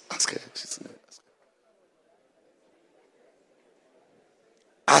verses? Ask her.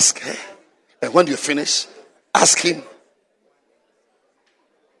 Ask her. And when you finish, ask him.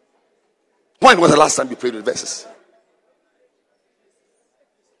 When was the last time you prayed with verses?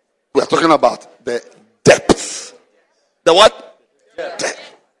 We are talking about the depth. The what?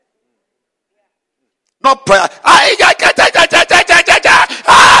 Depth. Not prayer.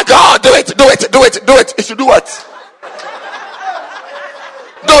 God, do it. You should do what?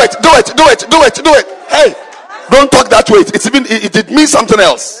 Do it. Hey, don't talk that way. It means something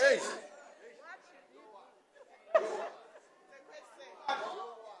else.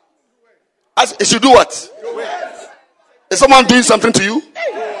 It should do what? Is someone doing something to you?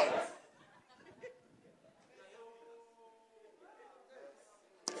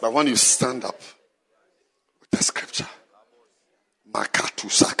 But when you stand up with the scripture,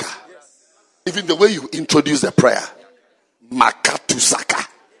 Makatusaka, even the way you introduce the prayer, Makatusaka,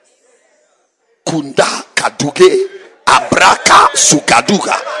 Kunda Kaduge, Abraka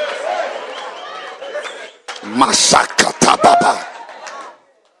Sukaduga, Masakata Baba.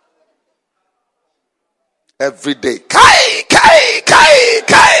 Every day, Kai.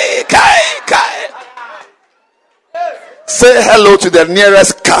 Say hello to the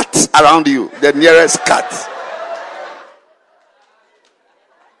nearest cat around you. The nearest cat.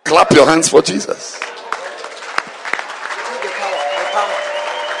 Clap your hands for Jesus.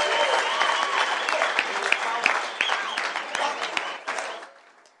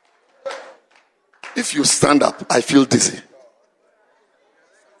 If you stand up, I feel dizzy.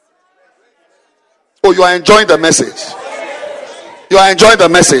 Oh, you are enjoying the message. You are enjoying the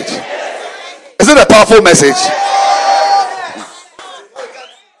message. Is it a powerful message?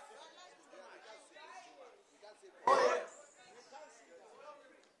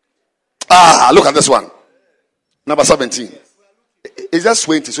 Look at this one. Number 17. It's just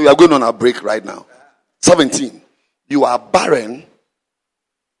 20, so you are going on a break right now. 17. You are barren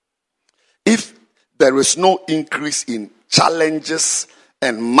if there is no increase in challenges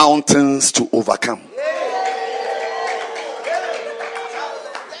and mountains to overcome.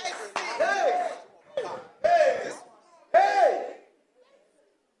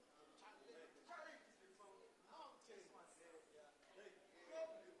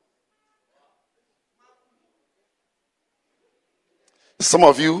 Some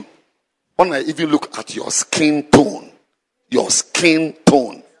of you, when I even look at your skin tone, you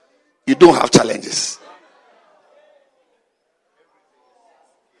don't have challenges.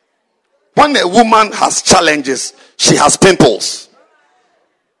 When a woman has challenges, she has pimples.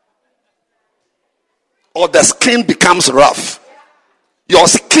 Or the skin becomes rough. Your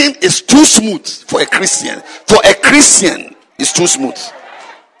skin is too smooth for a Christian. For a Christian, it's too smooth.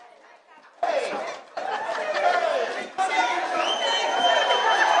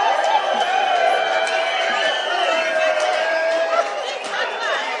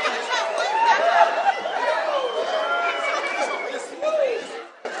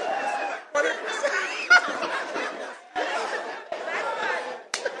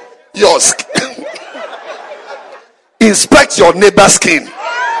 Your skin. Inspect your neighbor's skin.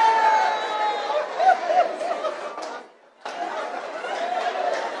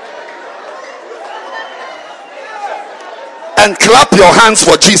 And clap your hands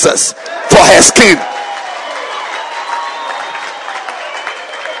for Jesus, for her skin.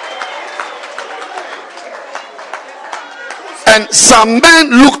 And some men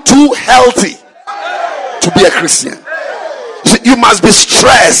look too healthy to be a Christian. You must be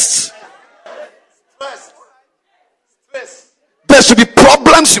stressed. There should be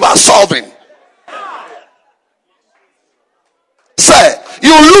problems you are solving. Sir,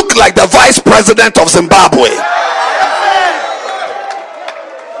 you look like the vice president of Zimbabwe.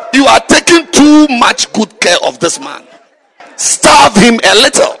 You are taking too much good care of this man. Starve him a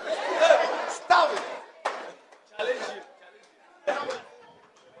little.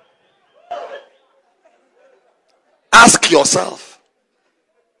 Ask yourself,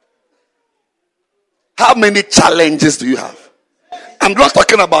 how many challenges do you have? I'm not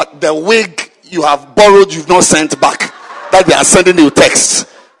talking about the wig you have borrowed, you've not sent back, that they are sending you texts.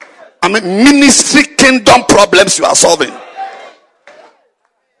 I mean, ministry kingdom problems you are solving.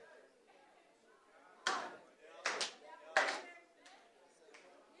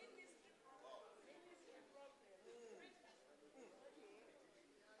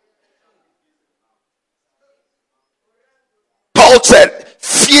 Paul said,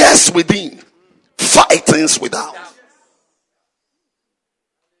 fierce within, fightings without.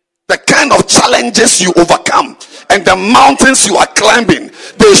 The kind of challenges you overcome and the mountains you are climbing,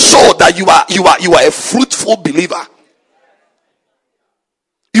 they show that you are a fruitful believer.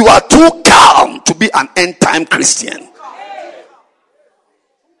 You are too calm to be an end-time Christian.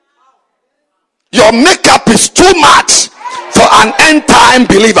 Your makeup is too much for an end-time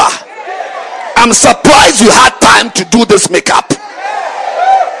believer. I'm surprised you had time to do this makeup.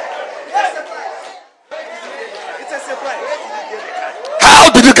 How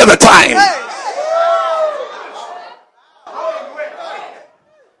did you get the time?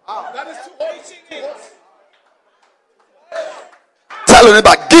 Tell your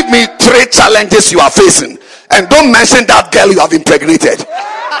neighbor, give me 3 challenges you are facing, and don't mention that girl you have impregnated. 3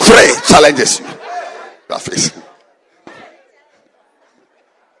 challenges you are facing.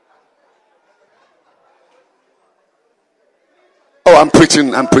 Oh, I'm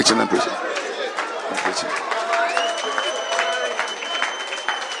preaching.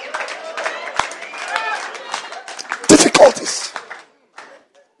 Difficulties.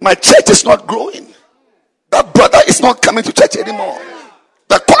 My church is not growing. That brother is not coming to church anymore.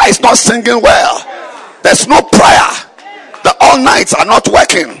 The choir is not singing well. There's no prayer. The all nights are not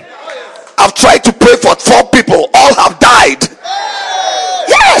working. I've tried to pray for 4 people. All have died.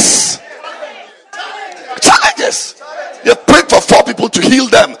 Yes. Challenges. You prayed for 4 people to heal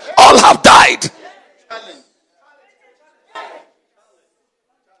them. All have died.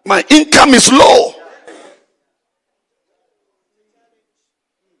 My income is low.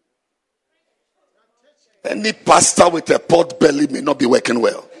 Any pastor with a pot belly may not be working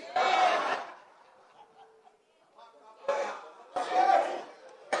well.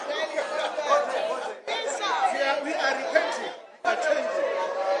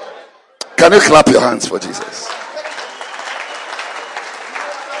 Can you clap your hands for Jesus?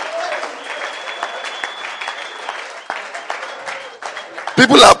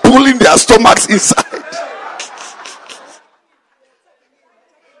 People are pulling their stomachs inside.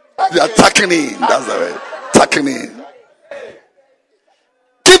 They are tucking in. That's the way. Tucking in.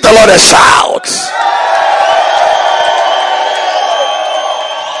 Give the Lord a shout.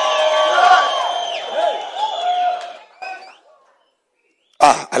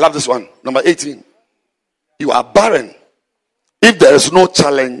 I love this one. Number 18. You are barren if there is no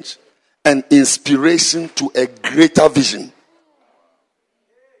challenge and inspiration to a greater vision.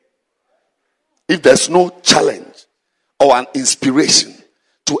 If there's no challenge or an inspiration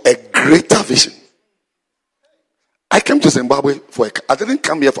to a greater vision. I came to Zimbabwe I didn't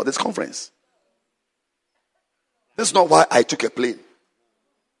come here for this conference. This is not why I took a plane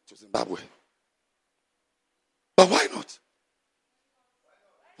to Zimbabwe. But why not?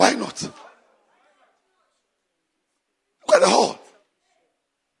 Why not? Look at the hall.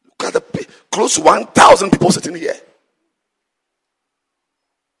 Look at the close to 1,000 people sitting here.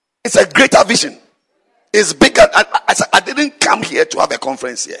 It's a greater vision. It's bigger. I didn't come here to have a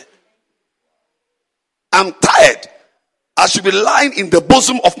conference here. I'm tired. I should be lying in the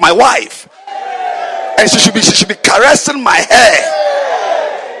bosom of my wife, and she should be caressing my hair.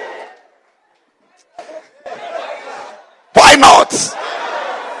 Why not?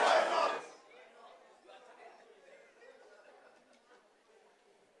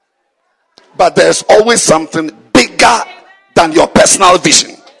 But there's always something bigger than your personal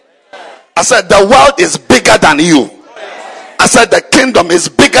vision. I said the world is bigger than you. I said the kingdom is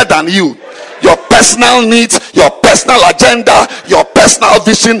bigger than you. Your personal needs, your personal agenda, your personal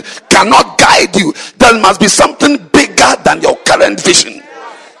vision cannot guide you. There must be something bigger than your current vision.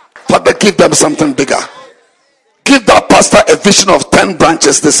 Father, give them something bigger. Give that pastor a vision of 10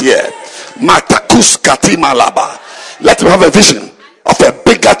 branches this year. Matakus Katima Laba. Let him have a vision of a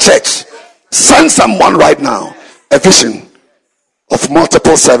bigger church. Send someone right now a vision of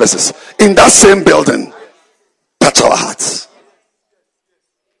multiple services in that same building. Touch our hearts.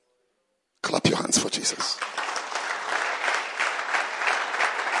 Clap your hands for Jesus.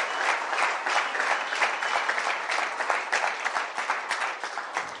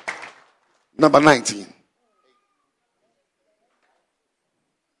 Number 19.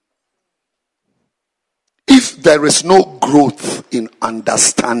 If there is no growth in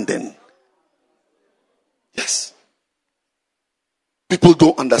understanding, yes, people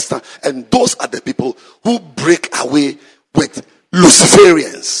don't understand, and those are the people who break away with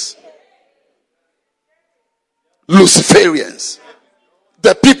Luciferians.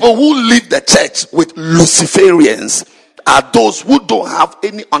 The people who leave the church with Luciferians are those who don't have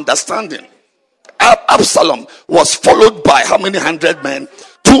any understanding. Absalom was followed by how many 100 men?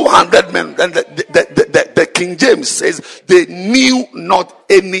 200 men. And the King James says they knew not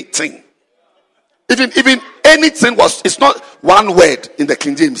anything. Even anything it's not one word in the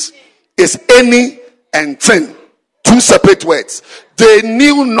King James. It's any and thing. 2 separate words. They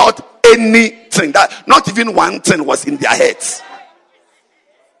knew not anything. That not even one thing was in their heads.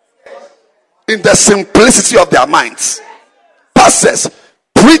 In the simplicity of their minds. Pastors,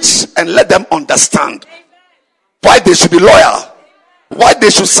 preach and let them understand why they should be loyal, why they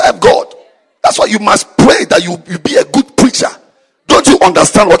should serve God, That's why you must pray that you be a good preacher. Don't you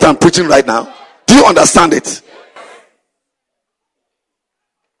understand what I'm preaching right now? Do you understand it?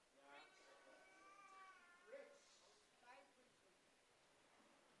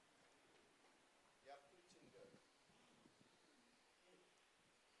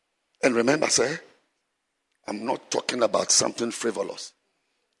 And remember, sir, I'm not talking about something frivolous.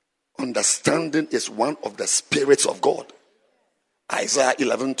 Understanding is one of the spirits of God. Isaiah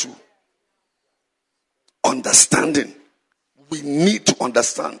 11:2. Understanding. We need to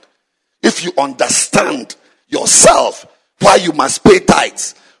understand. If you understand yourself, why you must pay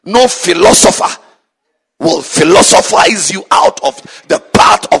tithes, no philosopher will philosophize you out of the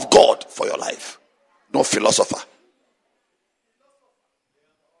path of God for your life. No philosopher.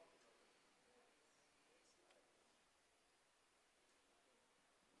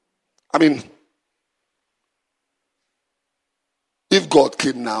 I mean, if God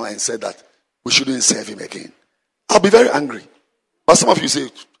came now and said that we shouldn't serve him again, I'll be very angry. But some of you say,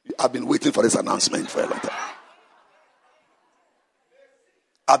 I've been waiting for this announcement for a long time.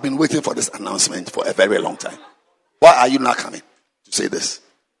 I've been waiting for this announcement for a very long time. Why are you not coming to say this?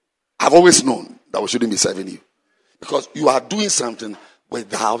 I've always known that we shouldn't be serving you. Because you are doing something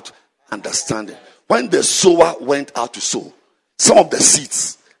without understanding. When the sower went out to sow, some of the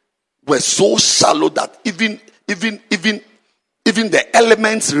seeds were so shallow that even the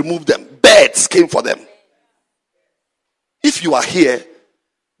elements removed them. Birds came for them. If you are here,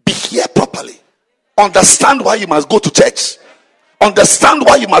 be here properly. Understand why you must go to church. Understand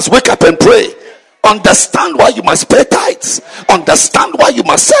why you must wake up and pray. Understand why you must pay tithes. Understand why you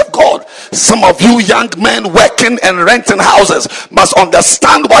must serve God. Some of you young men working and renting houses must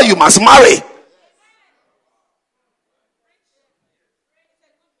understand why you must marry.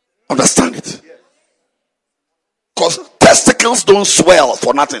 Understand it. Because testicles don't swell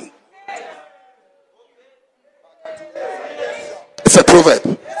for nothing. It's a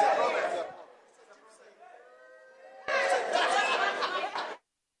proverb.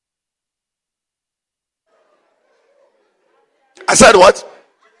 I said what?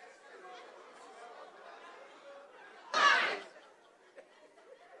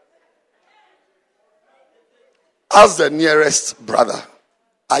 Ask the nearest brother,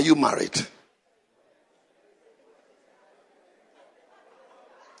 are you married?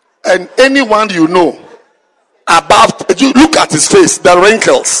 And anyone you know above, you look at his face, the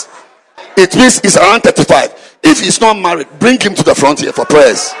wrinkles, it means he's around 35. If he's not married, bring him to the front here for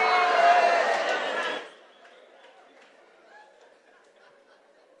prayers.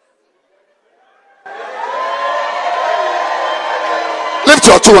 Lift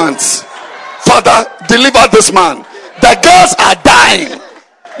your two hands. Father, deliver this man. The girls are dying.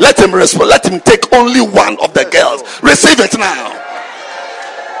 Let him respond. Let him take only one of the girls. Receive it now.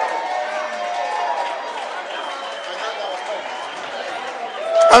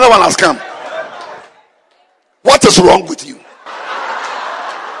 Another one has come. What is wrong with you?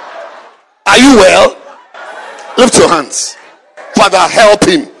 Are you well? Lift your hands. Father, help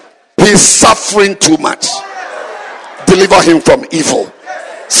him. He's suffering too much. Deliver him from evil.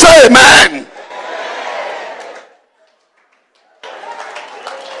 Say amen.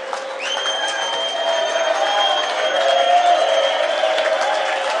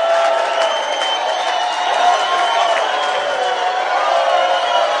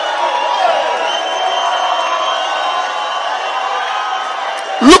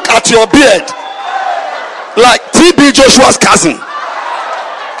 Look at your beard like TB Joshua's cousin.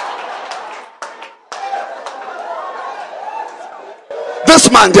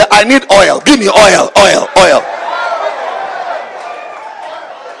 This man there, I need oil. Give me oil.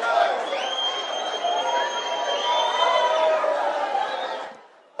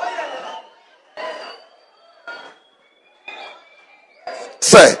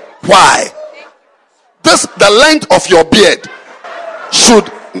 Say, why? The length of your beard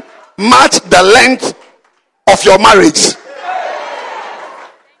should match the length of your marriage.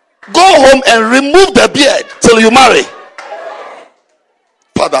 Go home and remove the beard till you marry.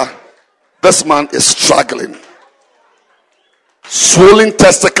 Father, this man is struggling. Swollen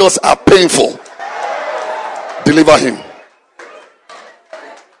testicles are painful. Deliver him.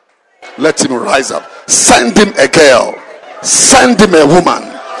 Let him rise up. Send him a girl. Send him a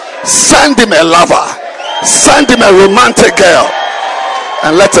woman. Send him a lover. Send him a romantic girl.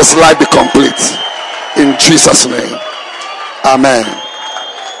 And let his life be complete. In Jesus' name. Amen.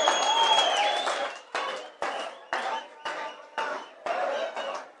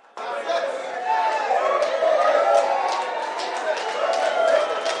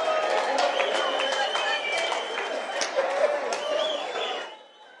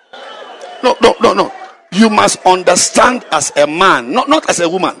 No. You must understand as a man, not as a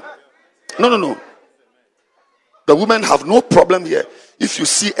woman. No. The women have no problem here. If you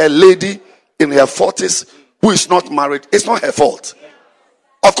see a lady in her 40s who is not married, it's not her fault.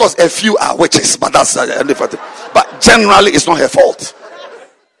 Of course, a few are witches, but that's a different thing. But generally, it's not her fault.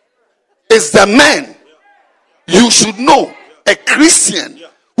 It's the men. You should know a Christian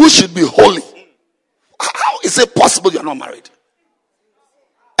who should be holy. How is it possible you're not married?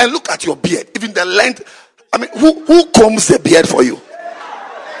 And look at your beard, even the length. I mean, who combs the beard for you?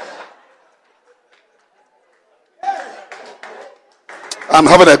 I'm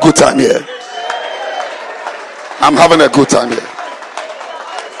having a good time here. I'm having a good time here.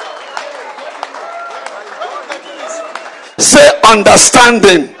 Say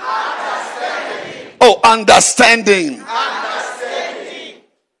understanding. Oh, understanding.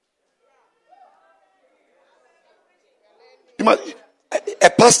 You must, a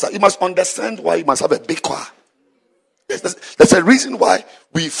pastor, you must understand why you must have a big choir. There's a reason why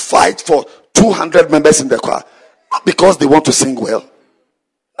we fight for 200 members in the choir. Not because they want to sing well.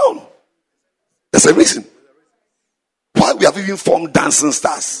 No. There's a reason why we have even formed dancing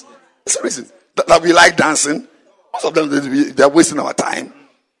stars. There's a reason that we like dancing. Most of them, they're wasting our time.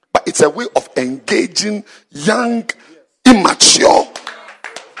 But it's a way of engaging young, immature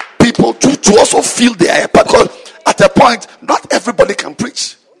people to also feel they are a part. Because at a point, not everybody can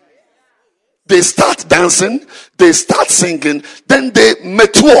preach. They start dancing, they start singing, then they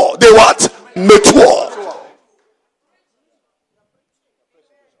mature. They what? Mature.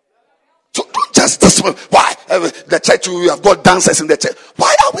 So don't just why the church, we have got dancers in the church.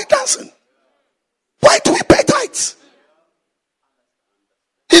 Why are we dancing? Why do we pay tithes?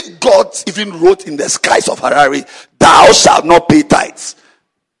 If God even wrote in the skies of Harare, thou shalt not pay tithes,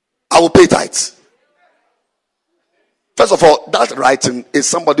 I will pay tithes. First of all, that writing is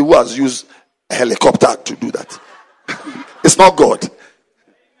somebody who has used a helicopter to do that. It's not God.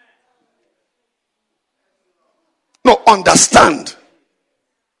 No, understand.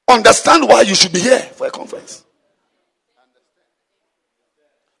 Understand why you should be here for a conference.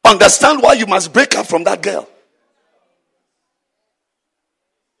 Understand why you must break up from that girl.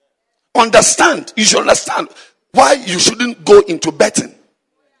 Understand. You should understand why you shouldn't go into betting.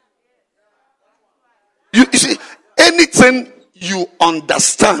 You see, anything you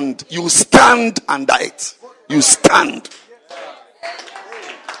understand, you stand under it. You stand.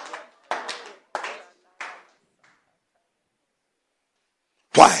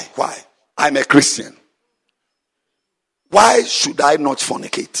 Why? I'm a Christian. Why should I not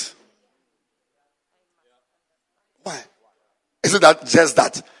fornicate? Why? Is it that just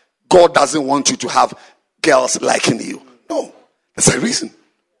that God doesn't want you to have girls liking you? No. There's a reason.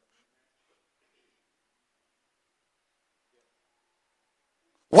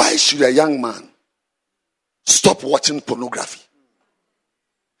 Why should a young man stop watching pornography?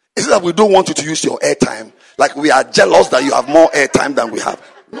 Is it that we don't want you to use your airtime? Like we are jealous that you have more airtime than we have?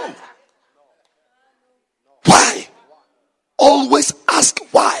 No. Why? Always ask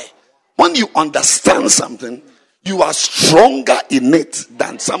why. When you understand something, you are stronger in it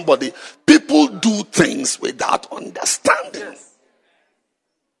than somebody. People do things without understanding.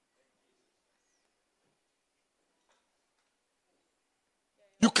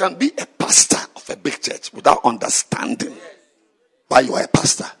 You can be a pastor of a big church without understanding why you are a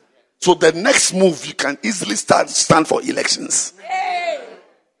pastor. So the next move, you can easily stand for elections.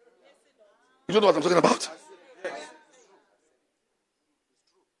 You don't know what I'm talking about?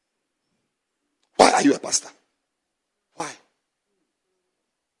 Why are you a pastor? Why?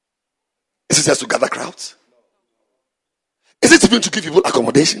 Is it just to gather crowds? Is it even to give people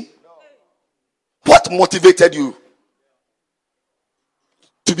accommodation? What motivated you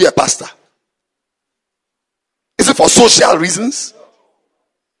to be a pastor? Is it for social reasons?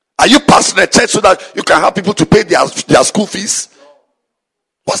 Are you pastoring a church so that you can have people to pay their school fees?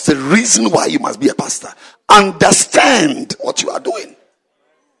 What's the reason why you must be a pastor? Understand what you are doing.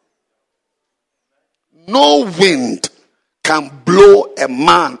 No wind can blow a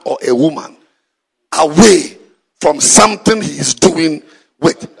man or a woman away from something he is doing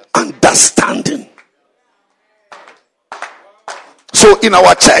with understanding. So in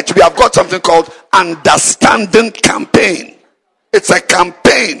our church, we have got something called Understanding Campaign. It's a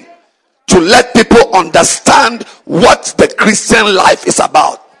campaign to let people understand what the Christian life is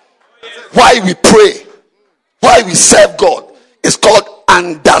about. Why we pray, why we serve God. It's called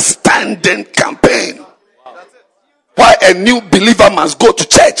Understanding Campaign. Why a new believer must go to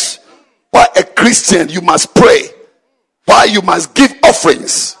church. Why a Christian you must pray. Why you must give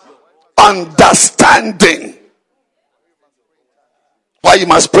offerings. Understanding. Why you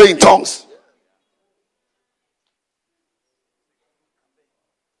must pray in tongues.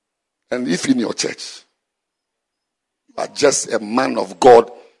 And if in your church, you are just a man of God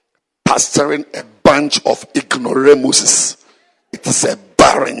pastoring a bunch of ignoramuses, it is a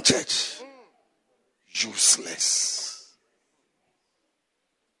barren church. Useless.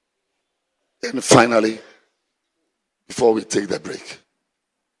 And finally, before we take the break,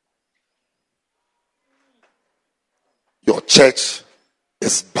 your church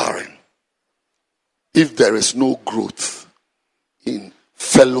is barren if there is no growth in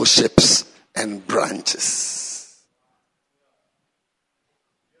fellowships and branches.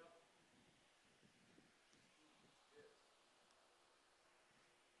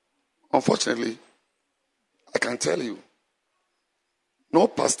 Unfortunately, I can tell you, no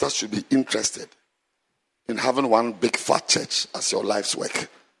pastor should be interested in having one big fat church as your life's work.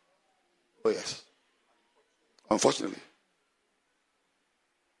 Oh yes. Unfortunately.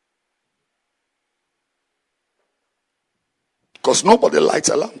 Because nobody lights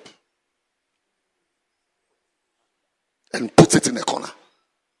a lamp and puts it in a corner.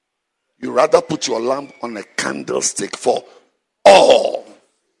 You rather put your lamp on a candlestick for all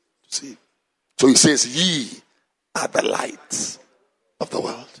to see. So he says, ye are the lights of the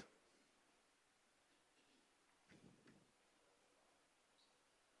world.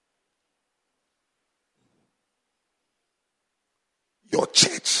 Your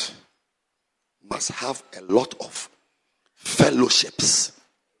church must have a lot of fellowships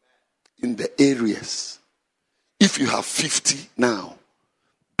in the areas. If you have 50 now,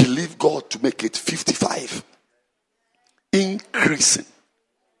 believe God to make it 55. Increasing.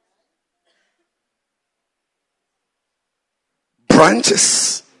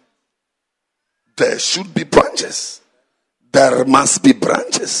 Branches. There should be branches. There must be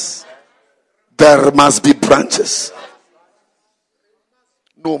branches. There must be branches.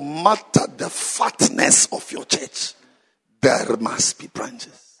 No matter the fatness of your church, there must be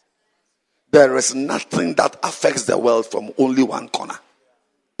branches. There is nothing that affects the world from only one corner,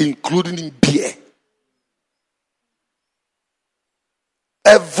 including beer.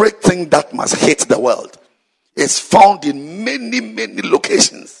 Everything that must hit the world is found in many, many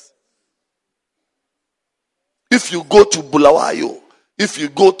locations. If you go to Bulawayo, if you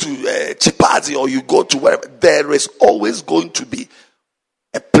go to Chipazi, or you go to wherever, there is always going to be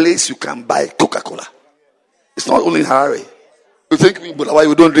a place you can buy Coca-Cola. It's not only in Harare. You think in Bulawayo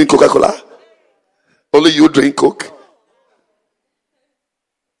we don't drink Coca-Cola? Only you drink Coke?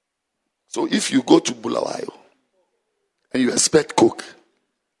 So if you go to Bulawayo and you expect Coke,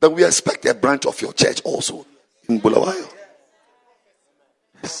 then we expect a branch of your church also in Bulawayo.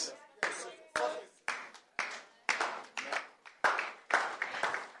 Yes.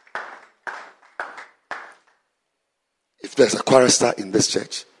 If there's a chorister in this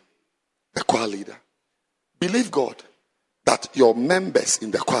church, the choir leader, believe God that your members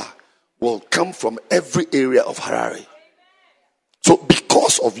in the choir will come from every area of Harare. So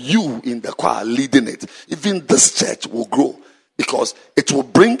because of you in the choir leading it, even this church will grow, because it will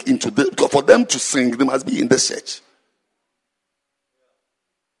bring into the, because for them to sing, they must be in this church.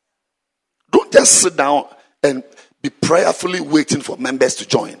 Don't just sit down and be prayerfully waiting for members to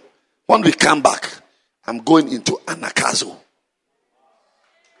join. When we come back, I'm going into Anakazo.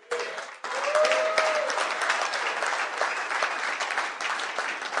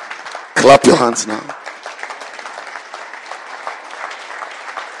 Clap your hands now.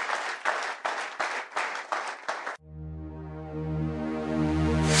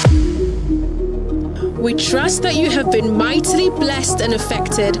 We trust that you have been mightily blessed and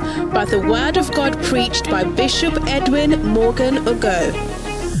affected by the word of God preached by Bishop Edwin Morgan Ogo.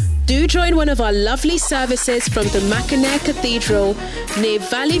 Do join one of our lovely services from the Mackinac Cathedral near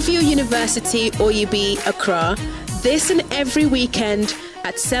Valley View University, Oyubi, Accra, this and every weekend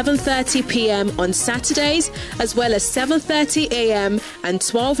at 7:30 p.m. on Saturdays, as well as 7:30 a.m. and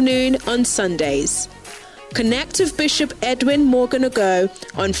 12 noon on Sundays. Connect with Bishop Edwin Morgan Ogo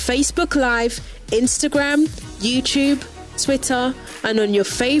on Facebook Live, Instagram, YouTube, Twitter, and on your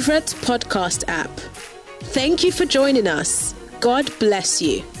favorite podcast app. Thank you for joining us. God bless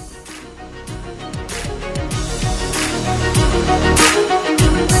you.